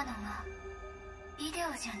が見たのはビデ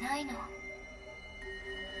オじゃないの。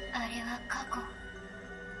あれは過去。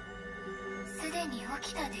すでに起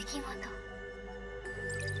きた出来事。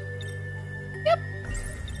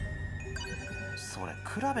それ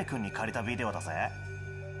クラベ君に借りたビデオだぜ。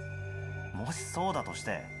もしそうだとし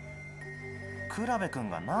て、クラベ君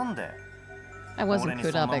がなんで俺にそ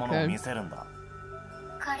んなものを見せるんだ。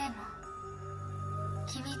彼も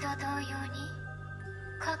君と同様に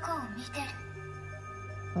過去を見てる。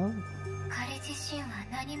彼自身は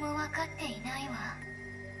何も分かっていないわ。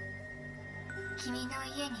君の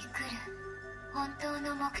家に来る本当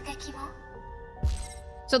の目的も。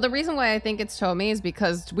So the reason why I think it's Tommy is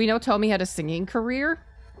because we know Tommy had a singing career.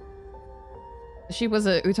 She was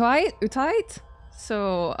a Utite?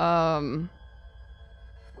 So,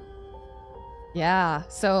 yeah,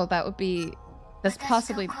 so that would be... That's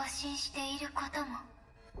possibly...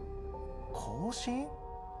 更新？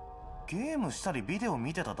ゲームしたりビデオ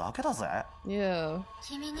見てただけだぜ。Yeah.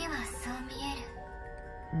 君にはそう見え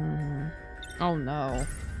る。Oh no.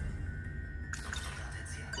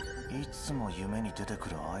 いつも夢に出てく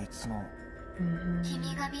るあいつの。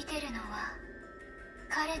君が見てるのは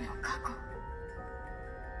彼の過去。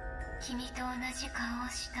君と同じ顔を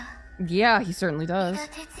した。Yeah, he certainly does.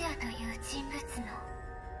 哲也という人物の。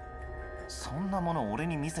そんなもの俺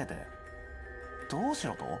に見せてどうし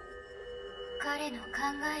ろと？彼の考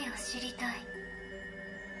えを知りたい。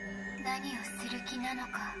何をする気なの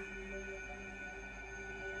か。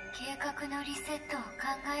計画のリセットを考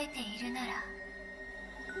えているなら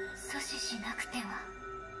阻止しなくては。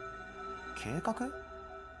計画？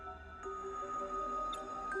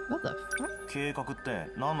 What the fuck? 計画っ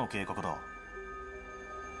て何の計画だ？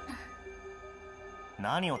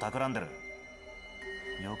何を企んでる？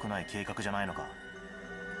良くない計画じゃないのか？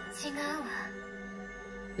違うわ。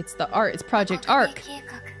It's the art. It's Project Arc.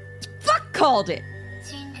 Fuck called it.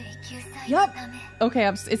 Yup. Okay,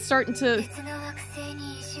 it's starting to.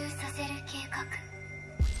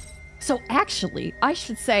 So actually, I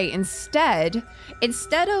should say instead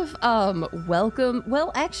of welcome.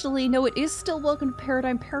 Well, actually, no, it is still welcome to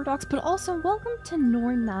Paradigm Paradox, but also welcome to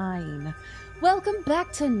Norn 9. Welcome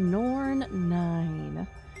back to Norn 9.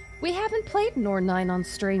 We haven't played Norn 9 on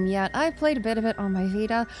stream yet. I've played a bit of it on my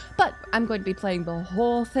Vita, but I'm going to be playing the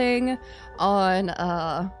whole thing on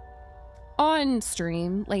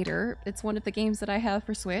stream later. It's one of the games that I have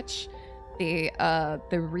for Switch. The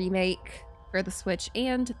remake for the Switch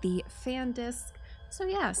and the fan disc. So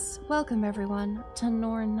yes, welcome everyone to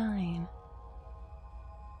Norn 9.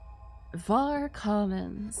 Var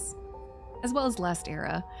Commons. As well as Last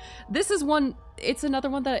Era. This is one, it's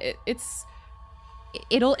another one that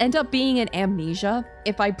it'll end up being an Amnesia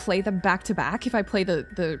if I play them back to back. If I play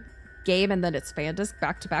the game and then it's fan disc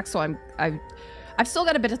back to back. So I've still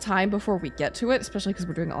got a bit of time before we get to it, especially because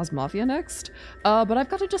we're doing Oz Mafia next. But I've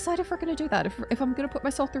got to decide if we're going to do that. If I'm going to put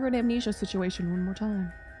myself through an amnesia situation one more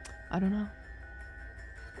time. I don't know.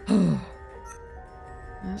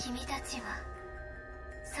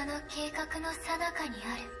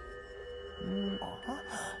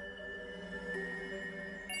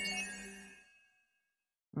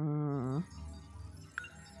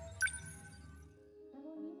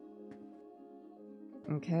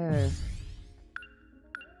 Okay.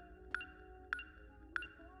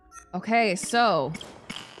 Okay, so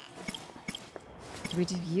do we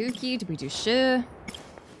do Yuki? Do we do Shi?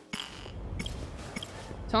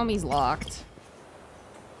 Tomi's locked.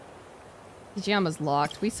 Hijiyama's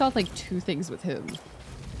locked. We saw like 2 things with him.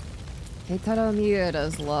 Keitaro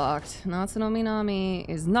Miura's locked. Natsuno Minami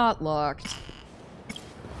is not locked.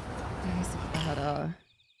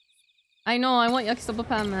 I know, I want Yakisoba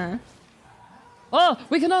Panma. Oh,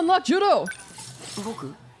 we can unlock Judo!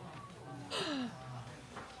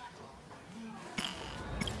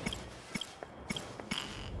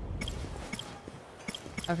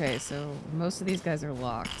 Okay, so most of these guys are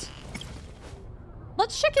locked.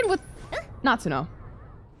 Let's check in with Natsuno.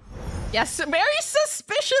 Yes, very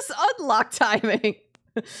suspicious unlock timing.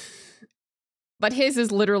 But his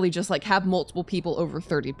is literally just like have multiple people over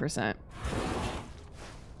 30%.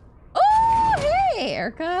 Oh, hey,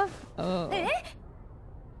 Erica. Oh.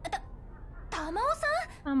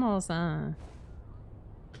 Tamao-san.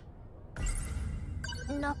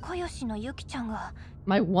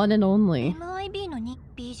 My one and only.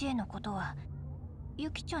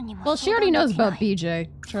 Well, she already knows about BJ.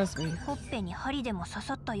 Trust me.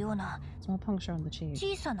 Small puncture on the cheek.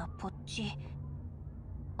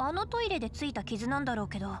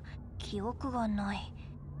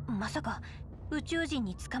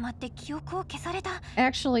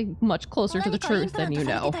 Actually, much closer to the truth than you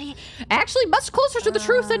know. Actually, much closer to the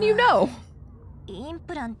truth than you know.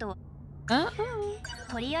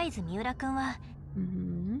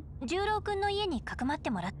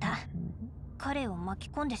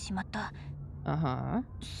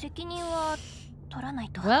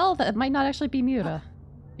 Well, that might not actually be Miura.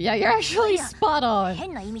 Yeah, you're actually spot on.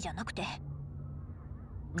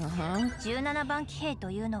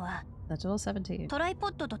 That's all 17.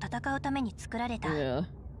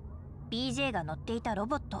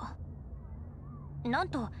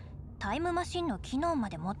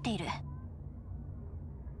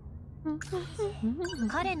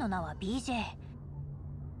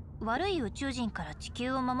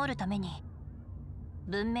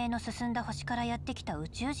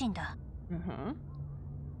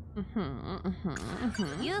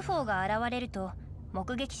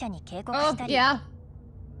 Yeah.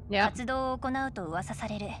 Yeah.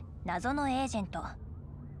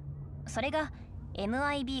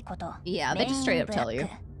 Yeah, they just straight up tell you.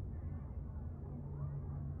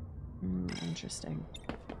 Interesting.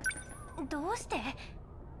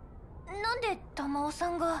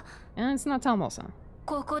 And it's not Tamao-san.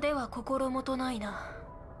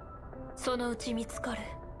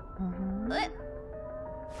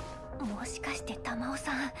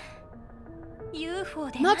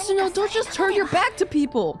 Natsuno, don't just turn your back to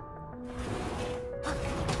people!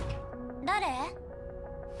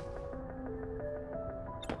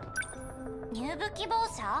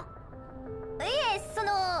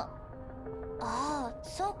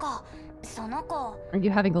 Are you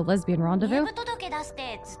having a lesbian rendezvous?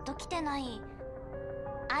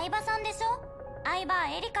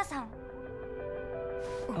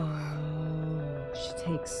 Oh, she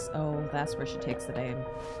takes... Oh, that's where she takes the name.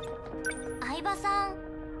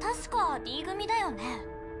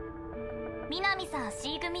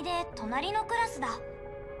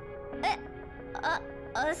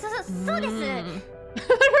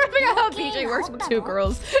 I forgot how BJ works with 2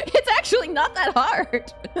 girls. It's actually not that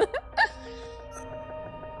hard.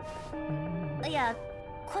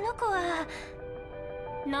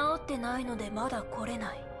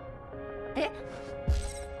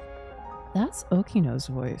 That's Okino's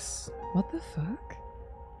voice. What the fuck?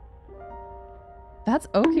 That's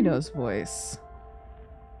Okino's voice.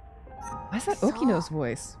 Why is that Okino's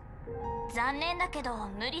voice?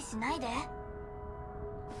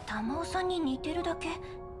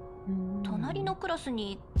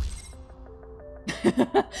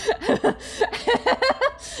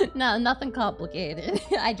 No, nothing complicated.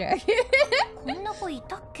 I drag it.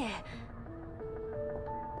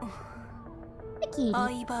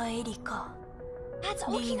 That's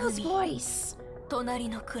Okino's voice.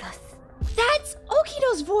 That's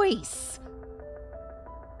Okino's voice.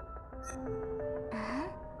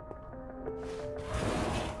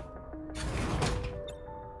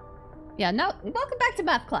 Yeah, no, welcome back to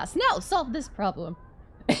math class. Now, solve this problem.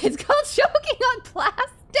 It's called choking on plastic!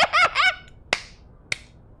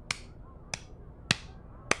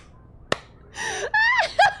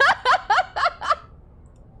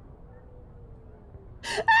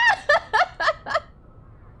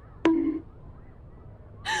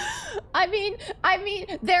 I mean,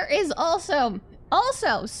 there is also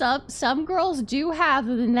some girls do have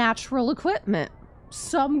the natural equipment.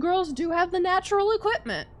 Some girls do have the natural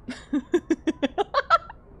equipment.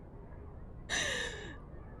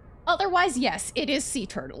 Otherwise, yes, it is sea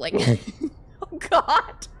turtling. Oh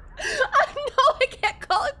God. No, I can't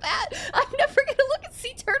call it that. I'm never gonna look at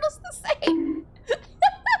sea turtles the same.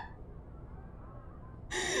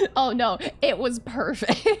 Oh no, it was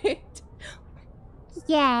perfect.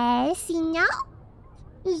 Yes, you know?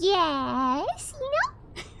 Yes, you know?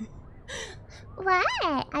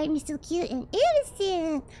 What? I'm so cute and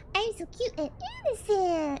innocent. I'm so cute and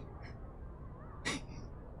innocent.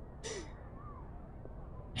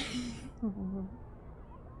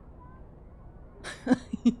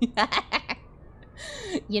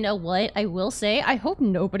 You know what? I will say, I hope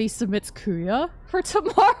nobody submits Kuya for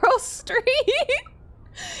tomorrow's stream.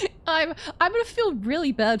 I'm gonna feel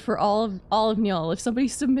really bad for all of y'all if somebody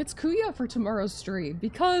submits Kuya for tomorrow's stream,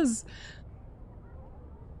 because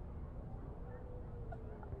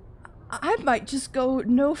I might just go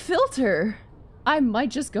no filter. I might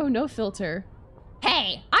just go no filter.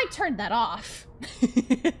 Hey, I turned that off.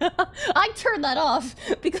 I turned that off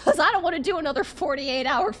because I don't want to do another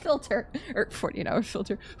 48-hour filter. Or 48-hour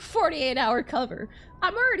filter. 48-hour cover.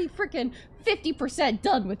 I'm already freaking 50%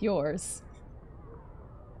 done with yours.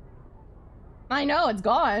 I know, it's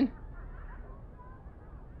gone.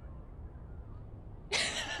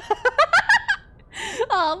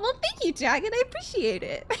 Oh, well, thank you, Dragon. I appreciate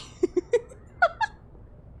it.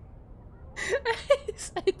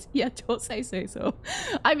 Yeah, don't say so.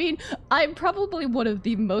 I mean, I'm probably one of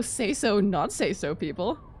the most say-so, not-say-so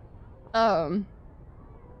people.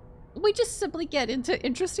 We just simply get into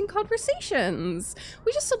interesting conversations.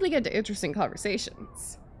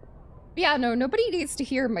 Yeah, no, nobody needs to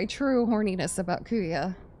hear my true horniness about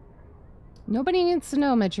Kuya. Nobody needs to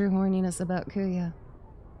know my true horniness about Kuya.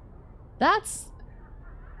 That's...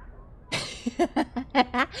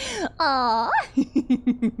 Aww.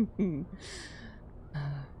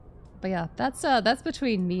 But yeah, that's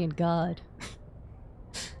between me and God.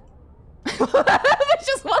 Which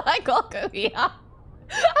is what I call Kuya.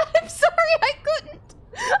 I'm sorry, I couldn't.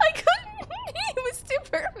 It was too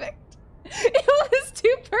perfect. It was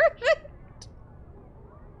too perfect.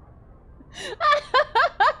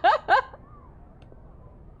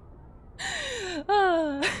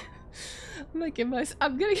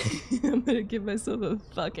 I'm gonna give myself a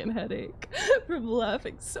fucking headache from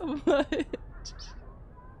laughing so much.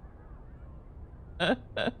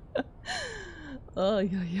 Oh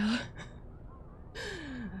yeah.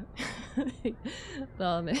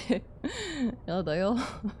 다음에 야다요.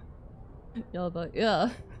 야다.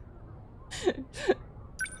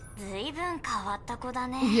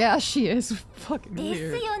 Yeah, she is fucking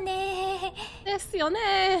weird. ですよ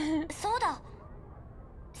ね。そうだ。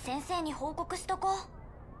先生に報告しとこう。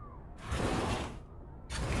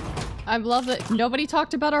I love that nobody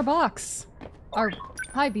talked about our box.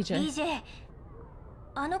 Hi, BJ. BJ、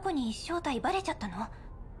あの子に正体バレちゃったの？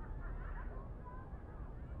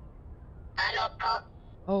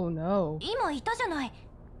 Oh no. 今いたじゃない、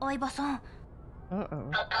相葉さん。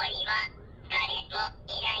Uh-oh.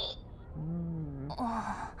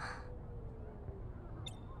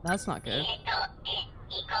 That's not good.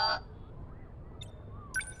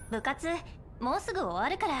 部活もうすぐ終わ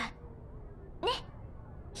るからね。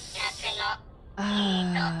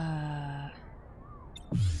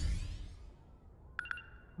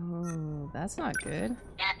Oh, that's not good.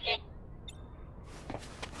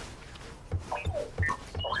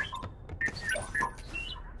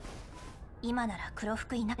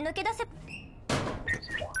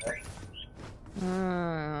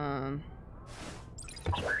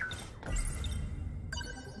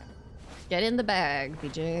 Get in the bag,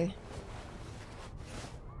 BJ.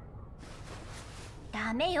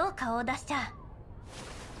 ダメよ、顔出しちゃ。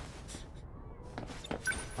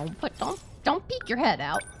Don't peek your head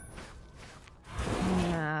out.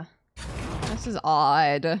 Yeah. This is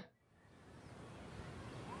odd.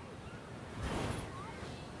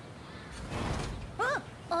 Ah,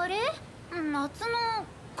 あれ？夏の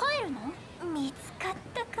帰るの？見つかっ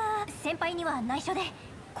たか。先輩には内緒で、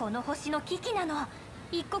この星の危機なの。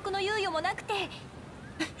一刻の猶予もなくて。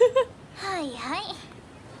はいはい。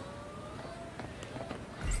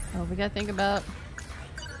Oh, we gotta think about.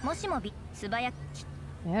 もしも素早く。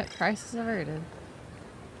Yep, crisis averted.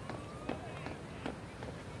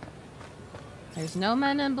 There's no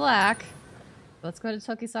men in black. Let's go to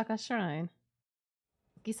Tokisaka Shrine.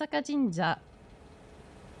 Tokisaka Jinja.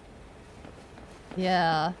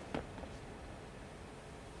 Yeah.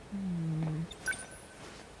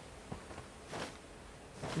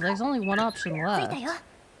 There's only one option left.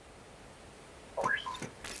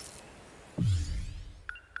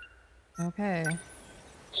 Okay.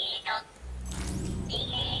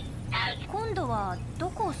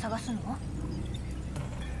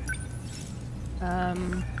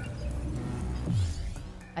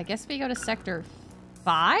 I guess we go to sector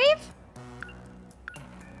 5?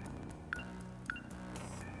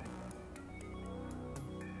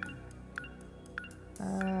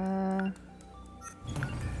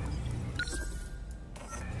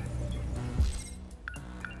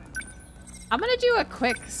 I'm gonna do a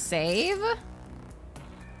quick save.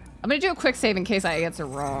 I'm gonna do a quick save in case I answer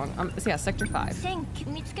wrong. So yeah, sector 5.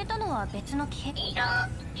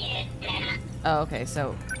 Oh, okay,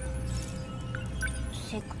 so...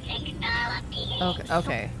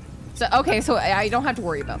 Okay. So I don't have to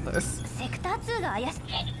worry about this.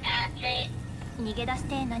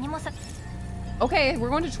 Okay, we're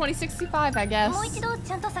going to 2065, I guess.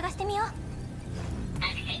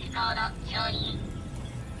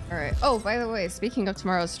 Alright. Oh, by the way, speaking of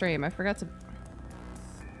tomorrow's stream, I forgot to...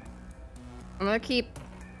 I'm gonna keep...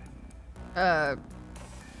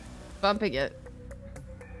 bumping it.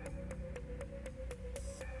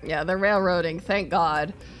 Yeah, they're railroading, thank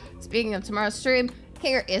God. Speaking of tomorrow's stream,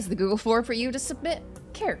 here is the Google form for you to submit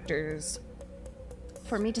characters.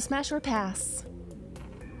 For me to smash or pass.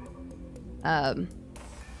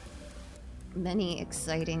 Many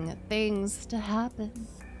exciting things to happen.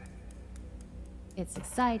 It's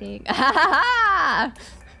exciting.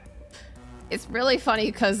 It's really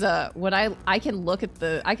funny because when I can look at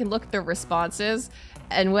the responses,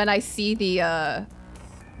 and when I see the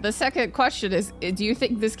second question is, do you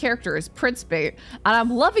think this character is Prince Bait? And I'm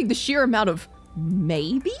loving the sheer amount of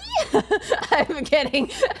maybe I'm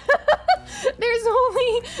getting. There's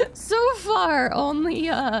only so far only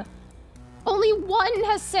one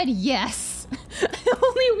has said yes.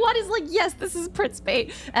 Only one is like, yes, this is Prince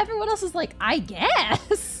Bait. Everyone else is like, I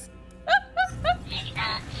guess.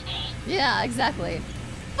 Yeah, exactly.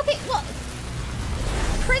 Okay, well,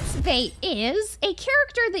 Prince Bait is a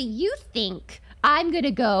character that you think I'm gonna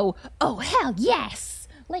go, oh hell yes.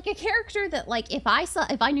 Like a character that, like, if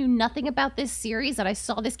I knew nothing about this series and I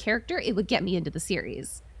saw this character, it would get me into the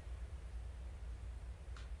series.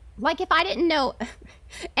 Like if I didn't know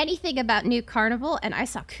anything about New Carnival and I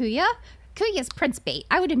saw Kuya's Prince Bait,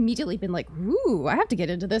 I would immediately been like, ooh, I have to get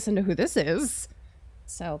into this and know who this is.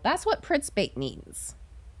 So that's what Prince Bait means.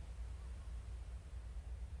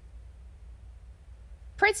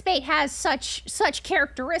 Prince Bait has such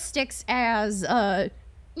characteristics as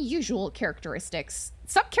usual characteristics.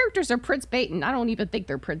 Some characters are Prince Bait and I don't even think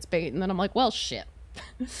they're Prince Bait, and then I'm like, well, shit.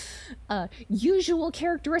 Usual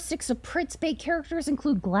characteristics of Prince Bait characters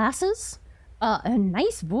include glasses, a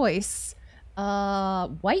nice voice,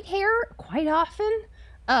 white hair quite often,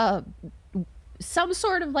 some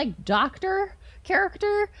sort of like doctor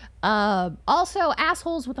character, also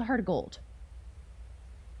assholes with a heart of gold.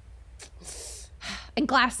 And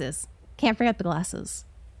glasses. Can't forget the glasses.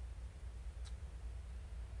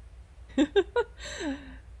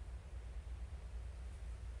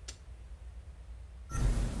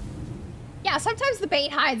 Yeah, sometimes the bait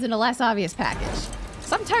hides in a less obvious package.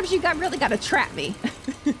 Sometimes you really gotta trap me.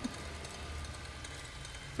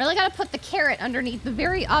 Really gotta put the carrot underneath the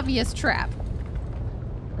very obvious trap.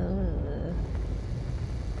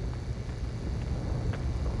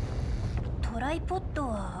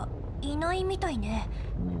 Yeah,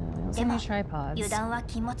 so many tripods.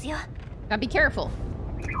 Gotta be careful.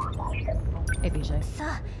 Hey, BJ.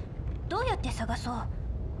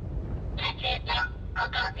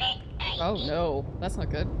 Oh no, that's not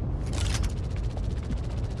good.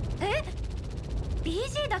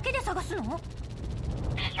 BJ だけで探すの?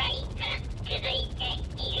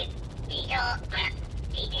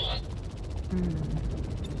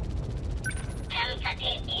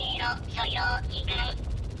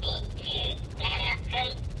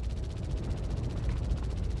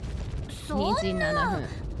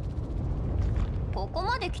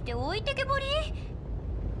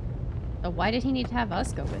 Why did he need to have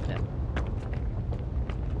us go with him?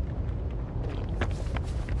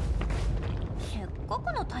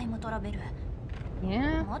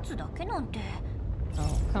 Yeah.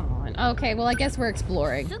 Oh, come on. Okay, well, I guess we're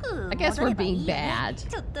exploring. I guess we're being bad.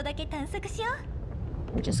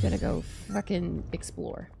 We're just gonna go fucking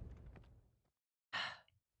explore.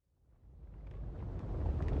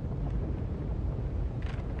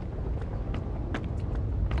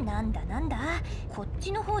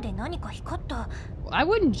 I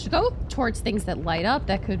wouldn't go towards things that light up.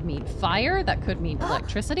 That could mean fire. That could mean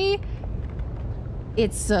electricity.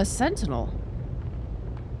 It's a sentinel.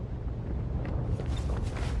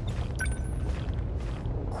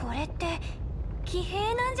 これって騎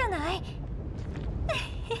兵なんじゃない？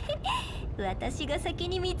私が先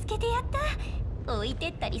に見つけてやった。置いて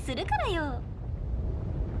ったりするからよ。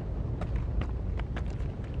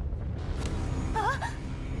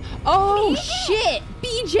Oh shit!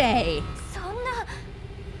 BJ! そんな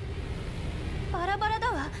バラバラ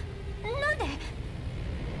だわ。なんで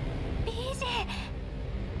BJ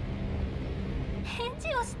返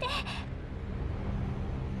事をして。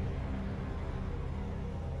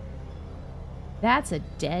That's a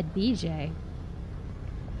dead BJ.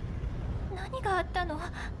 何があったの？ Oh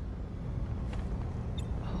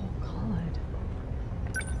god.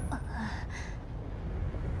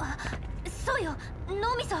 あ、そうよ、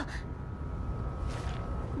脳みそ。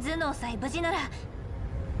頭脳さえ無事なら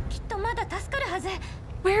きっとまだ助かるはず。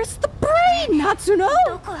 Where's the brain, Natsuno?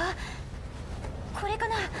 どこ？これか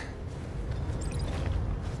な。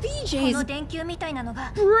 BJ's この電球みたいなの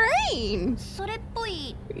が brain. それっぽ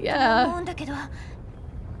いと Yeah. 思うんだけど。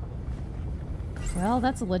 Well,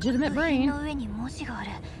 that's a legitimate 部品 brain. の上に文字がある。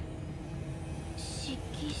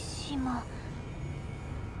敷島。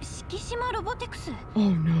敷島ロボテクス。 Oh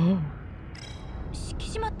no. 敷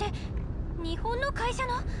島って日本の会社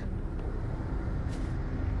の？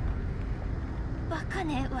バカ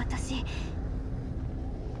ね、私。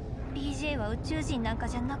BJ は宇宙人なんか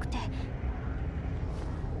じゃなくて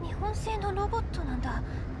日本製のロボットなんだ。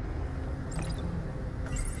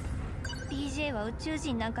 BJ は宇宙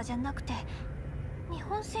人なんかじゃなくて日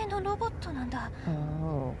本製のロボットなんだ。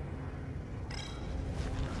 Oh.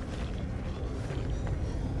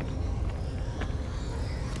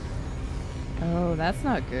 Oh, that's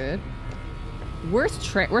not good. We're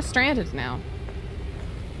stranded now.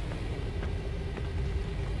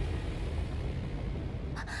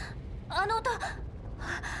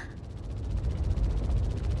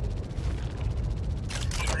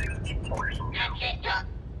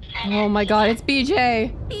 Oh my god, it's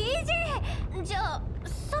BJ! BJ! じゃあ、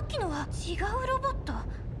さっきのは違うロボット。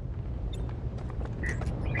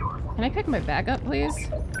 Can I pick my bag up, please?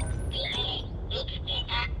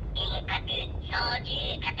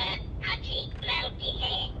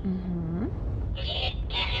 Mm-hmm.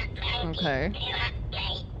 Okay.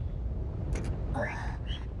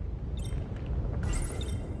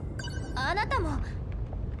 あなたも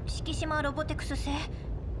敷島ロボテクス製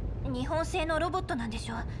日本製のロボットなんでし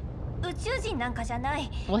ょ。宇宙人なんかじゃない。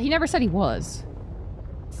 Well, he never said he was.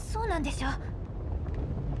 そうなんでしょ。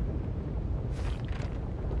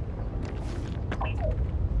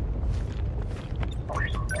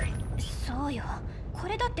そうよ。こ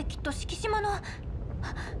れだってきっと敷島の。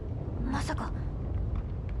まさか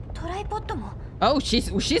トライポッドも。 Oh, she's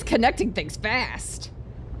connecting things fast.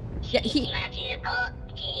 Yeah,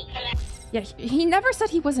 he never said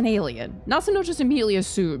he was an alien. Natsuno just immediately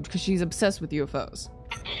assumed because she's obsessed with UFOs.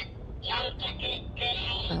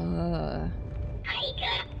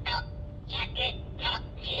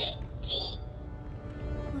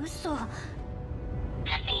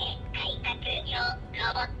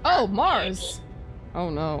 Oh, Mars. Oh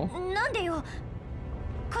no. なんでよ。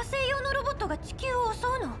火星用のロボットが地球を襲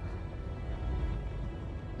うの。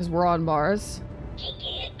 Because we're on Mars.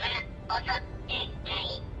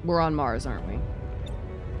 We're on Mars, aren't we?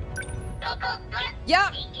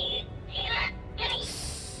 Yeah.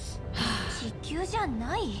 地球じゃ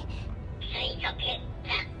ない。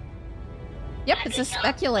 Yep, it's a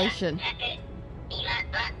speculation.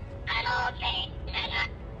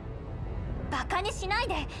 バカにしない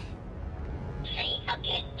で。 Yeah.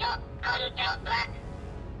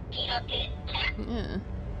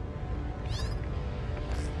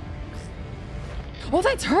 Oh,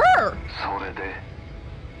 that's her!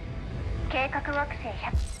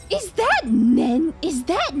 Is that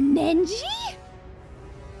Nenji?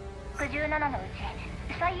 67のうち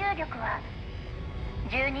最有力は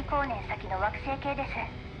12光年先の惑星系です。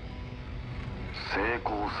成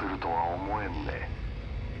功するとは思えんね。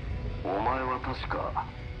お前は確か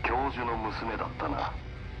教授の娘だったな。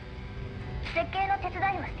設計の手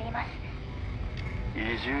伝いをしています。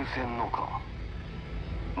移住船のか。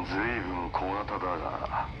随分小型だ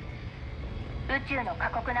が。宇宙の過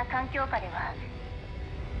酷な環境下では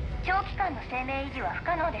長期間の生命維持は不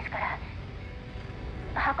可能ですから。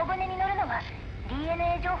箱舟に乗るのは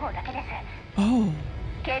DNA 情報だけです。 Oh.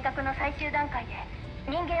 計画の最終段階で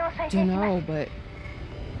人間を再生します。 but...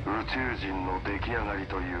 宇宙人の出来上がり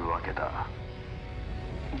というわけだ。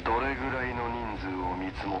どれぐらいの人数を見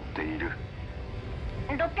積もっている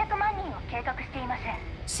？600万人を計画しています。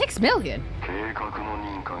6 million? 計画の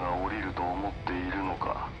認可が下りると思っているの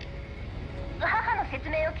か。母の説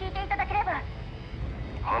明を聞いていただければ。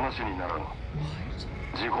話にならん。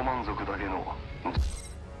自己満足だけの。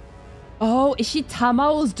Oh, is she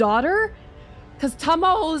Tamao's daughter? Because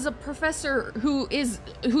Tamao is a professor who is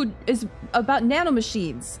about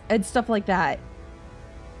nanomachines and stuff like that.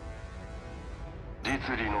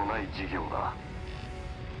 実利のない事業だ。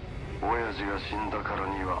親父が死んだから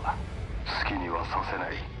には好きにはさせな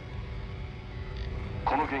い。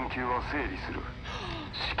この研究は整理する。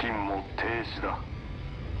資金も停止だ。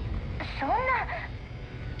そんな。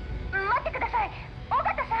待ってください、尾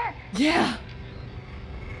形さん。Yeah.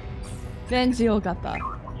 Benji Ogata.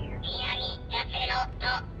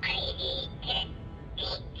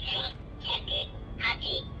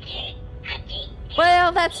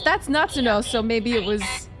 Well, that's Natsuno, so maybe it was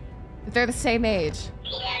they're the same age.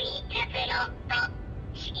 Yep.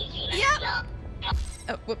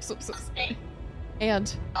 Oh, whoops. And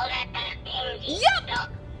yep.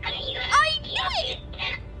 I knew it.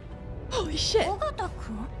 Holy shit.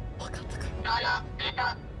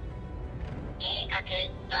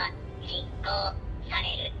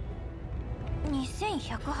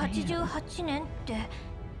 2188年って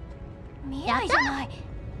未来じゃない。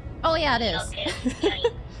Oh yeah, it is.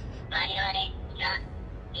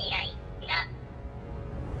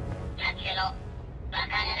 Oh.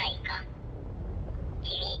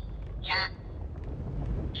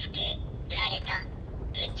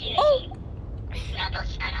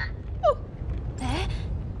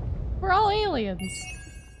 We're all aliens.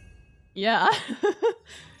 Yeah.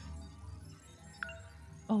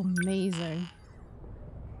 Amazing.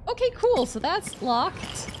 Okay, cool. So that's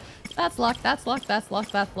locked. That's locked. That's locked. That's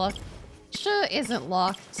locked. That's locked. Sh isn't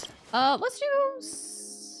locked. Let's do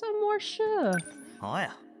some more sh. Oh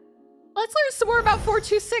yeah. Let's learn some more about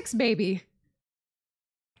 426, baby.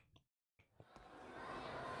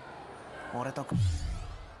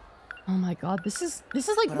 Oh my god, this is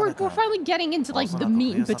like we're finally getting into like the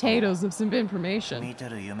meat and potatoes of some information. We're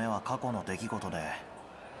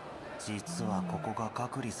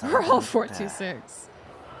all 426.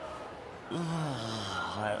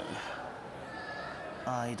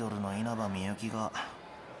 アイドルの稲葉みゆきが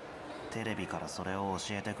テレビからそれを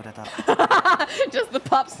教えてくれた。Just the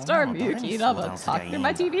pop star Miyuki Inaba talk through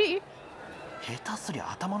my TV. 下手すり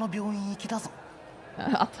ゃ頭の病院行きだぞ。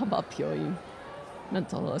頭病院。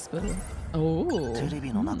Mental hospital. Oh. テレ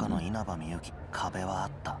ビの中の稲葉みゆき、壁はあ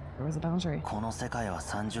った。There was a boundary. この世界は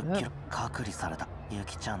30キロ隔離された。ゆ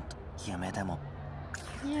きちゃんと夢でも。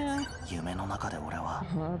Yeah. 夢の中で俺は。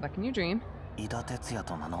Back in your dream. 伊田哲也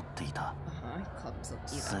と名乗っていた。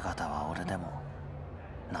姿は俺でも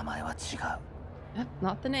名前は違う。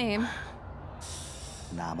Not the name.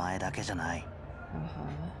 名前だけじゃない。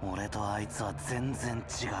俺とあいつは全然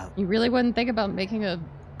違う。You really wouldn't think about making a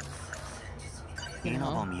稲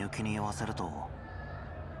葉みゆきに言わせると、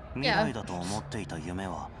未来だと思っていた夢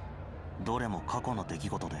はどれも過去の出来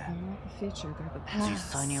事で実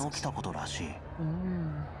際に起きたことらしい。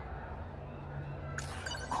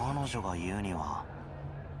彼女が言うには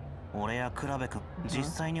俺や比べく実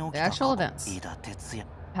際に起きた過去、伊田哲也、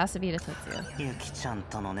ゆきちゃん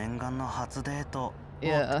との念願の初デート、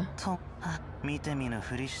と見て見ぬ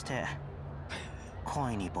ふりして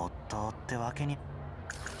恋に没頭ってわけに。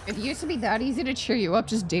It used to be that easy to cheer you up,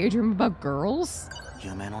 just daydream about girls.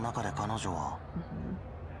 夢の中で彼女は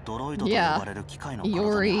ドロイドと呼ばれる機械の体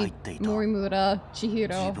に入っていた。Morimura,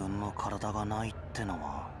 Chihiro. 自分の体がないっての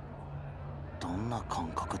はどんな感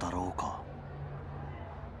覚だろうか。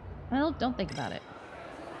Well, don't think about it.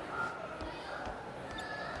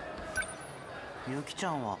 ゆきちゃ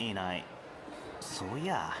んはいない。そうい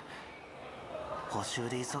や、補習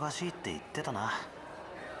で忙しいって言ってたな。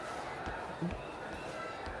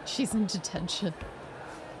She's in detention.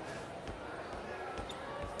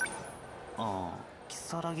 ああ、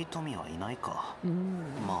如月富はいないか。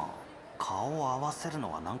まあ、顔を合わせる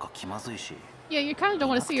のはなんか気まずいし。Yeah, you kind of don't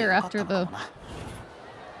want to see her after the.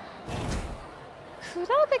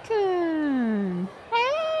 Kurabe-kun!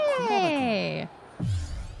 Hey!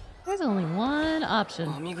 There's only one option.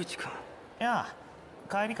 いや、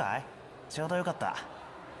帰りかい？ちょうどよかった。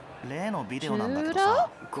例のビデオなんだけどさ。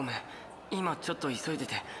ごめん、今ちょっと急いで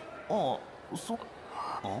て。あ、そ。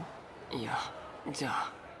いや、じゃ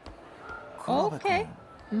あ。Okay.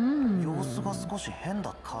 様子が少し変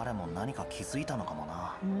だ。彼も何か気づいたのかも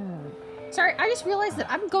な。Sorry, I just realized that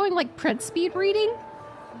I'm going like print speed reading.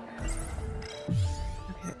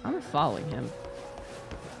 Okay, I'm following him.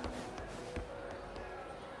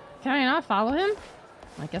 Can I not follow him?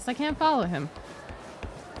 I guess I can't follow him.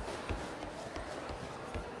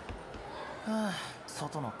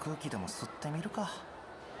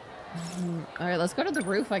 Alright, let's go to the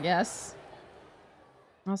roof, I guess.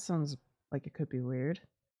 That sounds like it could be weird.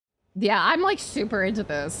 Yeah, I'm like super into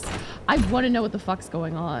this. I want to know what the fuck's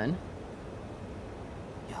going on.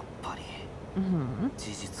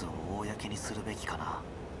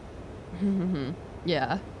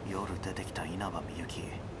 Yeah.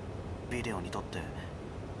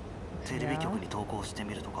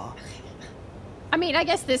 I mean, I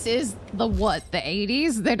guess this is the what? The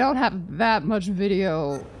 80s? They don't have that much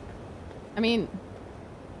video. I mean,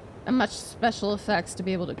 much special effects to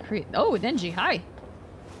be able to create. Oh, Denji, hi.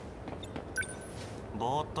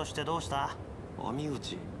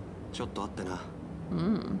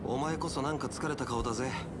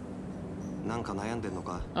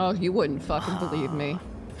 Oh, you wouldn't fucking believe me.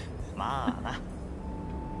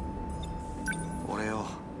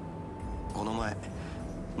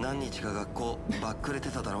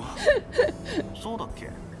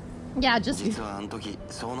 Yeah, just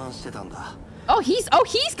Oh, he's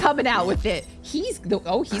coming out with it. He's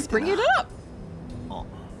bringing it up.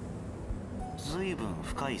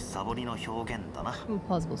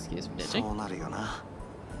 Plausible excuse for ditching.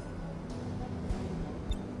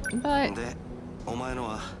 But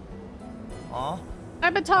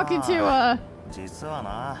I've been talking to are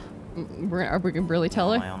we gonna really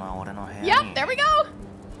tell her? Yep, there we go.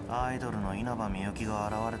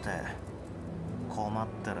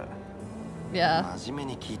 Yeah.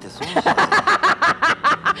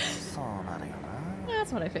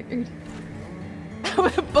 That's what I figured.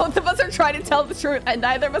 Both of us are trying to tell the truth, and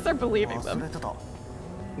neither of us are believing them.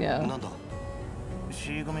 Yeah.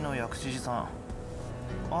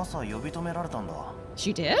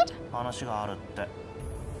 She did?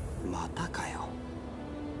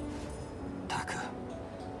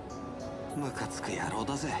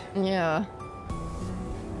 Yeah.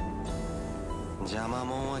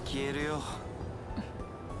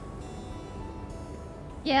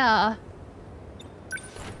 Yeah.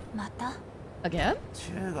 Again?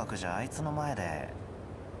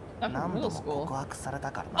 Middle school.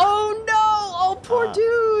 Oh no! Oh, poor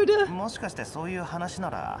dude!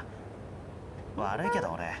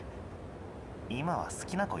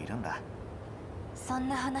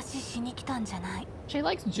 She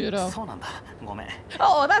likes judo.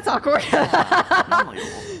 Oh, that's awkward.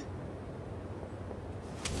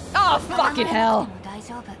 Oh, fucking hell.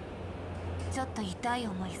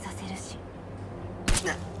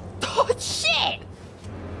 Oh, shit!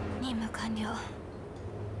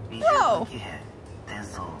 Bro!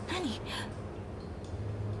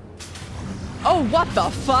 Oh, what the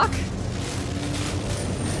fuck?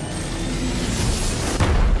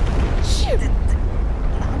 Shit!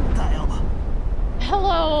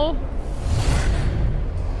 Hello?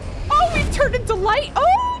 Oh, we've turned into light!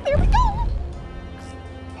 Oh, there we go!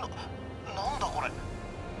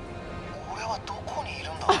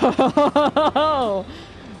 Oh,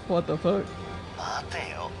 what the fuck?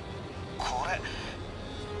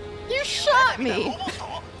 You shot me!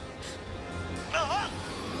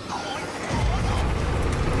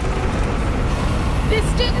 This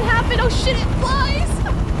didn't happen! Oh shit, it flies!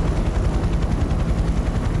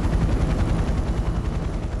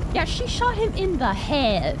 Yeah, she shot him in the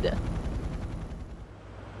head.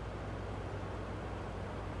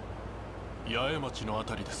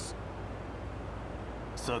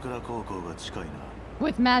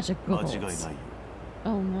 With magic bullets.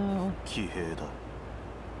 Oh no.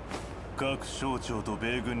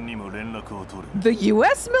 The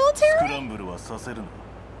US military?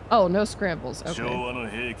 Oh, no scrambles. Okay.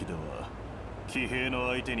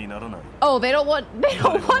 Oh, they don't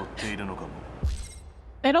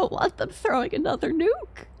want them throwing another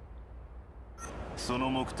nuke.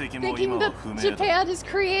 Thinking that Japan has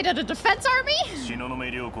created a defense army?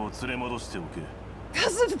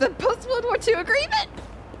 Because of the post-World War II agreement?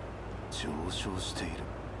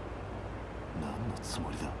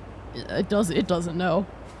 It doesn't know.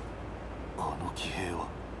 Oh.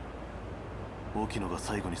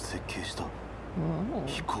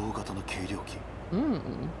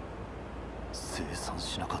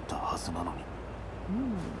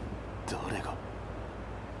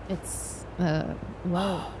 It's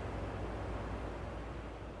well,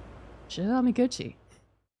 Shiramiguchi.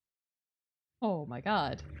 Oh my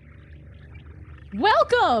god.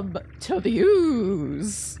 Welcome to the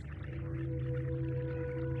ooze.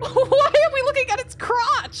 Why are we looking at its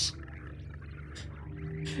crotch?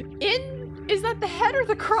 Is that the head or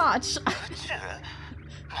the crotch?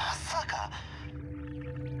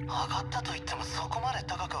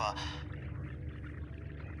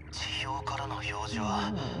 上からの表示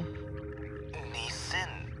は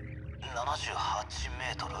2078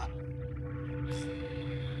メートル。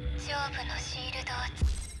上部のシールドを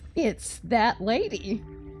It's that lady.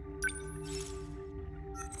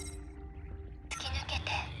 突き抜け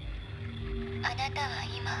て、あなたは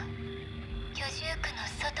今居住区の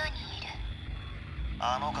外にいる。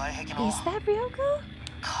あの外壁の Is that Ryoko?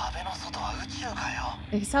 壁の外は宇宙かよ。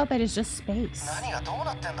 Except that is just space. 何がどう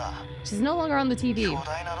なってんだ。 She's no longer on the TV. 巨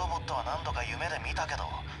大なロボットは何度か夢で見たけど、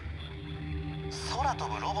空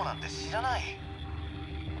飛ぶロボなんて知らない。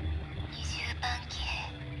20番騎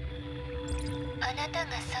兵、あなた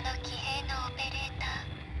がその騎兵のオペレータ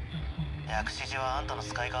ー。薬師寺はあんたの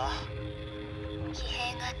使いか。騎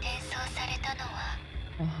兵が転送されたのは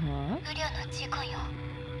不慮の事故よ。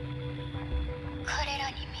彼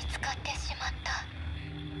らに見つかってしまった。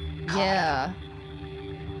 Yeah.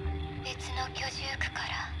 別の居住区か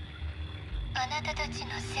らあなたたち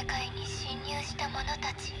の世界に侵入した者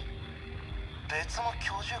たち。別の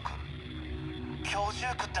居住区？居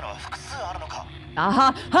住区ってのは複数あるのか。は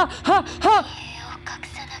ははは。騎兵を隠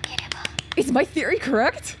さなければ。 Is my theory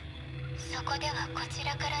correct? そこではこち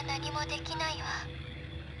らから何もできないわ。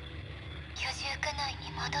居住区内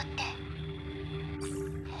に戻って。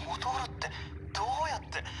戻るってどうやっ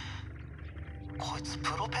て。こいつ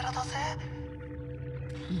プロペラだぜ。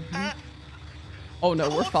Oh no,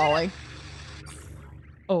 we're falling.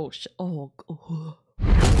 Oh sh. Oh.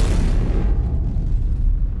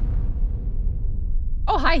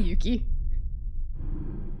 Oh hi, Yuki.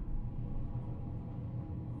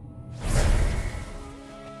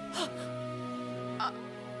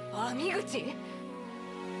 Amiguchi.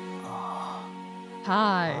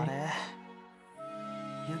 Hi. あれ、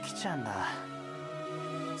ユキちゃんだ。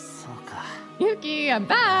そうか。 Yuki, I'm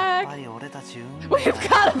back. やっぱり俺たち運命だ。 We've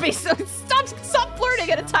gotta be so. Stop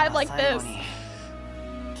flirting at a time like this.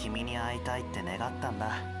 君に会いたいって願ったん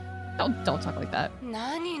だ。Don't talk like that.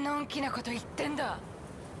 何のんきなこと言ってんだ。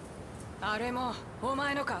あれもお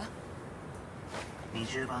前のか。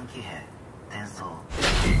20番騎兵転送。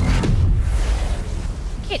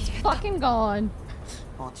 It's fucking gone.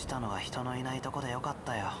 落ちたのが人のいないとこでよかっ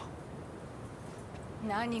たよ。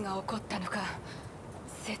何が起こったのか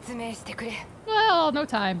説明してくれ。 Well, no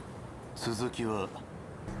time. 続きは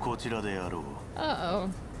こちらでやろう。Uh-oh.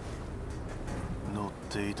 乗っ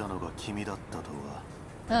ていたのが君だったと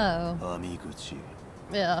は。Uh-oh. 網口。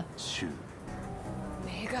Yeah. シュ。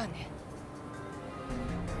メガネ。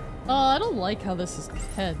I don't like how this is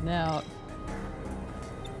heading out.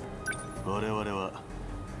 我々は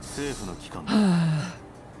政府の機関だ。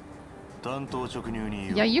担当直入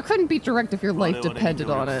に言う。 Yeah, you couldn't be direct if your life depended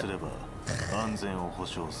on it. 安全を保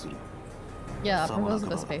証する。 Yeah, propose the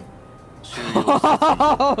best pay.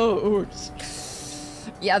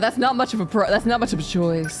 Yeah, that's not much of a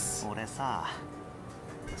choice. 俺さ、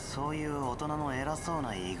そういう大人の偉そう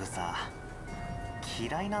な言い草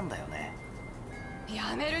嫌いなんだよね。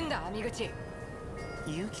やめるんだ、網口。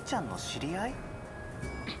ユキちゃんの知り合い？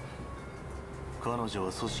彼女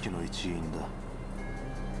は組織の一員だ。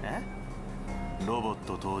え？ロボッ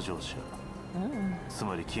ト搭乗者。つ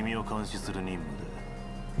まり君を監視する任務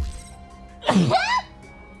で。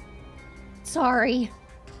Sorry.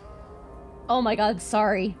 Oh my god,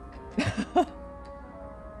 sorry.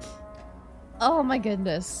 Oh my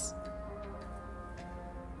goodness.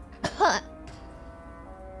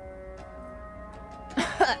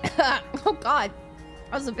 Oh god.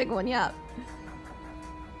 That was a big one, yeah.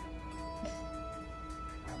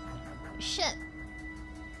 Shit.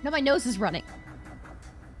 Now my nose is running.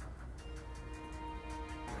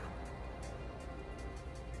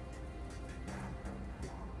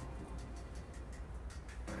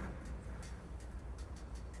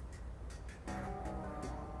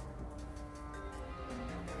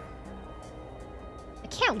 I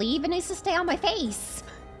can't leave. It needs to stay on my face.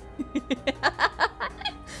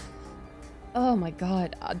 Oh my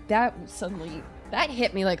god. That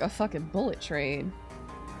hit me like a fucking bullet train.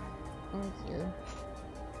 Thank you.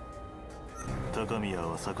 高宮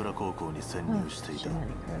は桜高校に潜入していた。ま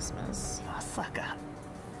さか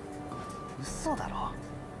嘘だろ。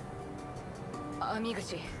網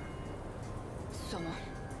口、その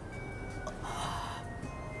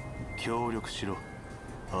協力しろ、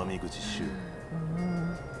網口修。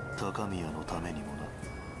高宮のためにもな。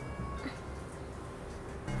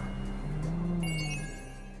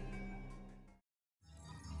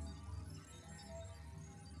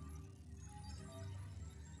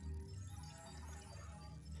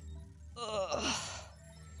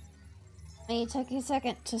It took you a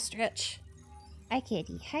second to stretch. Hi,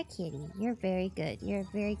 kitty. Hi, kitty. You're very good. You're a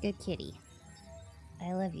very good kitty.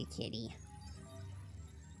 I love you, kitty.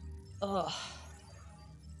 Ugh.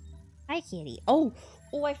 Hi, kitty. Oh,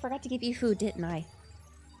 I forgot to give you food, didn't I?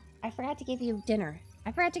 I forgot to give you dinner.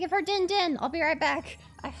 I forgot to give her Din Din. I'll be right back.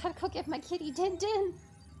 I have to go give my kitty Din Din.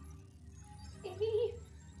 Baby,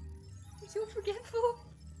 I'm so forgetful.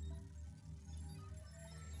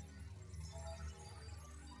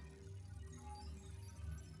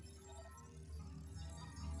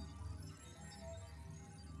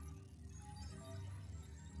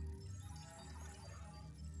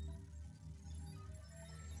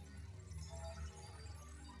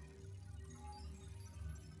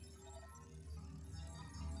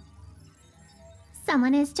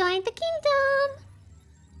 Someone has joined the kingdom.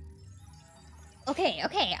 Okay,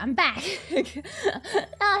 I'm back.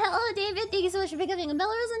 Hello, David. Thank you so much for becoming a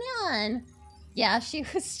Belarus and Yan. Yeah, she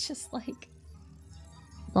was just like,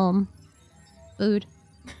 food.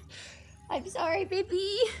 I'm sorry,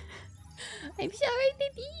 baby. I'm sorry,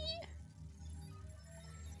 baby.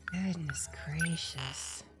 Goodness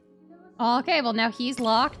gracious. Okay, well now he's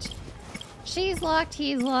locked. She's locked,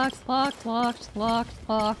 he's locked, locked. It's not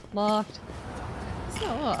locked.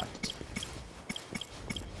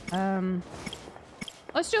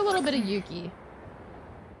 Let's do a little bit of Yuki.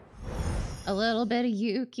 A little bit of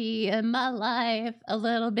Yuki in my life. A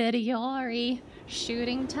little bit of Yori.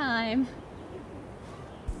 Shooting time.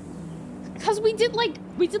 Because we did like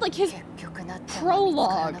his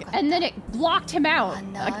prologue, and then it blocked him out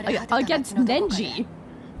against Nenji.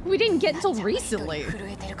 We didn't get until recently.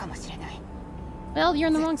 Well, you're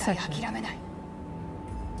in the wrong section.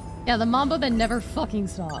 Yeah, the Mamba Ben never fucking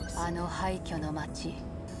stops.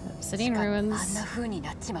 Obsidian ruins. Oh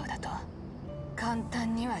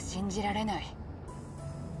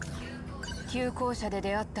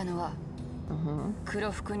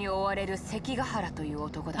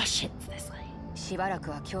shit, it's this way. しばら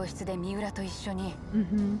くは教室で三浦と一緒に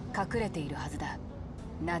隠れているはずだ。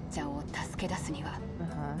なっちゃんを助け出すには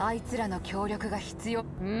あいつらの協力が必要。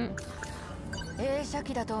映写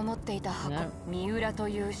機だと思っていた箱、三浦と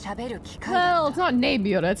いう喋る機械だった。 Well, it's not named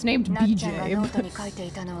Miura, it's named BJ. なっちゃんがノートに書いて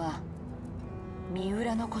いたのは三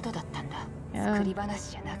浦のことだったんだ。作り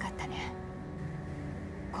話じゃなかったね。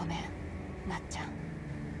ごめん、なっちゃん。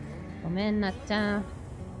ごめんなっちゃん。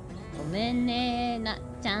ごめんね、なっ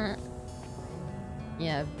ちゃん。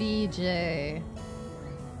Yeah, BJ.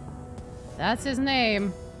 That's his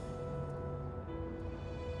name.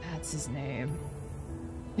 That's his name.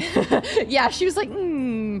 Yeah, she was like,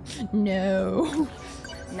 no.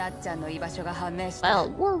 Well,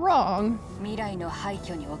 we're wrong.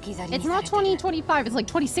 It's not 2025, it's like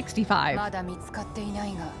 2065.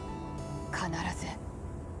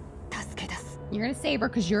 You're gonna save her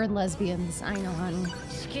because you're in lesbians. I know, honey.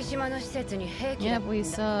 Yeah,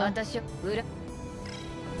 Buisa.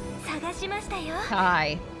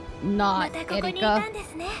 Hi. Not Erika.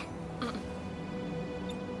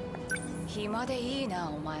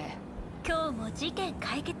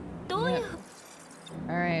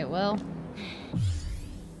 Alright, well.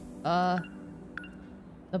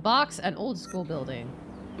 The box and old school building.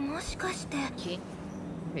 Okay,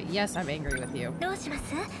 yes, I'm angry with you.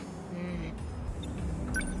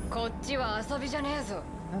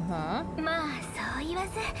 Uh-huh.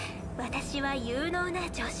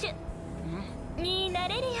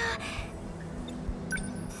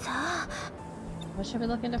 What should we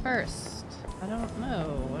look into first? I don't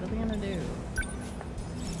know. What are we gonna do?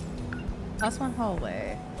 Plus one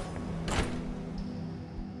hallway.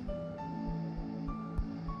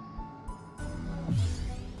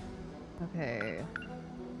 Okay.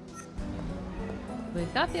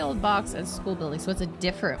 We've got the old box and school building, so it's a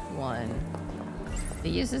different one. It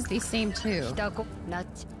uses these same two. Yeah.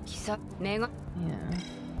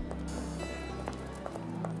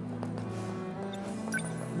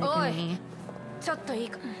 Megumi.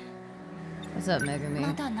 What's up, Megumi?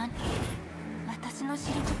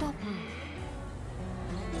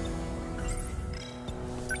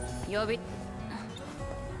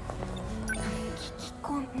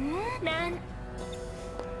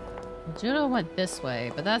 Juno went this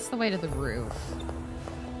way, but that's the way to the roof.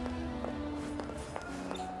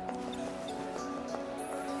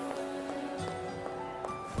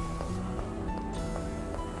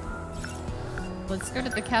 Let's go to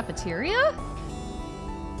the cafeteria?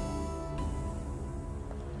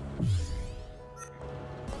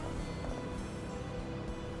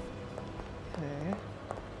 Okay.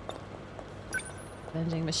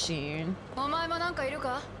 Vending machine.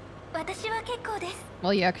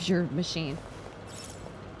 Well, yeah, because you're a machine.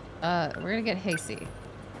 We're gonna get Hasty.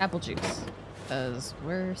 Apple juice. Because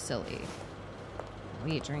we're silly.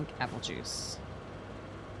 We drink apple juice.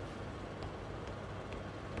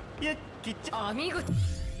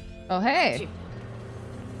 Oh, hey.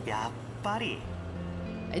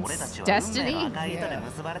 It's destiny? Yeah.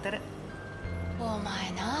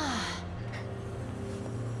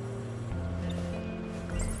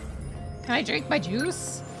 Can I drink my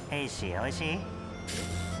juice? Hey,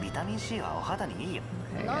 Vitamin C はお肌にいいよ。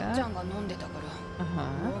なっちゃんが飲んでたか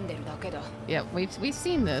ら。飲んでるだけだ。Yeah, we've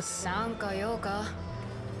seen this. なんか用か?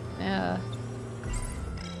 Yeah.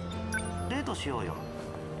 デートしようよ。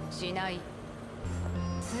しない。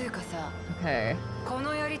つうかさ。Okay. こ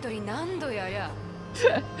のやりとり何度やりゃ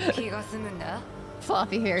気が済むんだ?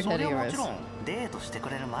 Floppy haired それ teddy はも bears. ちろんデートしてく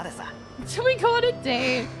れるまでさ。Should we go on a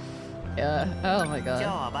date? Yeah. Oh my god.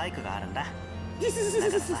 今日はバイクがあるんだ。あ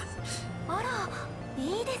ら、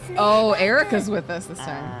いいですね。Oh, Erica's with us this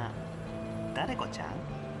time. 誰子ちゃん？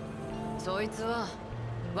そいつは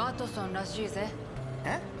ワトソンらしいぜ。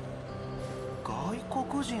え？外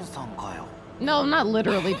国人さんかよ。No, not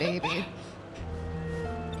literally, baby.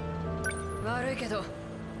 悪いけど。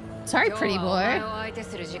Sorry, pretty boy. お前を相手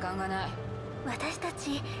する時間がない。私た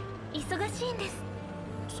ち忙しいんです。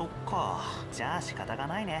そっか。じゃあ仕方が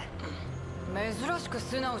ないね。珍しく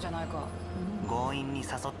素直じゃないか。強引に誘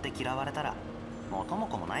って嫌われたら元も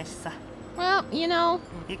子もないしさ。Well, you know,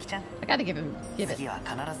 ゆきちゃん。I gotta give it. 次は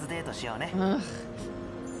必ずデートしようね。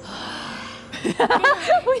We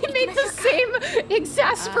made the same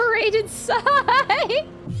exasperated sigh.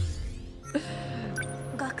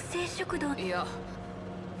 学生食堂。いや。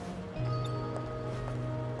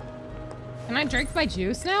Can I drink my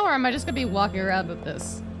juice now, or am I just gonna be walking around with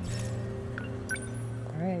this?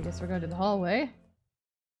 Alright, I guess we're going to the hallway.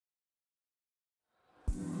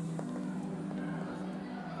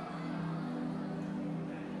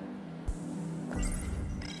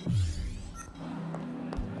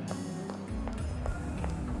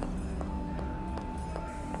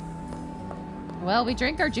 Well, we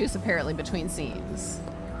drink our juice apparently between scenes.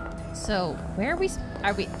 So, where are we?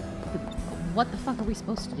 What the fuck are we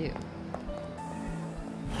supposed to do?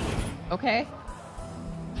 Okay.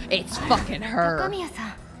 It's fucking her. 高宮さ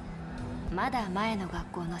ん、まだ前の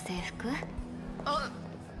学校の制服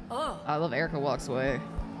？I love Erica walks away.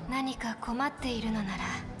 何か困っているのなら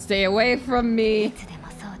Stay away from me. いつでも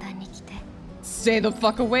相談に来て。Stay the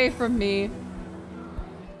fuck away from me.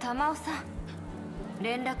 玉尾さん、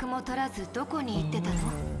連絡も取らずどこに行ってたの？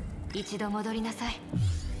一度戻りなさい。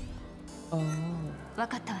わ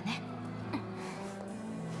かったわね。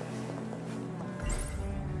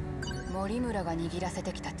森村が握らせ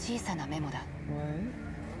てきた小さなメモだ。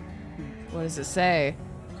What does it say?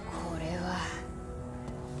 これは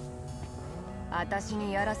私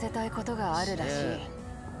にやらせたいことがあるらしい。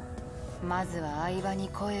まずは相場に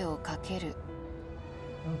声をかける。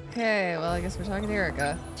Okay, well I guess we're talking to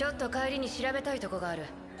Erica. ちょっと帰りに調べたいとこがある。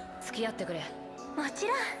付き合ってくれ。もち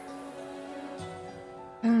ろん。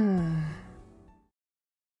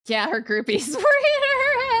Yeah, her groupies were in her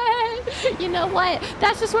head. You know what?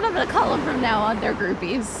 That's just what I'm gonna call them from now on. They're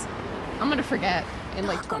groupies. I'm gonna forget in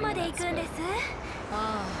like 20 minutes.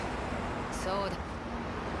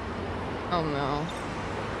 Oh no.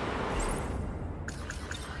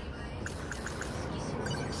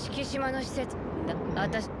 敷島の施設だ。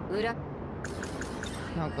私裏。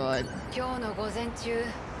Oh god. 今日の午前中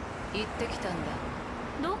行ってきたんだ。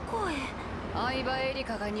どこへ？相葉エリ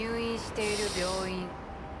カが入院している病院。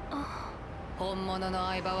本物の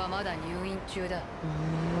相葉はまだ入院中だ。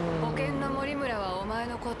保険の森村はお前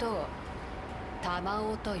のことを玉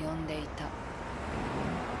尾と呼んでいた。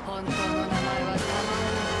本当の名前は玉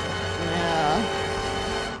尾だ。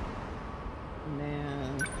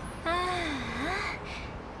Man. ああ、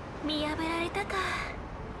見破られたか。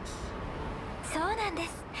そうなんで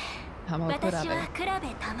す。私は倉部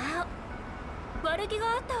玉尾。悪気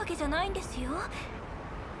があったわけじゃないんですよ。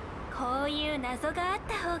こういう謎があっ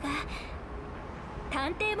た方が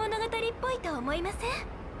探偵物語っぽいと思いません？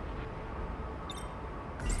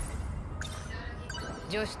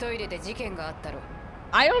女子トイレで事件があったろ。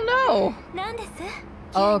I don't know. なんです？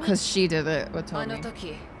 Oh, because she did it. What told me? あの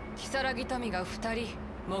時、如月民が2人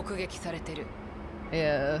目撃されてる。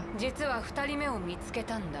Yeah. 実は2人目を見つけ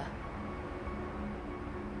たんだ。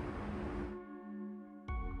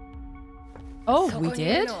Oh, we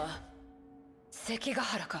did? 関ヶ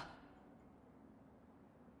原か。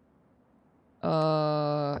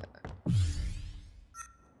Oh!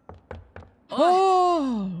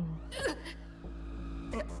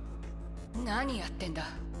 何やってんだ？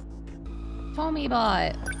トミーバ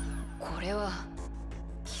イ。これは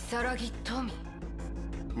如月富。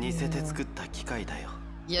似せて作った機械だよ。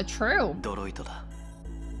Yeah, true. ドロイトだ。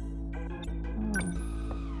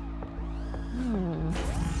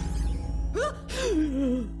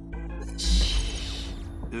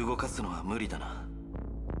動かすのは無理だな。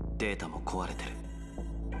データも壊れてる。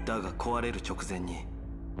だが壊れる直前に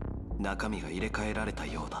中身が入れ替えられた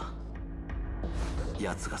ようだ。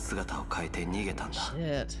奴が姿を変えて逃げたんだ。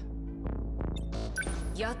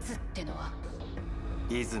奴ってのは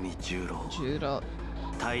泉十郎。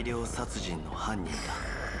大量殺人の犯人だ。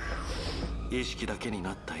意識だけに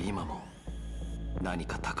なった今も何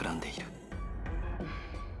か企んでいる。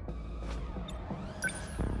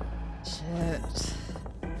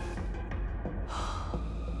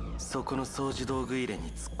そこの掃除道具入れ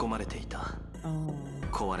に突っ込まれていた。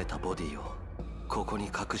壊れたボディをここに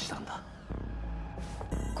隠したんだ。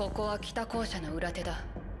ここは北校舎の裏手だ。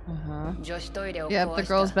女子トイレを壊し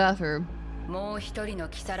た。Yep, the girls' bathroom. もう一人の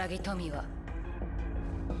如月富は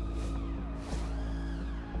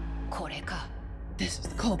これか。This is the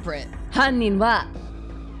culprit. 犯人は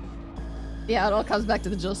Yeah, it all comes back to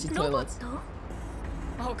the Josie toilets.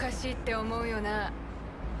 おかしいって思うよな。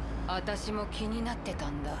私も気になってた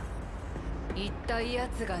んだ。一体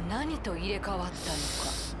奴が何と入れ替わったのか。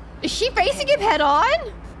Is she facing him head on?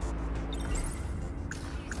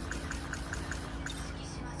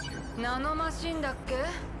 ナノマシンだっけ？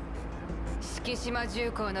敷島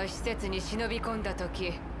重工の施設に忍び込んだ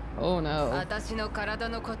時、Oh no. 私の体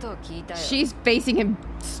のことを聞いたよ。She's facing him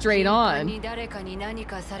straight on. に誰かに何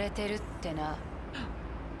かされてるってな。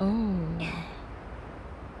Oh.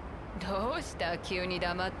 どうした急に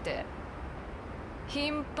黙って。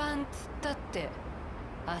頻繁つったって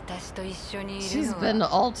私と一緒にいるのは She's been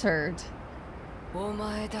altered. お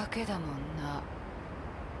前だけだもんな。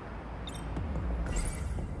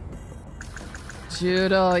十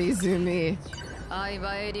郎泉。相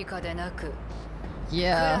葉エリカでなく、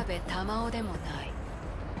Yeah. 倉部玉緒でもない。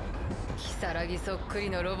如月そっくり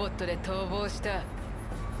のロボットで逃亡した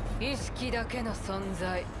意識だけの存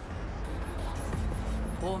在。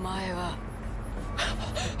お前は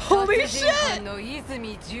Holy shit! の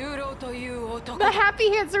泉十郎という男。 The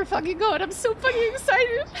happy hands are fucking going. I'm so fucking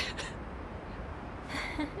excited.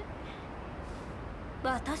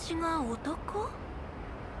 私が男？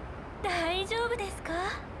大丈夫ですか？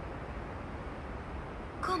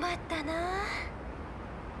困ったな。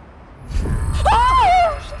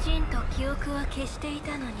きちんと記憶は消してい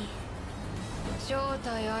たのに。正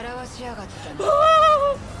体表しやがったな。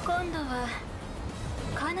今度は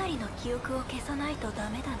かなりの記憶を消さないとダ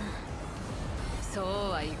メだな。そう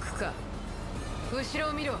はいくか。後ろ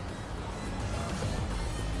を見ろ。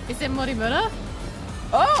Is it Morimura?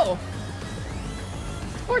 Oh!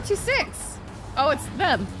 426! Oh, it's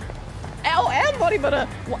them. Oh, and Morimura!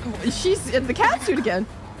 She's in the cat suit again.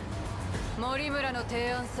 森村の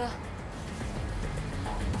提案さ。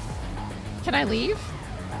Can I leave?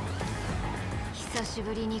 久し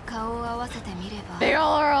ぶりに顔を合わせてみれば。 They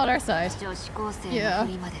all are on our side. 女子高生の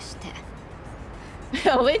ふりまでして。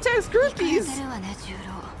Latex groupies! てるわね、十郎。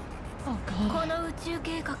Oh god. この宇宙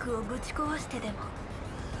計画をぶち壊してでも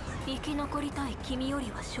生き残りたい君よ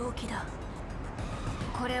りは正気だ。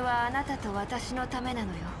これはあなたと私のためな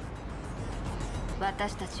のよ。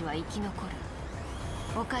私たちは生き残る。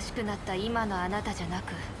おかしくなった今のあなたじゃな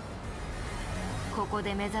く、ここ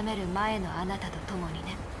で目覚める前のあなたと共に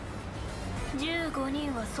ね。15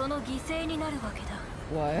人はその犠牲になるわけだ。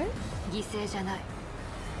 What? 犠牲じゃない。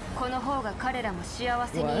この方が彼らも幸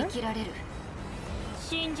せに生きられる。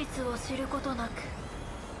真実を知ることなく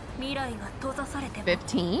未来が閉ざされても。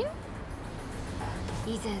 15?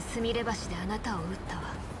 以前スミレ橋であなたを撃ったわ。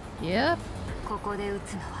 Yep. ここで撃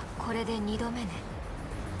つのはこれで2度目ね。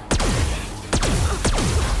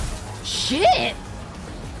 Shit!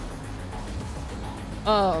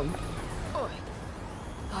 おい、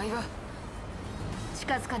相葉。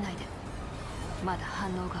近づかないで。まだ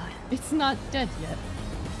反応がある。 It's not dead yet.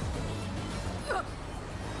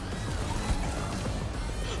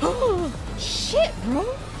 Shit, bro! ロ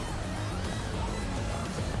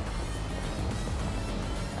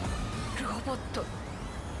ボットだ。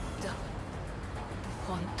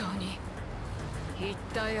本当に一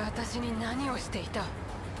体私に何をしていた？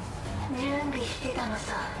準備してたの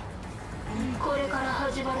さ。これから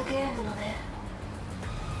始まるゲームのね。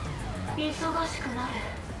忙しくなる。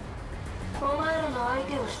お前らの相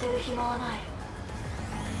手をしてる暇はない。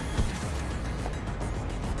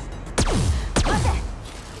待て。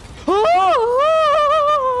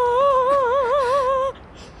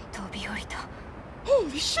飛び降りた。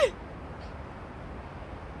 Holy shit!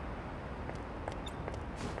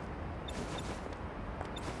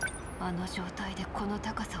 あの状態でこの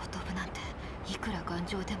高さを飛ぶなんて、いくら頑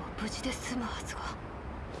丈でも無事で済むはずが。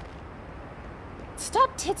 Stop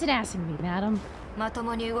tits and assing me, madam. まと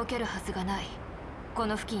もに動けるはずがない。こ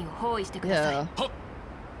の付近を包囲してください。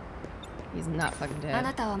He's not fucking dead. あ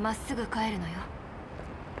なたはまっすぐ帰るのよ。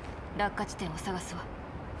落下地点を探すわ。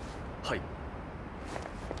はい。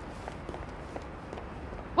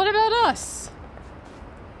 What about us?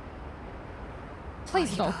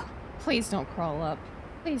 Please don't crawl up.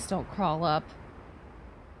 Please don't crawl up.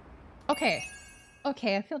 Okay.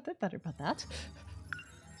 Okay, I feel a bit better about that.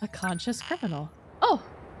 A conscious criminal. Oh!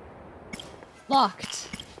 Locked.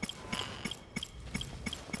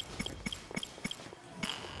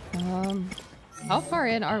 How far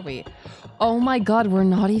in are we? Oh my god, we're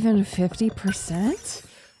not even 50%?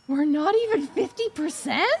 We're not even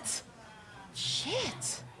 50%?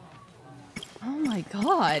 Shit. Oh my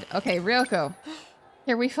god. Okay, Ryoko.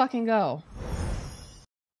 Here we fucking go.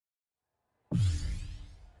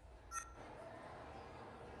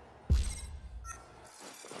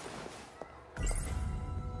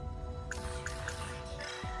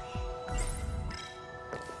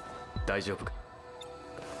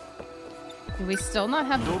 Do we still not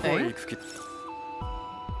have the thing?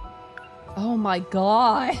 Oh my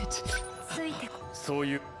god.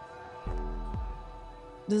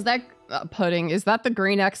 Does that pudding, is that the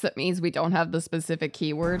green X that means we don't have the specific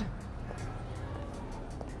keyword?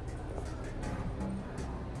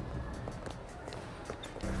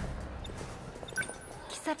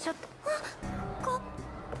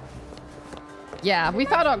 Yeah, we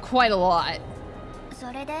found out quite a lot.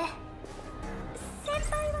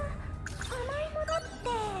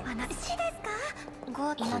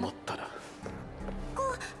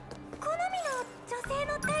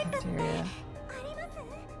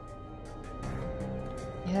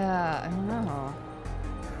 Yeah, I don't know.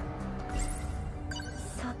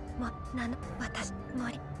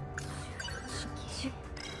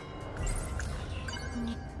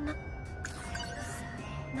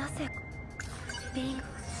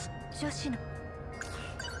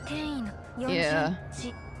 Yeah.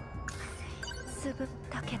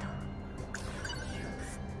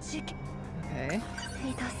 Okay.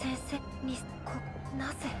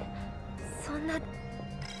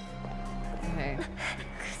 Okay.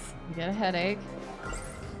 We get a headache.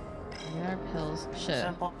 We get our pills. Shit.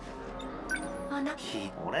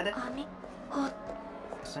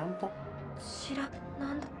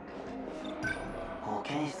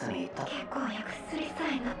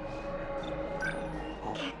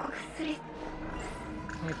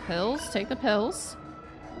 Okay, pills. Take the pills.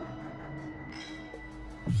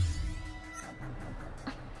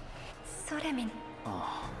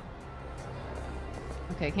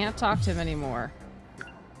 Okay, can't talk to him anymore.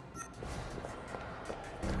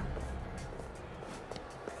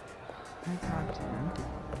 Can't talk to him.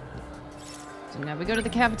 So now we go to the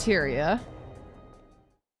cafeteria.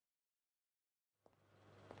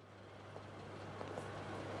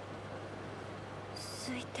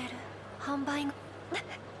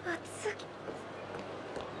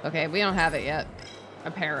 Okay, we don't have it yet,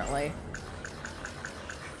 apparently.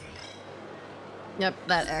 Yep,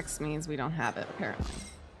 that X means we don't have it, apparently.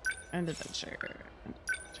 End adventure.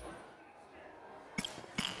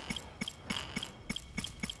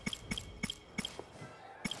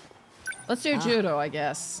 Let's do judo, I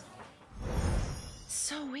guess.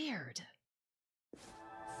 So weird.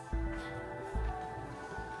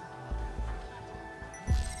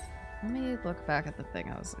 Let me look back at the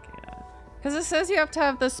thing I was looking at. Because it says you have to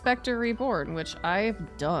have the Spectre Reborn, which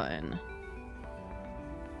I've done.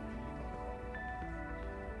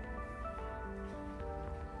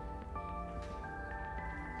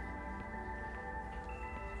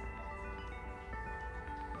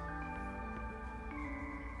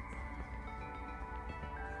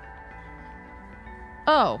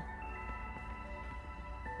 Oh.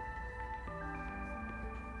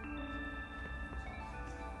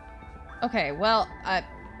 Okay, well,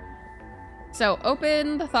 so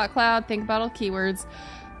open the thought cloud, think about all keywords.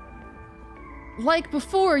 Like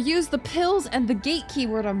before, use the pills and the gate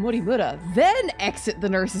keyword on Morimura, then exit the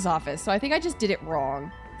nurse's office. So I think I just did it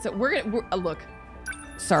wrong. So we're look,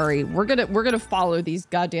 sorry, we're gonna follow these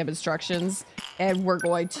goddamn instructions, and we're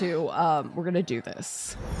gonna do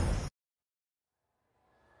this.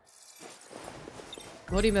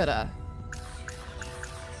 Morimura.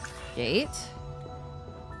 Gate?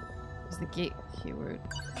 What's the gate keyword?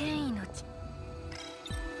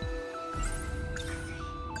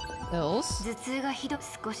 Pills?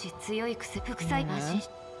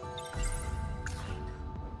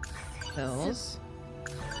 Pills.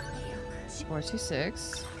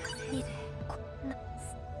 426.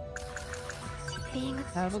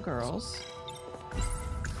 Battle girls.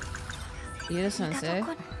 Ida Sensei.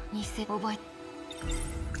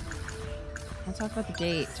 I'll talk about the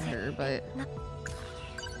gate to her, but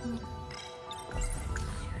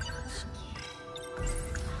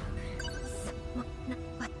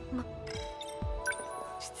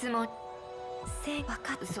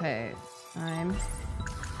Okay,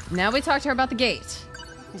 now we talk to her about the gate.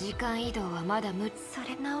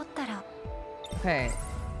 Okay.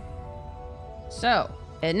 So,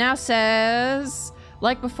 it now says,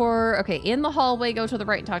 like before, okay, in the hallway, go to the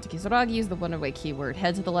right and talk to Kisaragi, use the one-way keyword.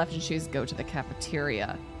 Head to the left and choose go to the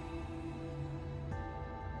cafeteria.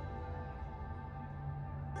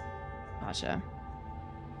 Gotcha.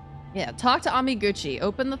 Yeah, talk to Amiguchi.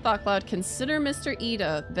 Open the thought cloud, consider Mr.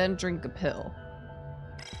 Ida, then drink a pill.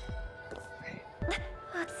 Okay.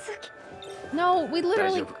 No, we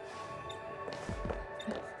literally...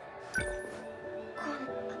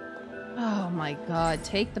 Oh my god,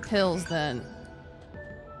 take the pills then.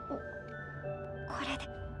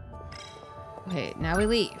 Okay, now we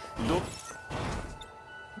leave.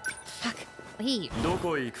 Fuck, leave. To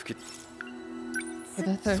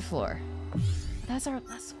the third floor. That's our...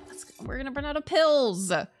 we're gonna run out of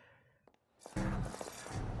pills!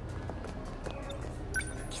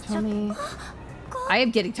 Tell me... I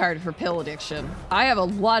am getting tired of her pill addiction. I have a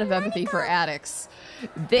lot of empathy for addicts.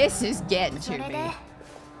 This is getting to me.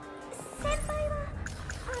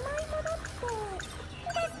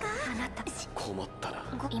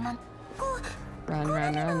 Run,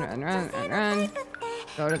 run, run, run, run, run, run.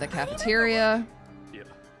 Go to the cafeteria.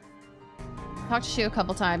 Talk to Shu a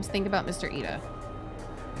couple times. Think about Mr. Ida.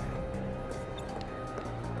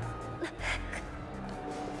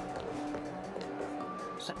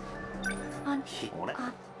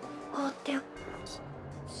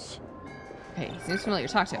 Okay, he seems familiar.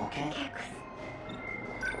 Talk to him.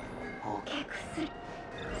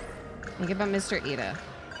 Think about Mr. Ida.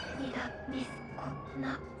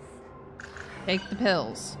 Take the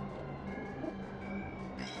pills.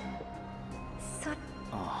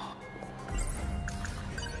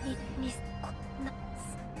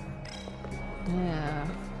 Yeah.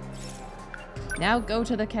 Now go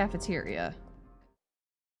to the cafeteria.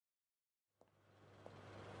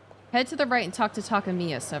 Head to the right and talk to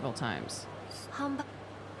Takamiya several times.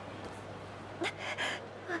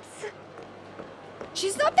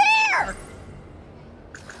 She's not there!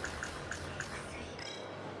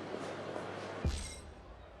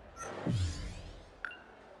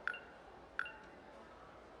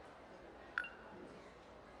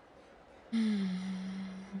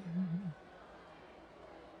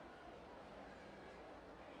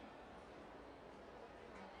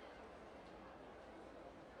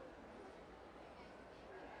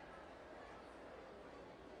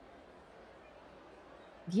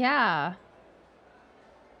 Yeah.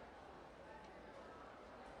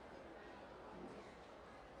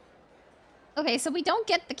 Okay, so we don't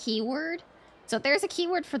get the keyword. So there's a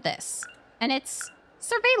keyword for this, and it's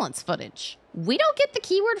surveillance footage. We don't get the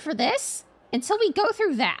keyword for this until we go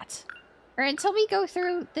through that, or until we go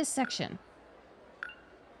through this section.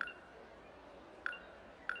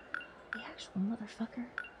 The actual motherfucker.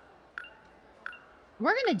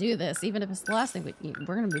 We're gonna do this, even if it's the last thing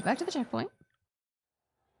we're gonna move back to the checkpoint.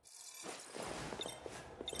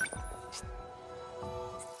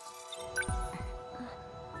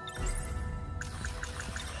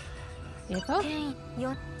 Okay.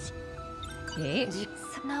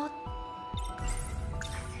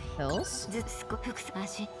 Pills.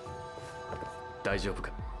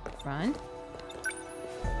 Run.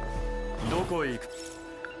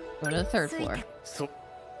 Go to the third floor.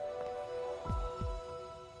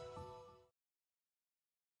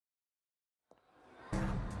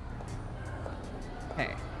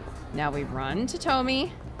 Okay. Now we run to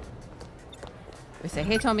Tomi. We say,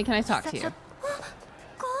 hey Tomi, can I talk to you?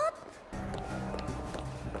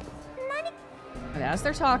 And as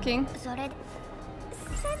they're talking,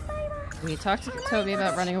 we talk to Tobi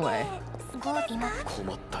about running away.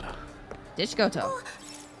 Ditch Goto.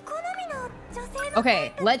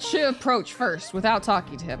 Okay, let Shu approach first without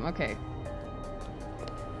talking to him. Okay.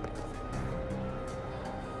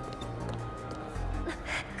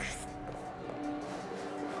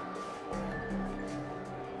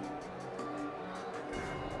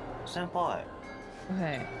 Senpai.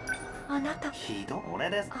 Okay.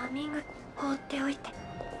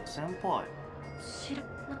 Senpai.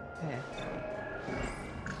 Okay.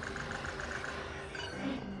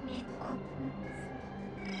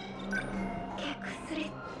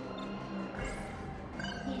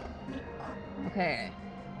 Okay.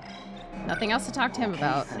 Nothing else to talk to him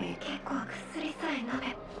about.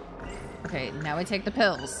 Okay, now we take the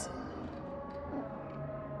pills.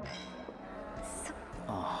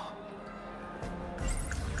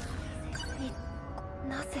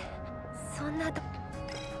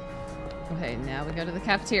 Okay, now we go to the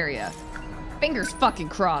cafeteria. Fingers fucking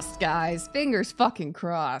crossed, guys. Fingers fucking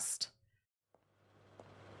crossed.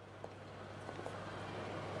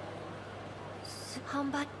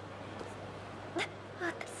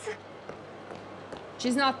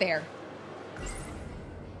 She's not there.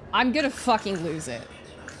 I'm gonna fucking lose it.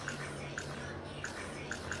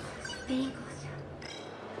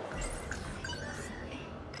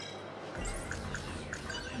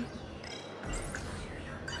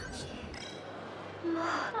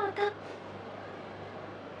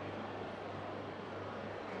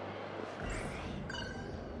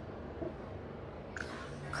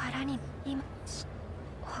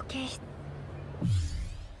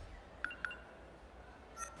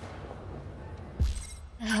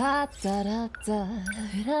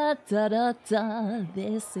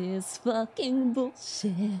 This is fucking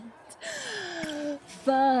bullshit.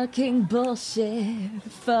 Fucking bullshit.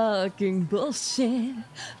 Fucking bullshit.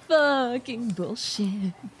 Fucking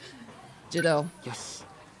bullshit. Jiddo. Yes.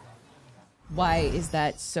 Why is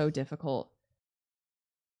that so difficult?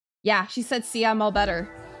 Yeah, she said, see, I'm all better.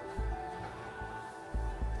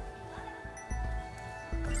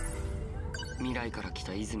 Miraiから来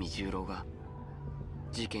た泉十郎が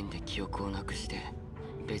事件で記憶をなくして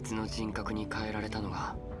別の人格に変えられたの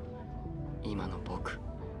が今の僕、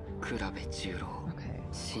倉部十郎。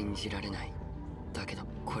信じられない。だけど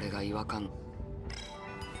これが違和感。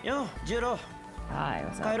よ、十郎。はい、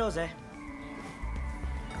帰ろうぜ。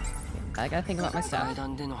I gotta think about my stuff. 階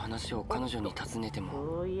段での話を彼女に尋ねて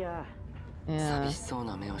も寂しそう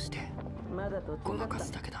な目をしてごまか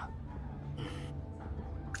すだけだ。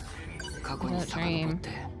過去に遡って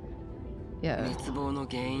滅亡の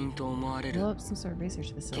原因と思われる研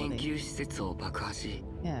究施設を爆破し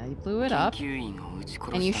研究員を撃ち殺し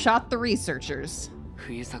た。And you shot the researchers.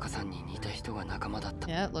 冬坂さんに似た人が仲間だった。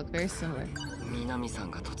Yeah, look very similar. 南さん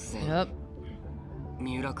が突然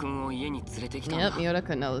三浦君を家に連れてきたんだ。Yep, Miura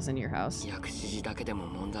couldn't know this in your house. 薬師寺だけでも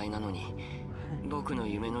問題なのに僕の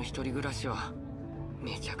夢の一人暮らしは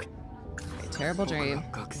めちゃくちゃ terrible dream.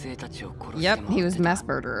 学生たちを殺しても Yep, he was mass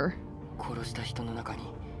murderer. 殺した人の中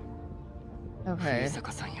に Okay. 冬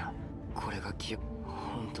坂さんやこれが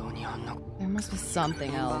本当にあんな There must be something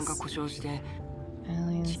円盤 else. が故障して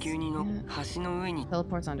Aliens. 地球にの橋の上に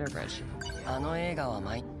Teleports under a bridge. あの映画は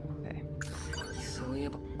前 Okay. そういえ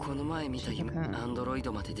ばこの前見た夢アンドロイ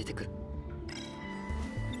ドまで出てくる。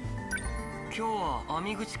今日は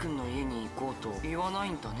網口くんの家に行こうと言わな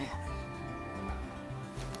いんだね。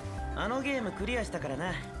あのゲームクリアしたから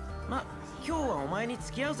な。ま、今日はお前に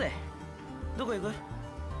付き合うぜ。どこ行く？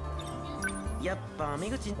やっぱ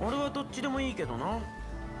網口、俺はどっちでもいいけどな。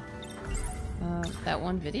That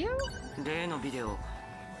one video? 例のビデオ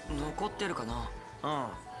残ってるかな？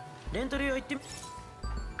ああ、レンタル屋行ってみ。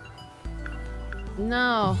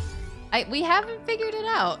No. We haven't figured it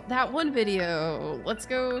out. That one video. Let's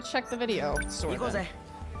go check the video. Sort of. I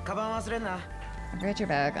forget your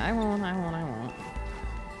bag. I won't. I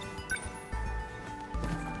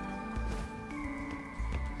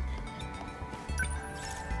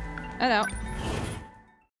know.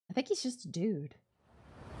 I think he's just a dude.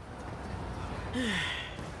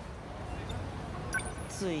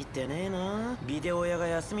 ついてねえな。ビデオ屋が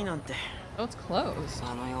休みなんて。Oh, it's closed.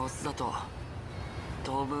 あの様子だと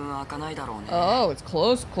当分開かないだろうね。Oh, it's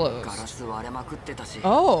closed. ガラス割れまくってたし。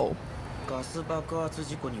Oh. ガス爆発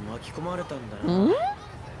事故に巻き込まれたんだな。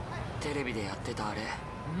テレビでやってたあれ。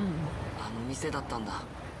あの店だったんだ。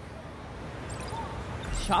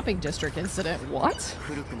Shopping district incident. What?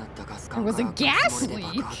 古くなったガス管 There was a が gas 爆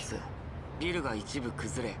leak. 発。ビルが一部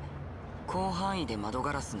崩れ、広範囲で窓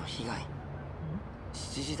ガラスの被害。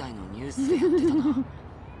7時台のニュースでやってたな。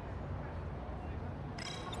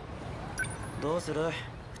どうする？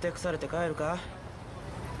ふてくされて帰るか？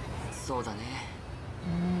そうだね。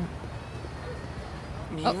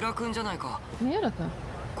三浦くんじゃないか。三浦くん。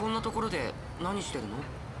こんなところで何してるの？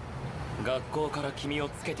学校から君を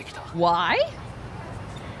つけてきた。Why？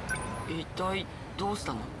 一体どうし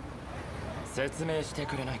たの？説明して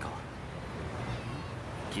くれないか。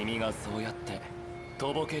君がそうやって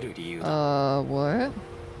とぼける理由だ。What？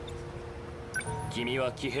 君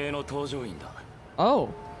は騎兵の搭乗員だ。Oh。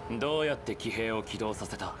どうやって騎兵を起動さ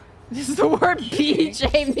せた？ Does the word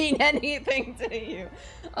PJ mean anything to you?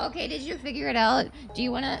 Okay, did you figure it out? Do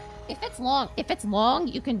you wanna? If it's long,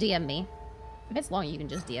 you can DM me. If it's long, you can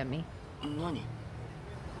just DM me. 何？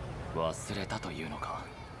忘れたというのか。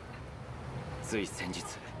つい先日、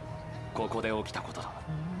ここで起きたことだ。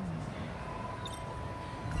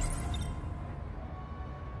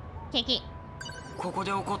ケキ。ここ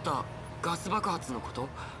で起こったガス爆発のこと？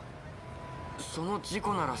その事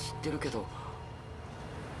故なら知ってるけど。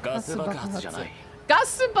ガス爆発じゃない。ガ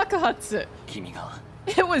ス爆発。君が。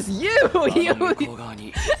It was you. You.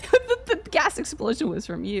 The gas explosion was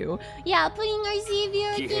from you. Yeah, putting our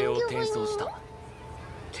savior. 騎兵を転送した。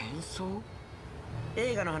想？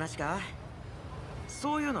映画の話か？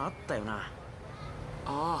そういうのあったよな。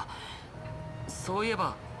ああ、そういえ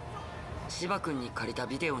ば芝君に借りた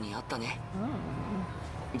ビデオにあったね。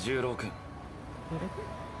十郎君、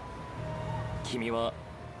君は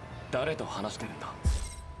誰と話してるんだ？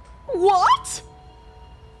 What?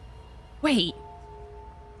 Wait.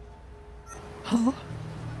 Huh?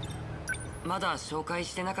 まだ紹介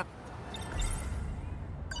してなかった。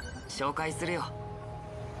紹介するよ。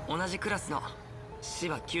同じクラスの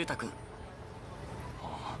芝九太君。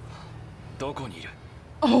どこにいる？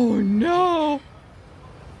 Oh no!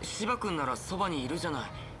 芝君ならそばにいるじゃな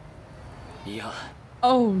い。いや。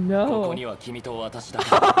Oh no! ここには君と私だけ。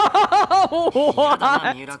やだ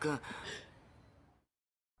な、三浦君。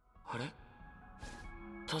あれ？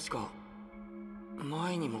確か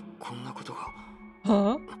前にもこんなことが。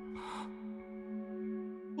Huh?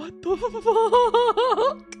 What the fuck?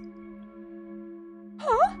 Huh?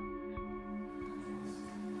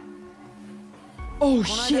 Oh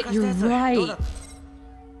shit, you're right.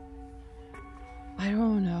 I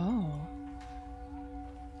don't know.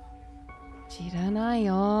 知らない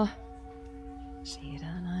よ。知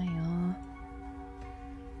らないよ。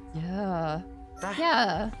Yeah.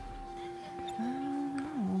 Yeah.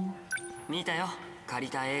 見たよ、借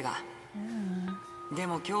りた映画。で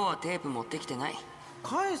も今日はテープ持ってきてない。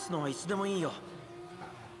返すのはいつでもいいよ。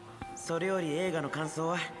それより映画の感想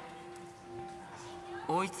は？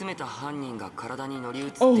追い詰めた犯人が体に乗り移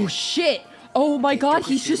って。Oh shit! Oh my god,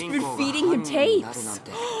 he's just been feeding him tapes!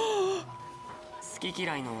 好き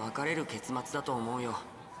嫌いの分かれる結末だと思うよ。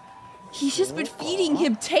He's just been feeding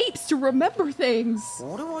him tapes to remember things!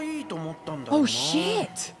 俺はいいと思ったんだ。Oh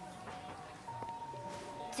shit!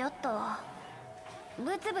 ちょっと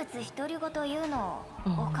ブツブツ独り言言うの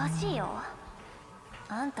おかしいよ。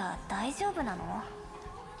あんた大丈夫なの？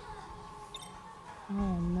 Oh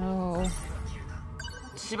no.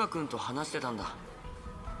 芝君と話してたんだ。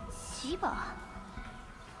芝？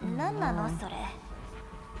何なのそれ？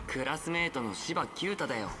クラスメートの芝九太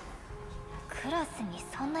だよ。クラスに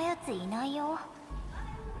そんなやついないよ。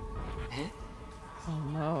え？ Oh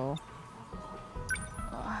no.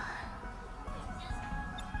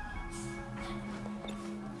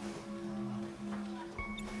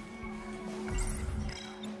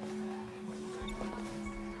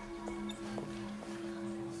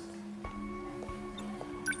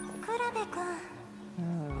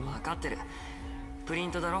 分かってる。プリ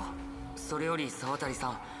ントだろ。それより沢渡さ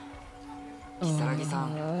ん、如月さ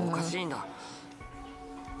ん、おかしいんだ。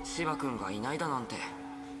芝君がいないだなんて。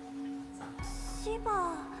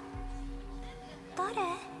芝誰？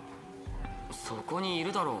そこにい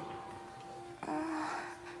るだろう。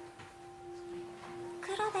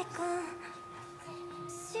黒部君、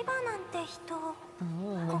芝なんて人こ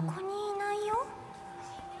こにいないよ。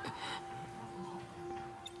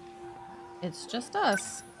It's just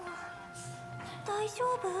us. 大丈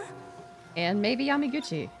夫？ And maybe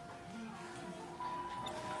Yamaguchi.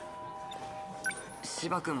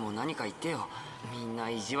 芝君も何か言ってよ。みんな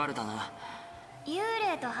意地悪だな。幽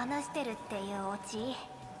霊と話してるっていうオチ。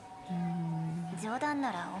冗談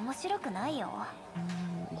なら面白くないよ。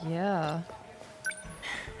Yeah.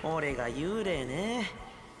 俺が幽霊ね。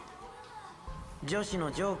女子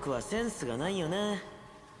のジョークはセンスがないよな。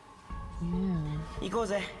行こう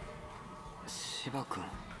ぜ。芝君。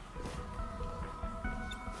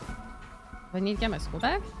I need to get my school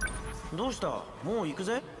bag? どうした？もう行く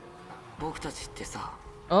ぜ。僕たちってさ。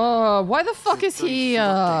Why the fuck is he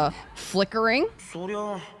flickering? そり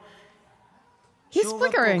ゃ。He's flickering. 小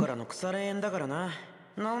学校からの腐れ縁だからな。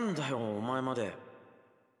なんだよお前まで。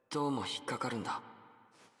どうも引っかかるんだ。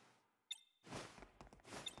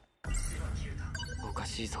おか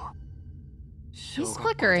しいぞ。小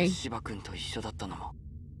学校で芝君と一緒だったのも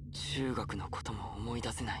中学のことも思い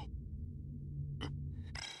出せない。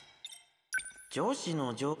女子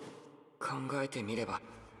の考えてみれば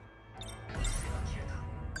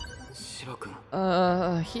芝君、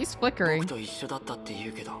he's flickering. 僕と一緒だったって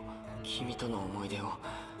言うけど、君との思い出を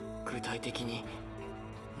具体的に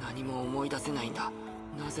何も思い出せないんだ。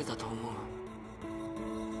なぜだと思う？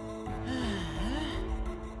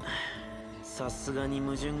さすがに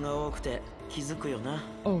矛盾が多くて気づくよな。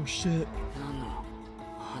Oh shit. 何の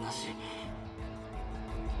話？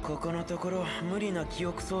ここのところ無理な記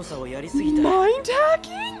憶操作をやりすぎた。Mind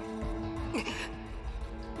hacking?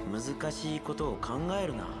 難しいことを考え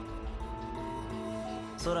るな。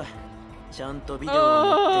そら、ちゃんとビデオを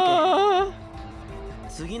持って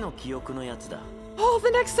け。次の記憶のやつだ。Oh, the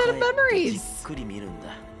next set of memories. じっくり見るんだ。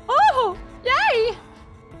Oh, yay!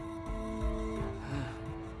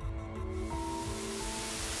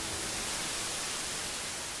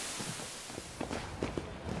 お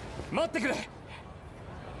ってくれ。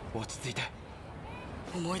落ち着いて。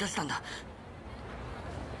思い出したんだ。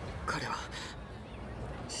彼は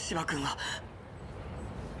芝君は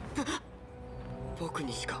僕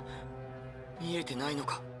にしか見えてないの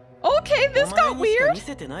か。 Okay, this got weird. 見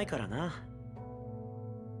せてないからな。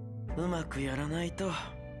うまくやらないと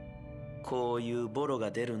こういうボロ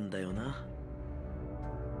が出るんだよな。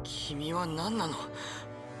君は何なの？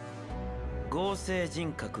合成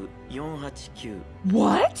人格489。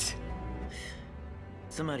 What?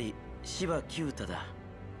 つまり芝九太だ。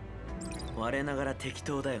我ながら適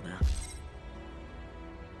当だよな。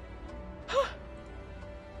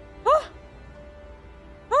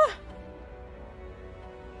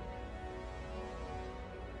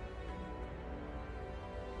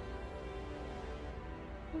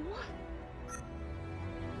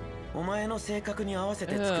お前の性格に合わせ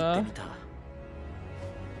て作ってみた。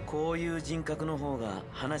こういう人格の方が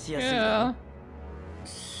話しやすいだろ。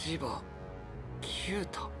芝九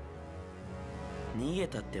太。逃げ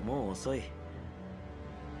たってもう遅い。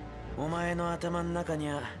お前の頭の中に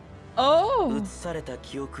は映された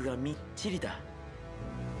記憶がみっちりだ。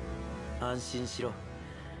安心しろ。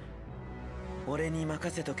俺に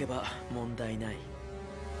任せとけば問題ない。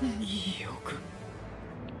記憶。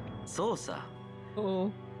そうさ。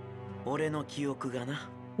俺の記憶がな。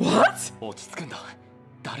 What? 落ち着くんだ。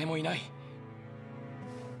誰もいない。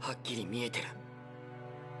はっきり見えてる。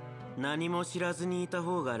何も知らずにいた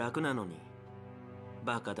方が楽なのに。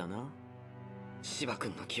バカだな。芝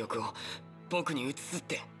君の記憶を僕に移すっ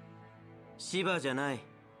て。芝じゃない。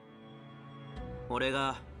俺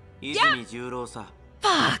が泉十郎さ。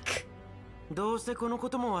Fuck! どうせこのこ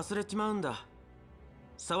とも忘れちまうんだ。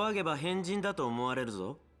騒げば変人だと思われる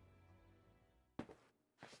ぞ。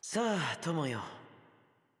さあ友よ、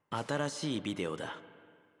新しいビデオだ。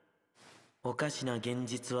おかしな現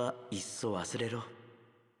実はいっそ忘れろ。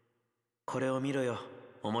これを見ろよ、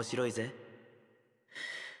面白いぜ。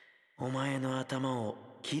お前の頭を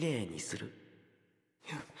きれいにする。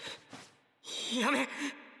やめ。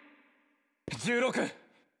16。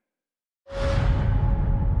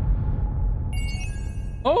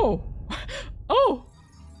 Oh. Oh.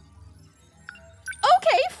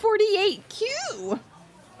 Okay, 48Q.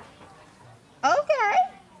 Okay.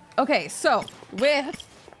 Okay, so with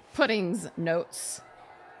Pudding's notes,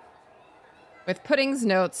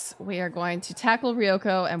 we are going to tackle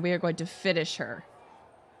Ryoko and we are going to finish her.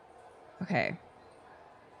 Okay.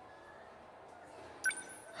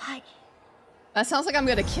 Hi. That sounds like I'm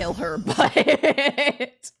gonna kill her, but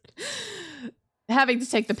having to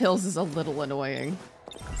take the pills is a little annoying.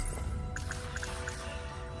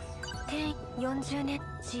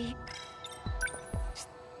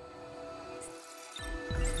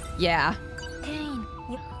 Yeah.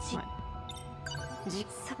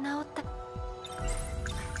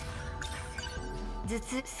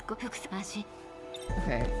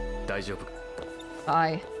 Okay.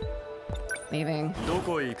 Bye. Leaving.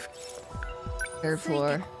 Third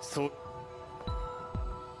floor.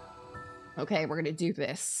 Okay, we're gonna do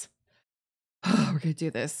this. We're gonna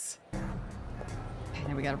do this. Okay,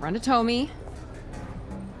 then we gotta run to Tomi.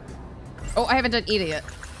 Oh, I haven't done Ida yet.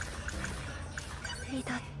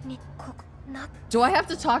 Do I have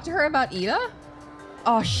to talk to her about Ida?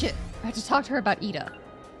 Oh shit, I have to talk to her about Ida.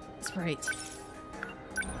 That's right.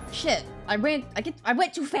 Shit, I went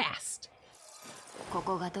too fast.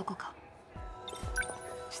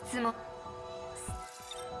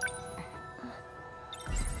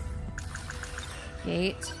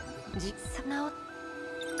 Gate.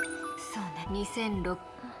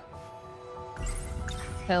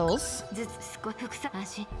 Pills.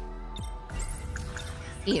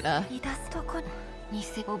 Ida.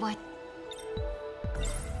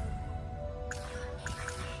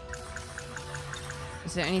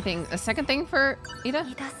 Is there anything, a second thing for Ida?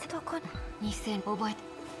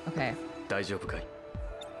 Okay.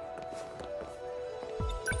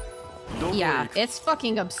 Yeah, it's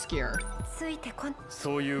fucking obscure.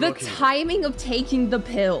 The timing of taking the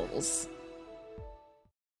pills.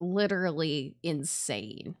 Literally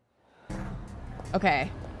insane.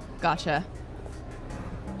 Okay, gotcha.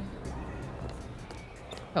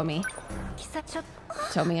 Tomi.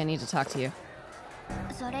 Tomi, I need to talk to you.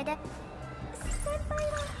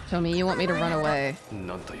 Tomi, you want me to run away?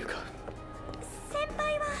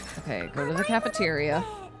 Okay, go to the cafeteria.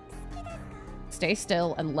 Stay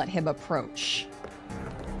still and let him approach.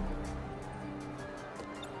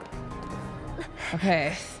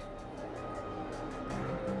 Okay.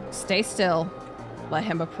 Stay still. Let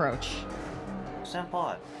him approach.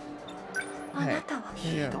 Senpai. Okay.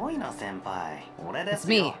 It's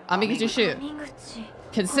me, Amiguchi Shu.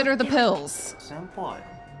 Consider the pills. Senpai.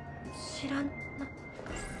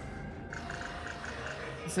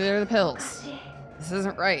 Consider the pills. This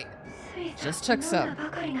isn't right. Just took some.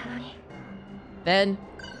 Then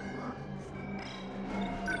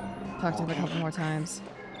talk to him a couple more times.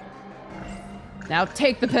 Now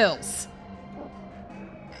take the pills.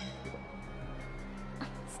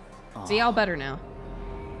 See, all better now.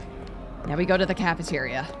 Now we go to the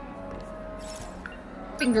cafeteria.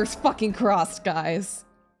 Fingers fucking crossed, guys.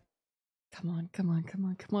 Come on, come on, come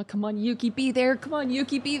on, come on, come on, Yuki, be there. Come on,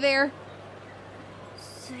 Yuki, be there.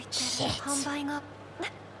 Shit.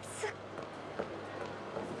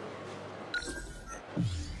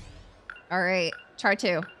 All right, chart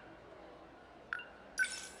 2.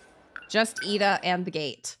 Just Ida and the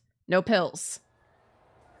gate. No pills.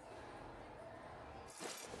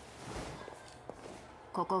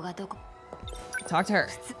 Talk to her.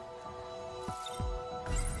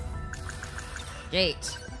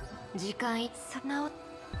 Gate.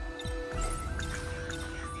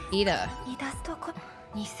 Ida.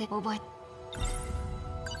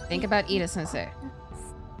 Think about Ida, Sensei.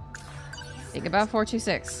 Think about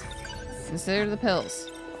 426. Consider the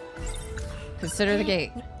pills. Consider the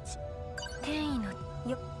gate.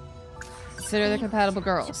 Consider the compatible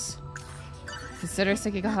girls. Consider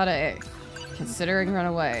Sekigahara A. Considering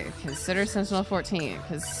Runaway. Consider Sentinel 14.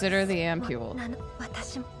 Consider the ampule.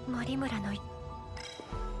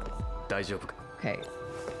 Okay.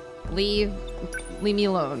 Leave me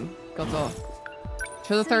alone. Goto.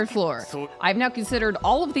 To the 3rd floor. I've now considered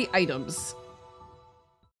all of the items.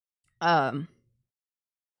 I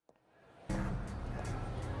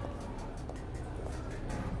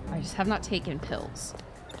just have not taken pills.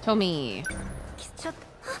 Tomi.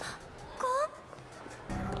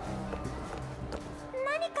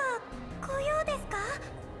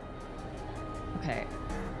 Okay.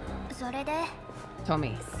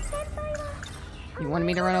 Tomi. You wanted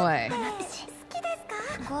me to run away.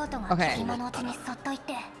 Okay. To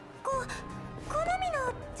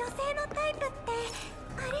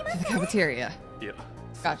the cafeteria. Yeah.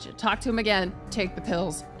 Gotcha. Talk to him again. Take the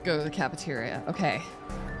pills. Go to the cafeteria. Okay.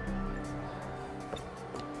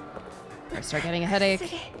 I start getting a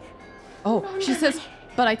headache. Oh, she says,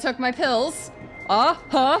 but I took my pills. But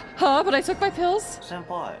I took my pills.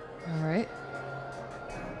 Senpai. Alright.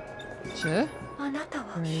 Sure. Where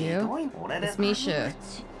are you? It's Misha.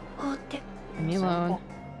 Leave me alone.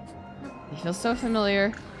 You feel so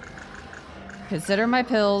familiar. Consider my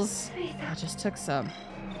pills. I just took some.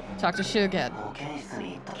 Talk to Shu again.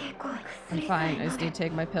 I'm fine. I just need to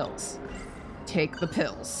take my pills. Take the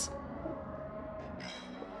pills.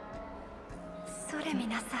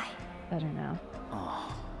 Better now.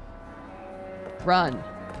 Run.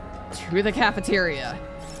 To the cafeteria.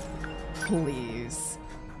 Please.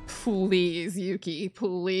 Please, Yuki.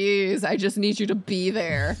 Please. I just need you to be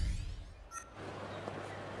there.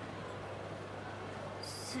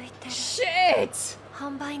 Shit!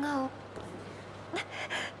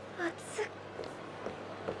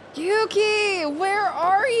 Yuki, where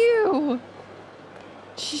are you?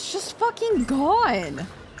 She's just fucking gone.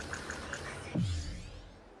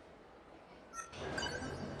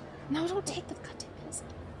 No, don't take the goddamn pills.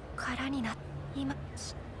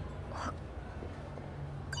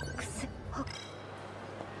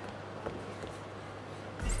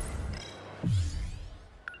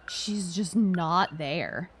 She's just not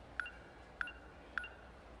there.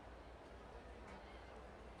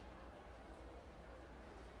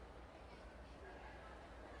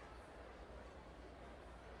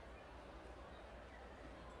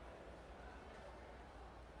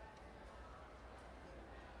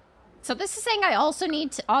 So this is saying I also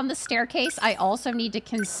need to, on the staircase, I also need to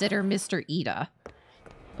consider Mr. Ida.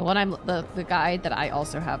 The one the guide that I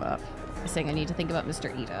also have up is saying I need to think about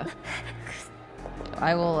Mr. Ida.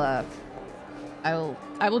 I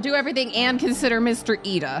will do everything and consider Mr.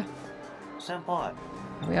 Ida. Senpai.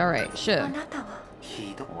 Are we alright? Sure.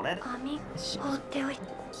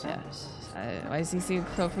 Why does he seem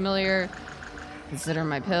so familiar? Consider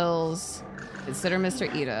my pills. Consider Mr.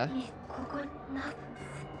 Ida.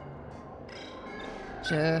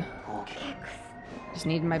 Sure. Just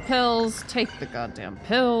need my pills. Take the goddamn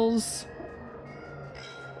pills.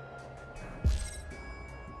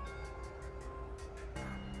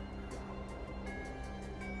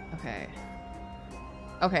 Okay.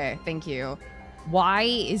 Okay, thank you. Why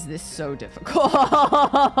is this so difficult?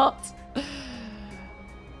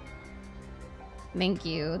 Thank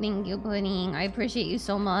you, Pudding. I appreciate you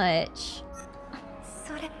so much.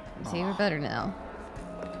 See, we're better now.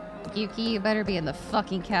 Yuki, you better be in the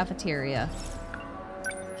fucking cafeteria.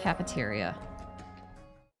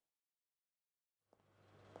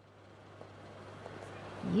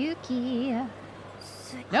 Yuki.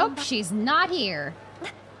 Nope, she's not here.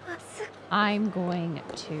 I'm going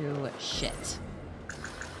to shit.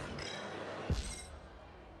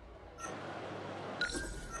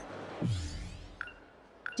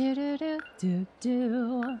 Do do do do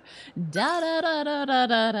do da da da da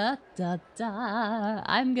da da da da.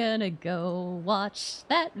 I'm gonna go watch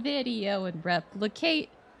that video and replicate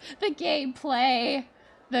the gameplay.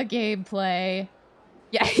 The gameplay.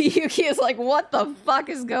 Yeah, Yuki is like, what the fuck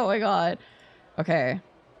is going on? Okay.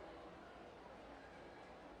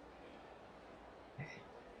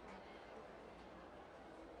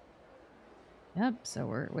 Yep, so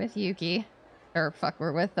we're with Yuki. Or fuck,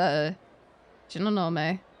 we're with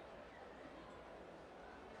Shinonome.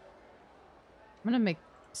 I'm gonna make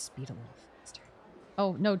speed a little faster.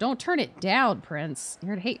 Oh, no, don't turn it down, Prince. You're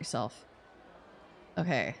gonna hate yourself.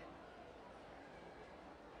 Okay.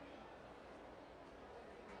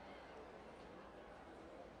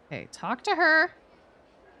 Okay, talk to her.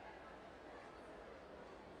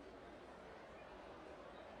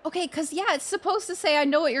 Okay, because, yeah, it's supposed to say, I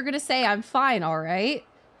know what you're gonna say. I'm fine, all right?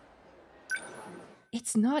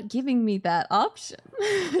 It's not giving me that option.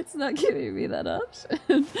 It's not giving me that option.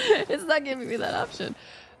 It's not giving me that option.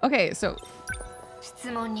 Okay, so as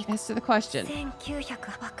to the question.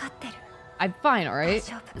 I'm fine, all right?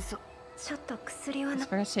 I just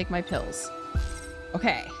forgot to take my pills.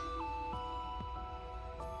 Okay.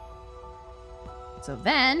 So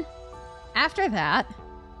then, after that,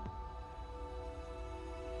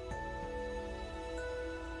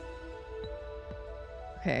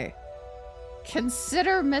 okay.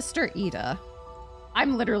 Consider Mr. Ida.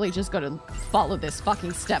 I'm literally just gonna follow this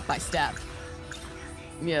fucking step by step.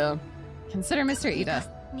 Yeah. Consider Mr. Ida.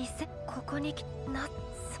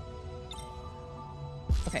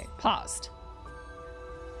 Okay, paused.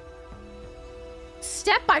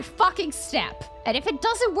 Step by fucking step. And if it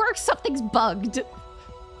doesn't work, something's bugged.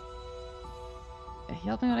 Okay,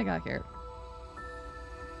 help me what I got here.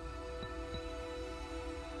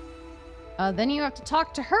 Then you have to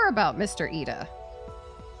talk to her about Mr. Ida.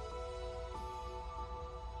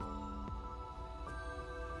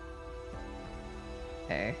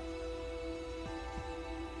 Okay.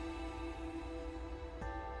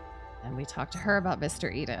 And we talk to her about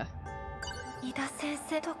Mr. Ida.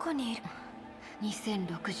 He's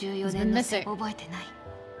been missing.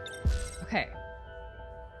 Okay.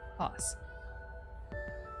 Pause.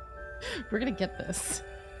 We're gonna get this.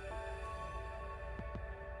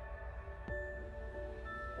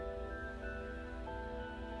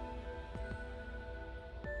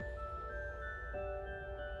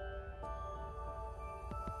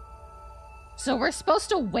 So we're supposed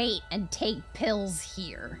to wait and take pills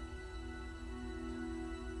here.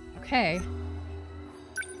 Okay.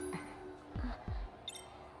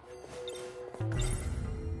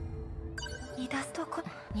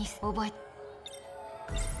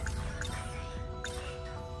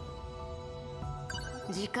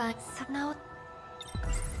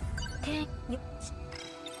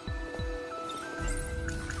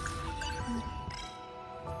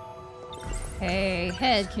 Hey,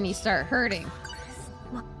 head, can you start hurting?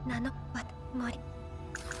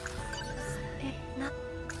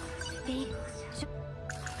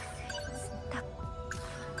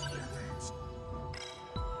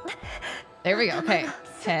 There we go. Okay,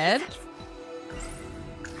 head.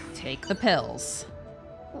 Take the pills.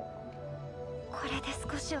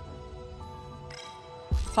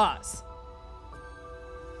 Pause.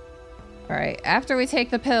 All right, after we take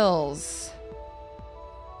the pills,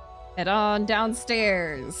 head on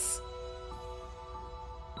downstairs.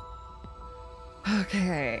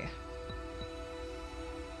 Okay.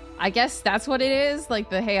 I guess that's what it is. Like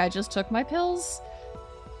the, hey, I just took my pills.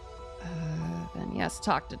 Then yes,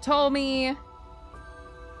 talk to Tomi.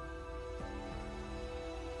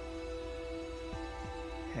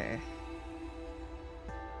 Okay.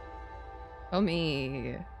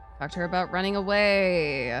 Tomi. Talk to her about running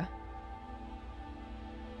away.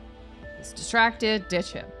 He's distracted.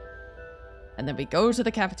 Ditch him. And then we go to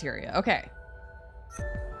the cafeteria. Okay.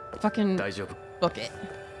 Fucking book it.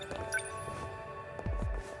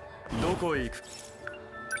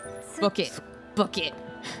 Book it. Book it.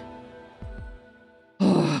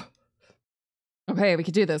 Okay, we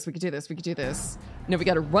could do this. We could do this. We could do this. No, we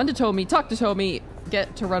gotta run to Tomi, talk to Tomi,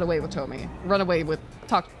 get to run away with Tomi. Run away with,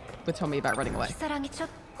 talk with Tomi about running away.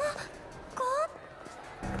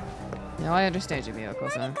 No, I understand you,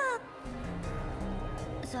 Miyako-san.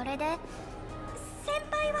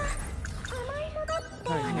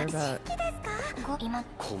 Hear about...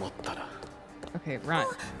 Okay, run.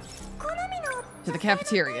 To the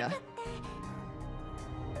cafeteria.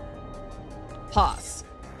 Pause.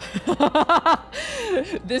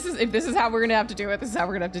 If this is how we're gonna have to do it, this is how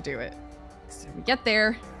we're gonna have to do it. So we get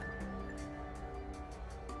there.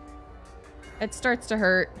 It starts to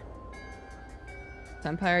hurt.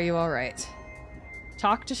 Senpai, are you alright?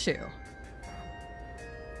 Talk to Shu.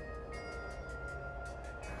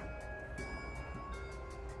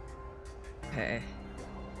 Okay.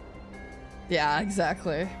 Yeah,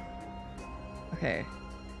 exactly. Okay.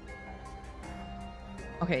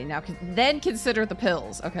 Okay, now then consider the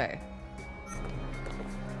pills. Okay.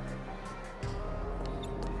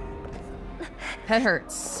 Head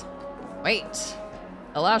hurts. Wait.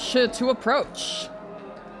 Allow Shu to approach.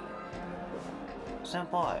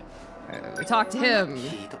 Senpai. We talked to him.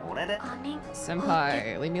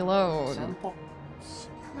 Senpai, leave me alone.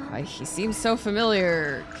 He seems so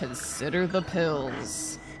familiar. Consider the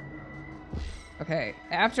pills. Okay,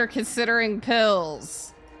 after considering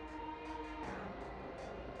pills.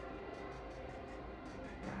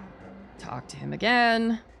 Talk to him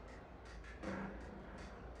again.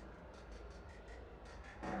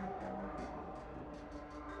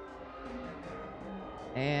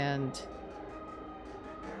 And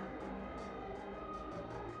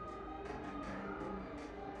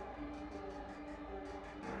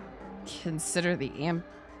consider the Do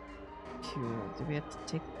we have to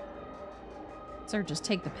take? Sir, just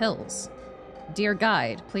take the pills. Dear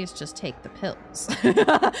guide, please just take the pills.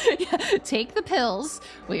 Yeah, take the pills.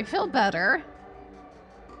 We feel better.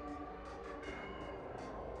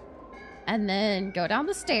 And then go down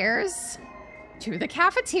the stairs to the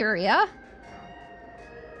cafeteria.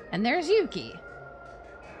 And there's Yuki.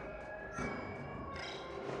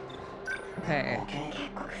 Okay.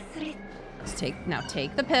 Let's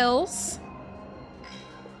take the pills.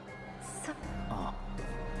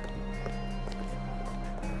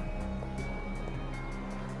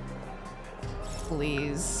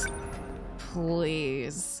 Please.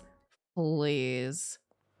 Please. Please.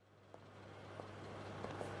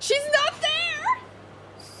 She's not there!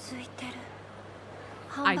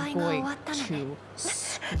 I'm going to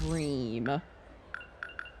scream.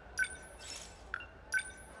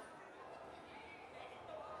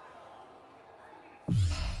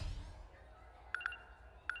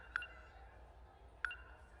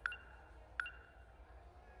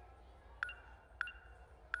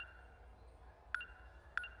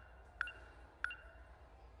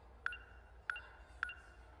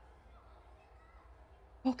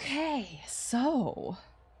 Okay, so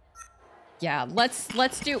yeah, let's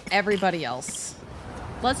do everybody else.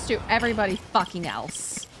 Let's do everybody fucking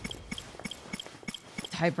else.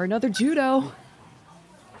 Time for another judo.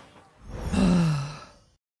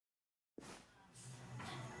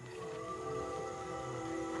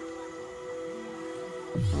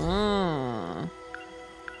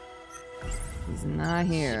 He's not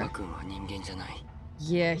here.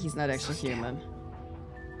 Yeah, he's not actually human.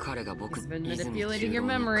 He's been manipulating your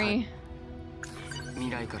memory.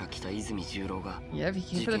 Yeah, he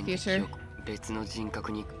came for the future.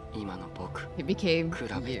 He became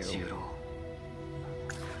you. Yo,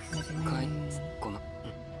 no.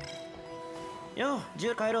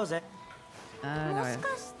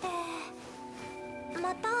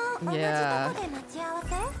 Yeah.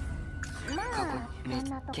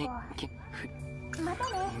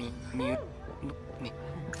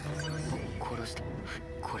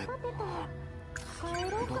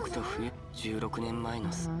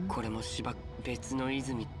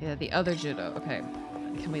 Yeah, the other judo. Okay.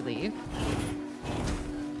 Can we leave?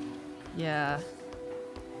 Yeah.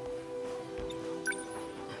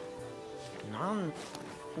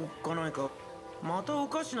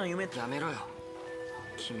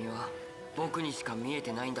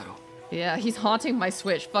 Yeah, he's haunting my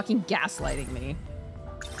Switch, fucking gaslighting me.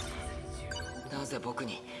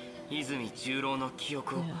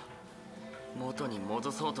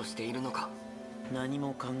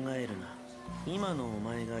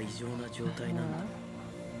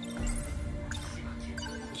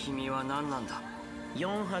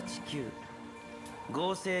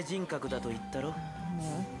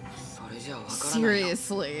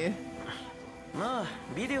 Seriously.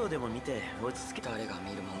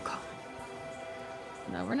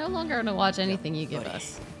 No, we're no longer gonna watch anything you give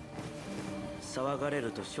us.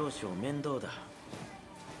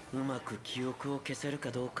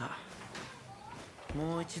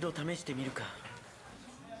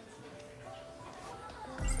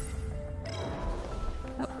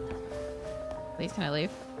 Please, can I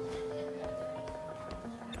leave?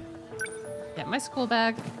 Get my school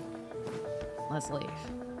bag. Let's leave.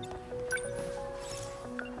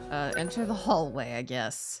 Enter the hallway, I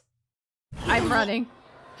guess. I'm running.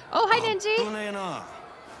 Oh, hi, Denji!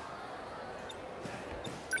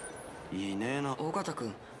 いねえな。尾形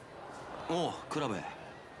君。おう、クラベ。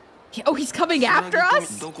Oh, he's coming after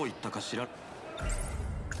us? どこ行ったか知らん。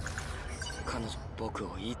彼女、僕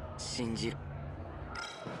を信じる。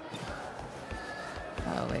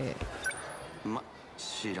Oh, wait.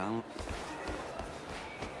 知らん。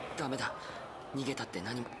ダメだ。逃げたって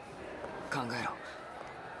何も考えろ。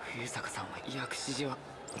冬坂さんは薬師寺は。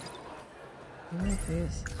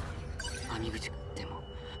網口でも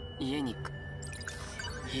家に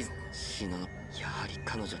死ぬの。やはり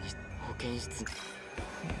彼女に保健室。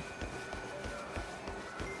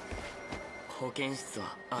保健室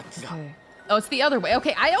はあっちだ。Oh, it's the other way.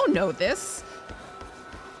 Okay, I don't know this.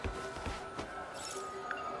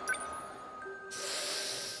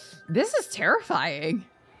 This is terrifying.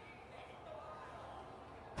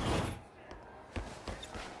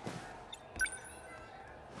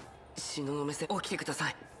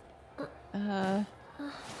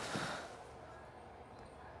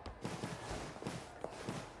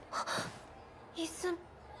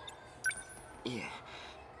いえ、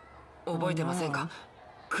覚えてませんか？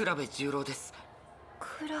倉部十郎です。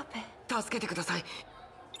倉部。助けてください。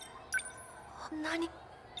何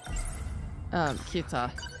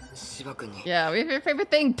Kita. 芝君に。Yeah, we have your favorite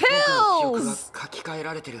thing, pills! 僕の記憶が書き換え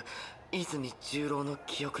られてる泉十郎の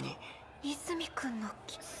記憶に。泉君の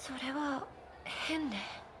それは変ね。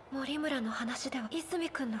森村の話では泉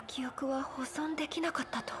君の記憶は保存できなかっ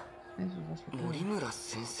たと。森村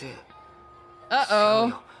先生。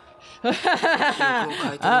Uh-oh.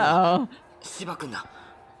 芝君だ。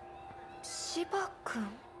芝君。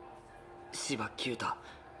芝九太。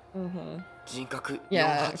人格。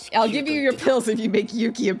Yeah, I'll give you your pills if you make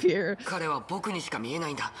Yuki appear. 彼は僕にしか見えな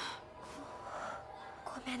いんだ。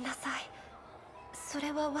ごめんなさい。そ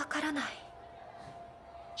れはわからない。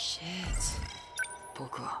Shit.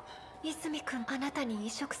 僕は。泉君、あなたに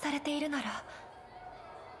移植されているなら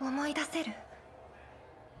思い出せる？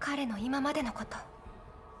彼の今までのこと。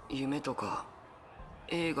夢とか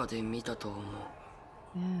映画で見たと思う。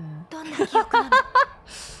どんな記憶なの？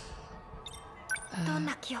どん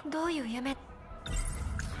な記憶？どういう夢？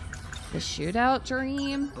 The shootout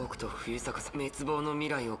dream? 僕と冬坂さん、滅亡の未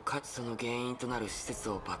来をその原因となる施設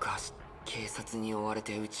を爆破し、警察に追われ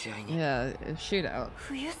て撃ち合いに。Yeah, shootout.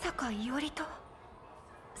 冬坂伊織と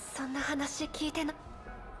そんな話聞いてな。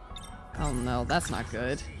Oh no, that's not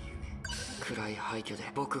good. 暗い廃墟で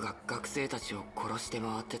僕が学生たちを殺して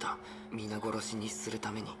回ってた。皆殺しにする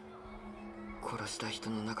ために。殺した人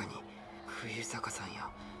の中に冬坂さんや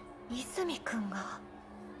泉君が。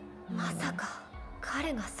まさか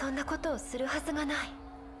彼がそんなことをするはずがない。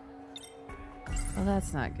Well,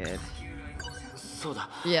 that's not good. そうだ。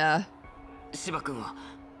Yeah. 芝君は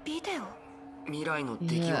ビデオ。未来の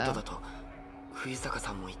出来事だと冬坂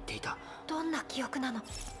さんも言っていた。どんな記憶なの？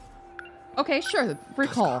 Okay, sure.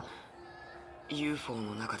 Recall. UFO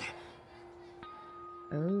の中で。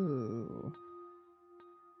Oh.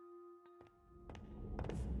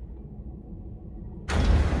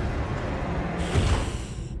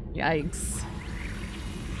 Yikes.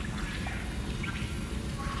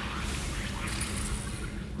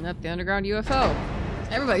 Not the underground UFO.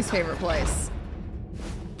 Everybody's favorite place.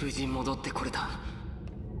 無事戻ってこれた。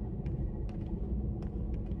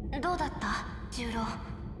どうだった？十郎。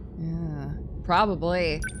Yeah,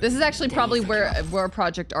 probably. This is actually probably where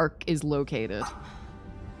Project Arc is located.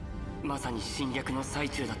 まさに侵略の最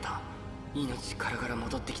中だった。命からがら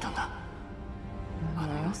戻ってきたんだ。あ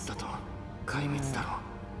の様子だと壊滅だろ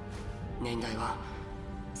う。年代は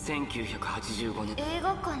1985年。映画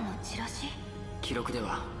館のチラシ？記録で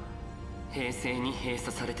は平成に閉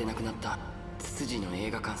鎖されて亡くなったツツジの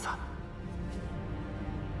映画館さ。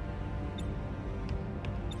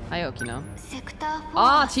はい、沖縄。セクター4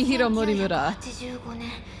ああ、千尋森村。1985年。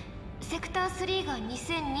セクター3が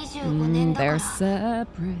2025年だから。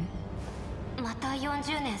また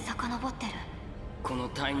40年遡ってる。この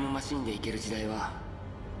タイムマシンで行ける時代は。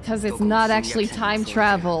Because it's not actually time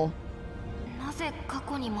travel. なぜ過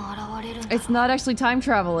去にも現れるんだ。It's not actually time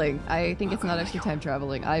traveling. I think it's not actually time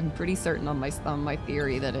traveling. I'm pretty certain on my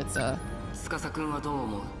theory that it's a. 司君はどう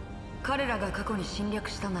思う？彼らが過去に侵略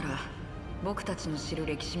したなら、僕たちの知る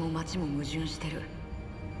歴史も街も矛盾してる。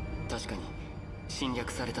確かに侵略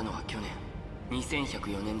されたのは去年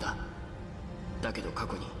2104年だ。だけど過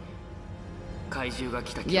去に怪獣が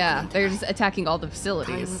来た記憶なんて。Yeah, they're just attacking all the facilities.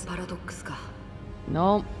 タイムパラドックスか。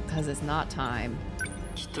No, because it's not time.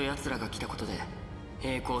 きっと奴らが来たことで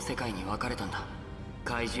平行世界に分かれたんだ。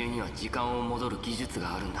怪獣には時間を戻る技術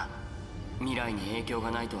があるんだ。未来に影響が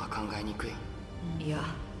ないとは考えにくい。いや、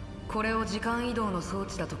これを時間移動の装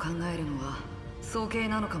置だと考えるのは早計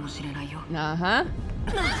なのかもしれないよ。Uh-huh.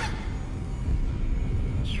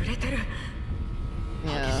 揺れい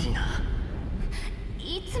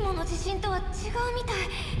つもの地震とは違うみたい。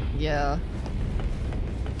Yeah.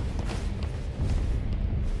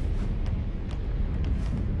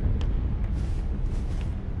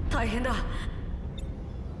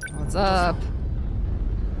 What's up?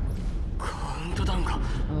 Oh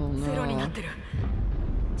no.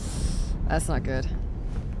 That's not good.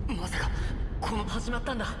 Oh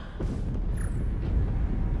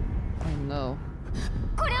no.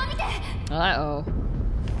 Uh-oh.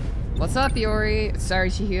 What's up, Yori? Sorry,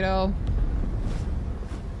 Chihiro.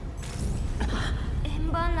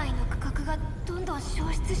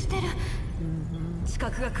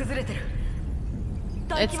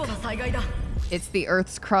 It's the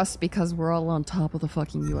Earth's crust because we're all on top of the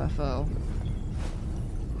fucking UFO.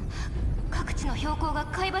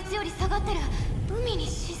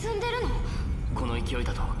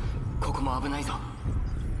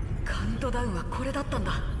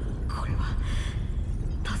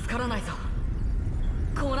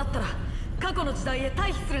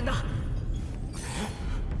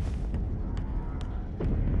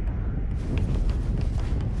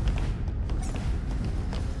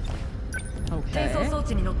 Okay.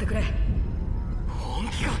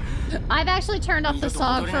 I've actually turned off the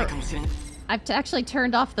song for... I've actually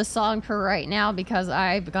turned off the song for right now because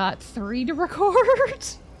I've got 3 to record.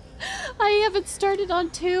 I haven't started on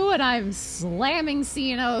 2 and I'm slamming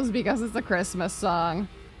C&Os because it's a Christmas song.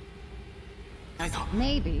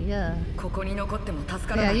 Maybe, yeah.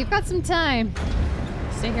 Yeah, you've got some time.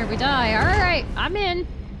 Stay here, we die. Alright, I'm in.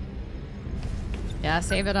 Yeah,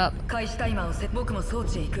 save it up.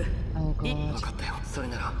 Oh god.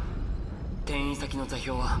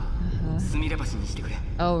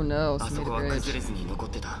 Oh no, bridge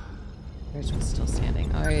was still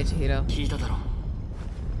standing. Alright, Chihiro.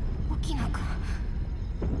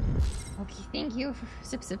 Okay, thank you for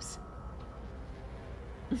sips.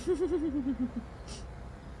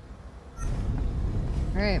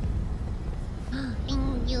 Alright.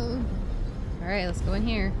 Thank you. Alright, let's go in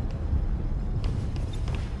here.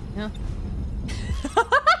 No.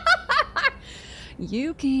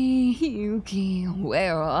 Yuki,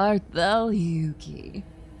 where art thou, Yuki?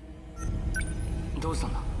 Oh,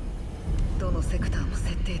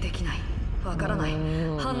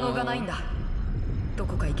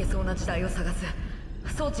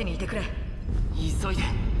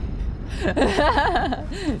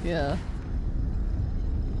 yeah.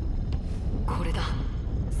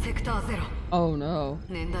 Oh no.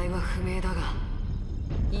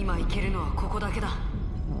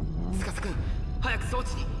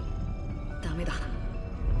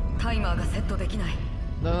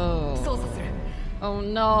 No. Oh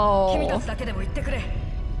no.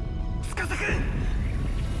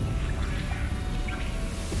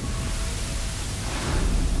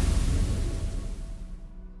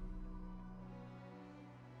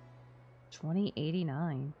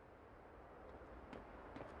 $20.89.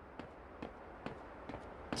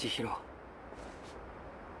 千尋、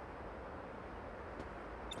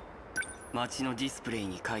街のディスプレイ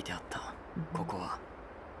に書いてあった。ここは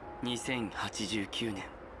2089年。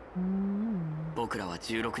僕らは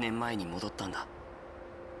16年前に戻ったんだ。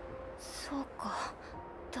そうか、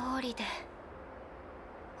通りで。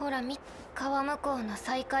ほら、川向こうの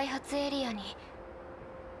再開発エリアに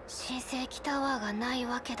新世紀タワーがない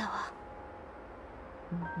わけだわ。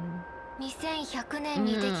2100年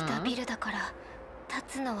にできたビルだから、建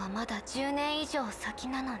つのはまだ10年以上先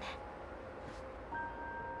なのね。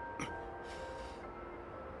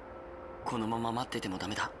このまま待っててもダ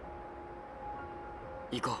メだ。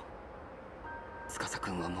行こう。司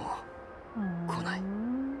君はもう来ない。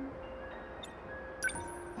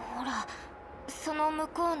ほら、その向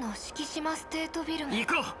こうの敷島ステートビルも。行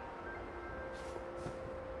こう。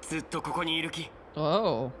ずっとここにいる気。お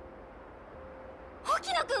お。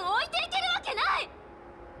沖野くん置いていけるわけない。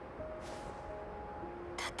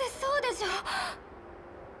だってそうでしょ。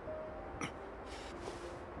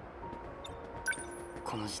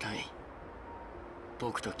この時代、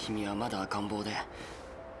僕と君はまだ赤ん坊で、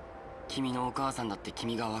君のお母さんだって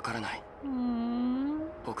君がわからない。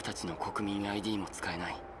僕たちの国民 ID も使え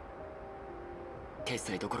ない。決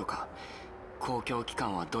済どころか公共機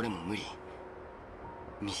関はどれも無理。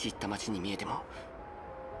見知った街に見えても、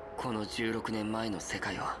この16年前の世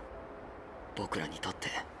界は僕らにとって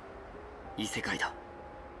異世界だ。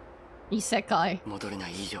異世界。戻れな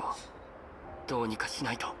い以上どうにかし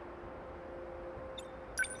ないと。こ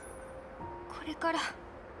れから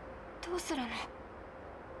どうするの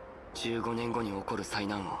？15年後に起こる災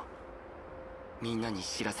難をみんなに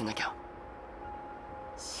知らせなきゃ。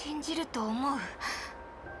信じると思う？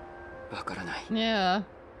わからない。Yeah.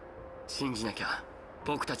 信じなきゃ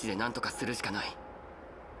僕たちで何とかするしかない。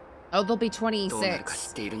 Oh, they'll be 26. どうなるか知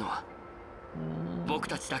っているのは僕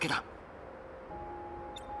たちだけだ。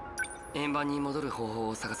円盤に戻る方法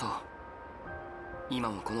を探そう。今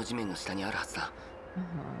もこの地面の下にあるはずだ。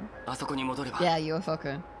あそこに戻れば。Yeah, UFO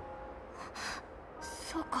君。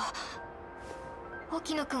そうか。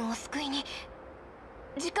沖野君を救いに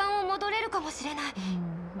時間を戻れるかもしれない。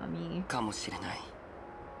かもしれない。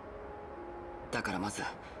だからまず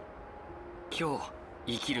今日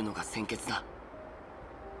生きるのが先決だ。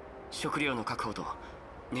食料の確保と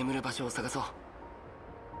眠る場所を探そう。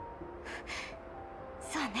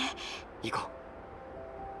そうね。行こう。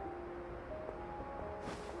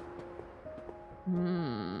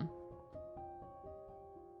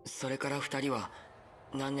それから2人は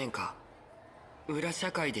何年か裏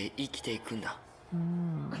社会で生きていくんだ。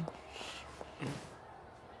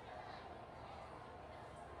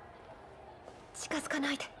近づか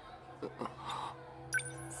ないで。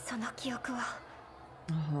その記憶は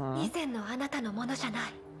以前のあなたのものじゃな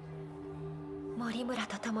い。森村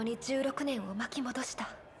と共に16年を巻き戻した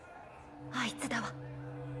あいつだわ。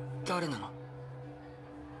誰なの？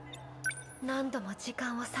何度も時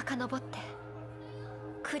間を遡って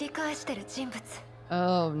繰り返してる人物。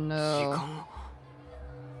Oh no. 時間を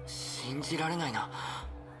信じられないな。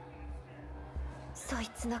そい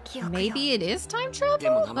つの記憶よ。 Maybe it is time travel? で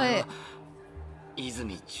も名前は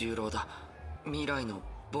泉十郎だ。未来の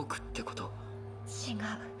僕ってこと？違う。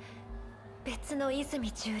別の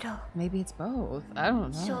泉十郎。 Maybe it's both. I don't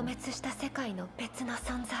know. 消滅した世界の別の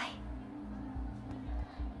存在。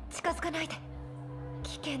近づかないで。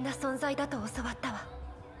危険な存在だと教わったわ。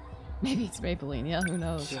 Maybe it's Maybelline. Yeah, who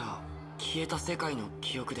knows? じゃあ消えた世界の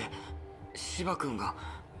記憶で芝君が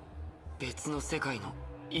別の世界の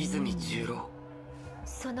泉十郎。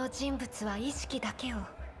その人物は意識だけを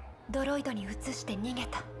ドロイドに移して逃げ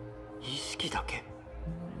た。意識だけ？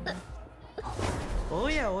お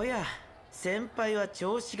やおや、先輩は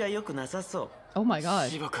調子が良くなさそう。Oh my god.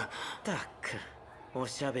 芝君。たく、お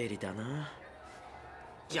しゃべりだな。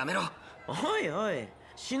やめろ。おいおい、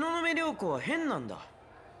東雲涼子は変なんだ。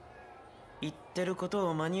言ってること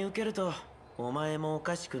を真に受けるとお前もお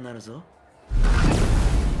かしくなるぞ。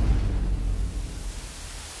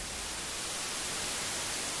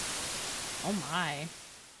Oh my.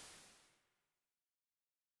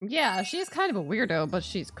 Yeah, she's kind of a weirdo, but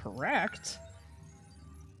she's correct.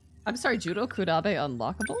 I'm sorry, Judo Kurabe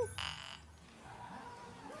unlockable?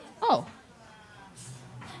 Oh.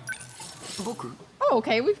 Oh,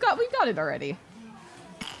 okay, we've got it already.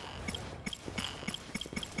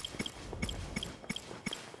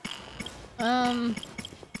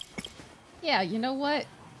 Yeah, you know what?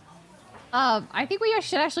 I think we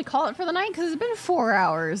should actually call it for the night because it's been 4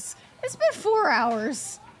 hours. It's been 4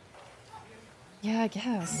 hours. Yeah, I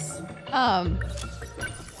guess.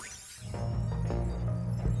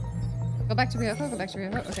 Go back to Ryoko, go back to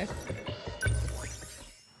Ryoko, okay.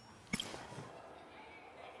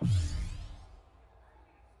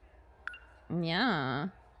 Yeah.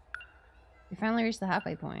 We finally reached the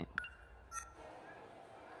halfway point.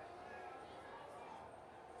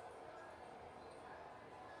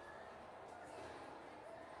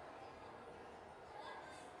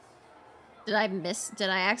 Did I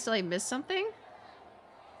accidentally miss something?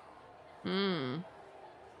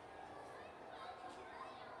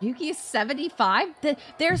 Yuki is 75?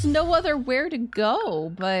 There's no other where to go,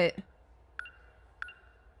 but...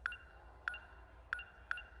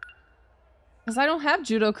 Because I don't have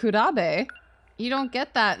Judo Kurabe. You don't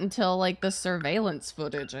get that until, like, the surveillance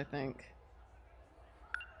footage, I think.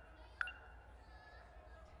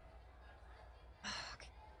 Okay.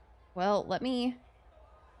 Well, let me...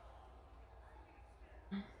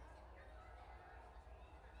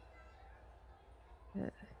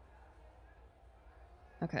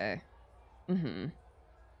 Okay.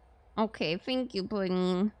 Okay, thank you,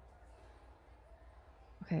 Pudding.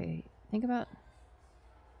 Okay, think about...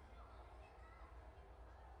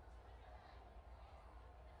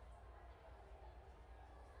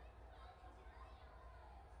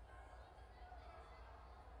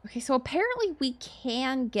 Okay, so apparently we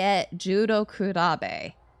can get Judo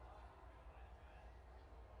Kurabe.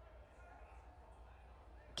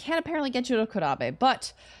 Can apparently get Judo Kurabe,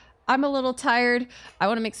 but I'm a little tired. I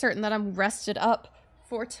want to make certain that I'm rested up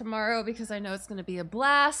for tomorrow because I know it's going to be a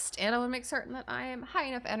blast, and I want to make certain that I am high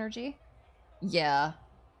enough energy. Yeah.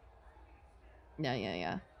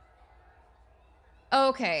 Yeah.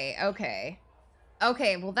 Okay.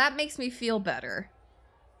 Okay, well that makes me feel better.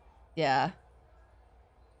 Yeah.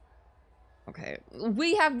 Okay,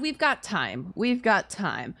 we've got time. We've got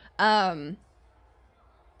time.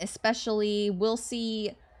 Especially, we'll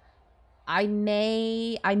see I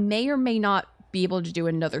may or may not be able to do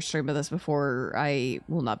another stream of this before I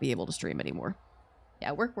will not be able to stream anymore.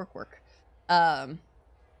 Yeah, work.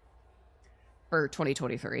 For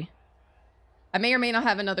 2023. I may or may not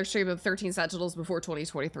have another stream of 13 Sentinels before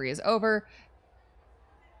 2023 is over.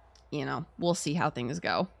 You know, we'll see how things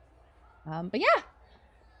go. But yeah.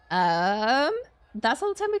 That's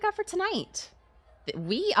all the time we got for tonight.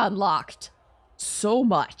 We unlocked so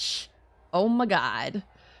much. Oh my god.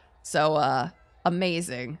 So,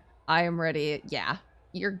 amazing. I am ready. Yeah,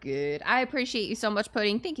 you're good. I appreciate you so much,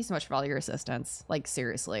 Pudding. Thank you so much for all your assistance. Like,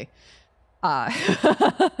 seriously.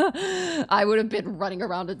 I would have been running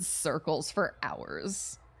around in circles for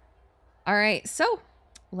hours. All right, so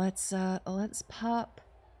let's pop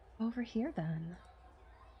over here then.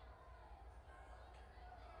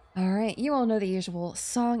 All right, you all know the usual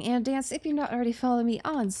song and dance. If you're not already following me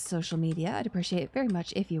on social media, I'd appreciate it very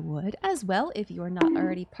much if you would. As well, if you are not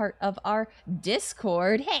already part of our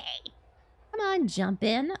Discord, hey, come on, jump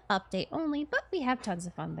in. Update only, but we have tons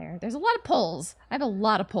of fun there. There's a lot of polls. I have a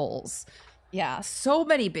lot of polls. Yeah, so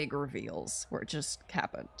many big reveals where it just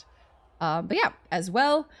happened. But yeah, as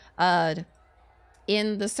well,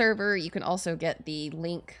 in the server, you can also get the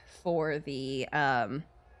link for the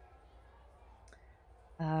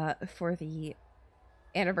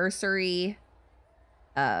anniversary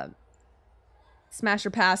Smash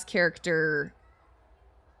or Pass character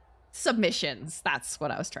submissions. That's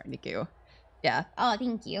what I was trying to do. Yeah. Oh,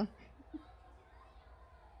 thank you.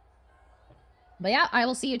 But yeah, I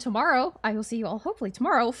will see you tomorrow. I will see you all hopefully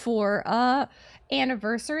tomorrow for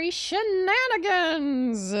anniversary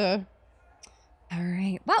shenanigans. All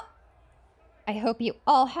right. Well, I hope you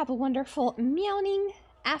all have a wonderful morning,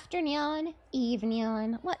 afternoon,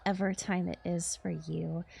 evening, whatever time it is for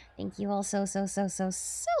you. Thank you all so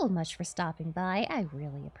much for stopping by. I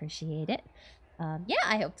really appreciate it. Yeah,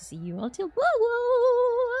 I hope to see you all tomorrow.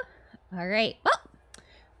 All right. Well,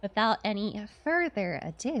 without any further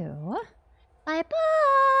ado,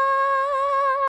 bye-bye.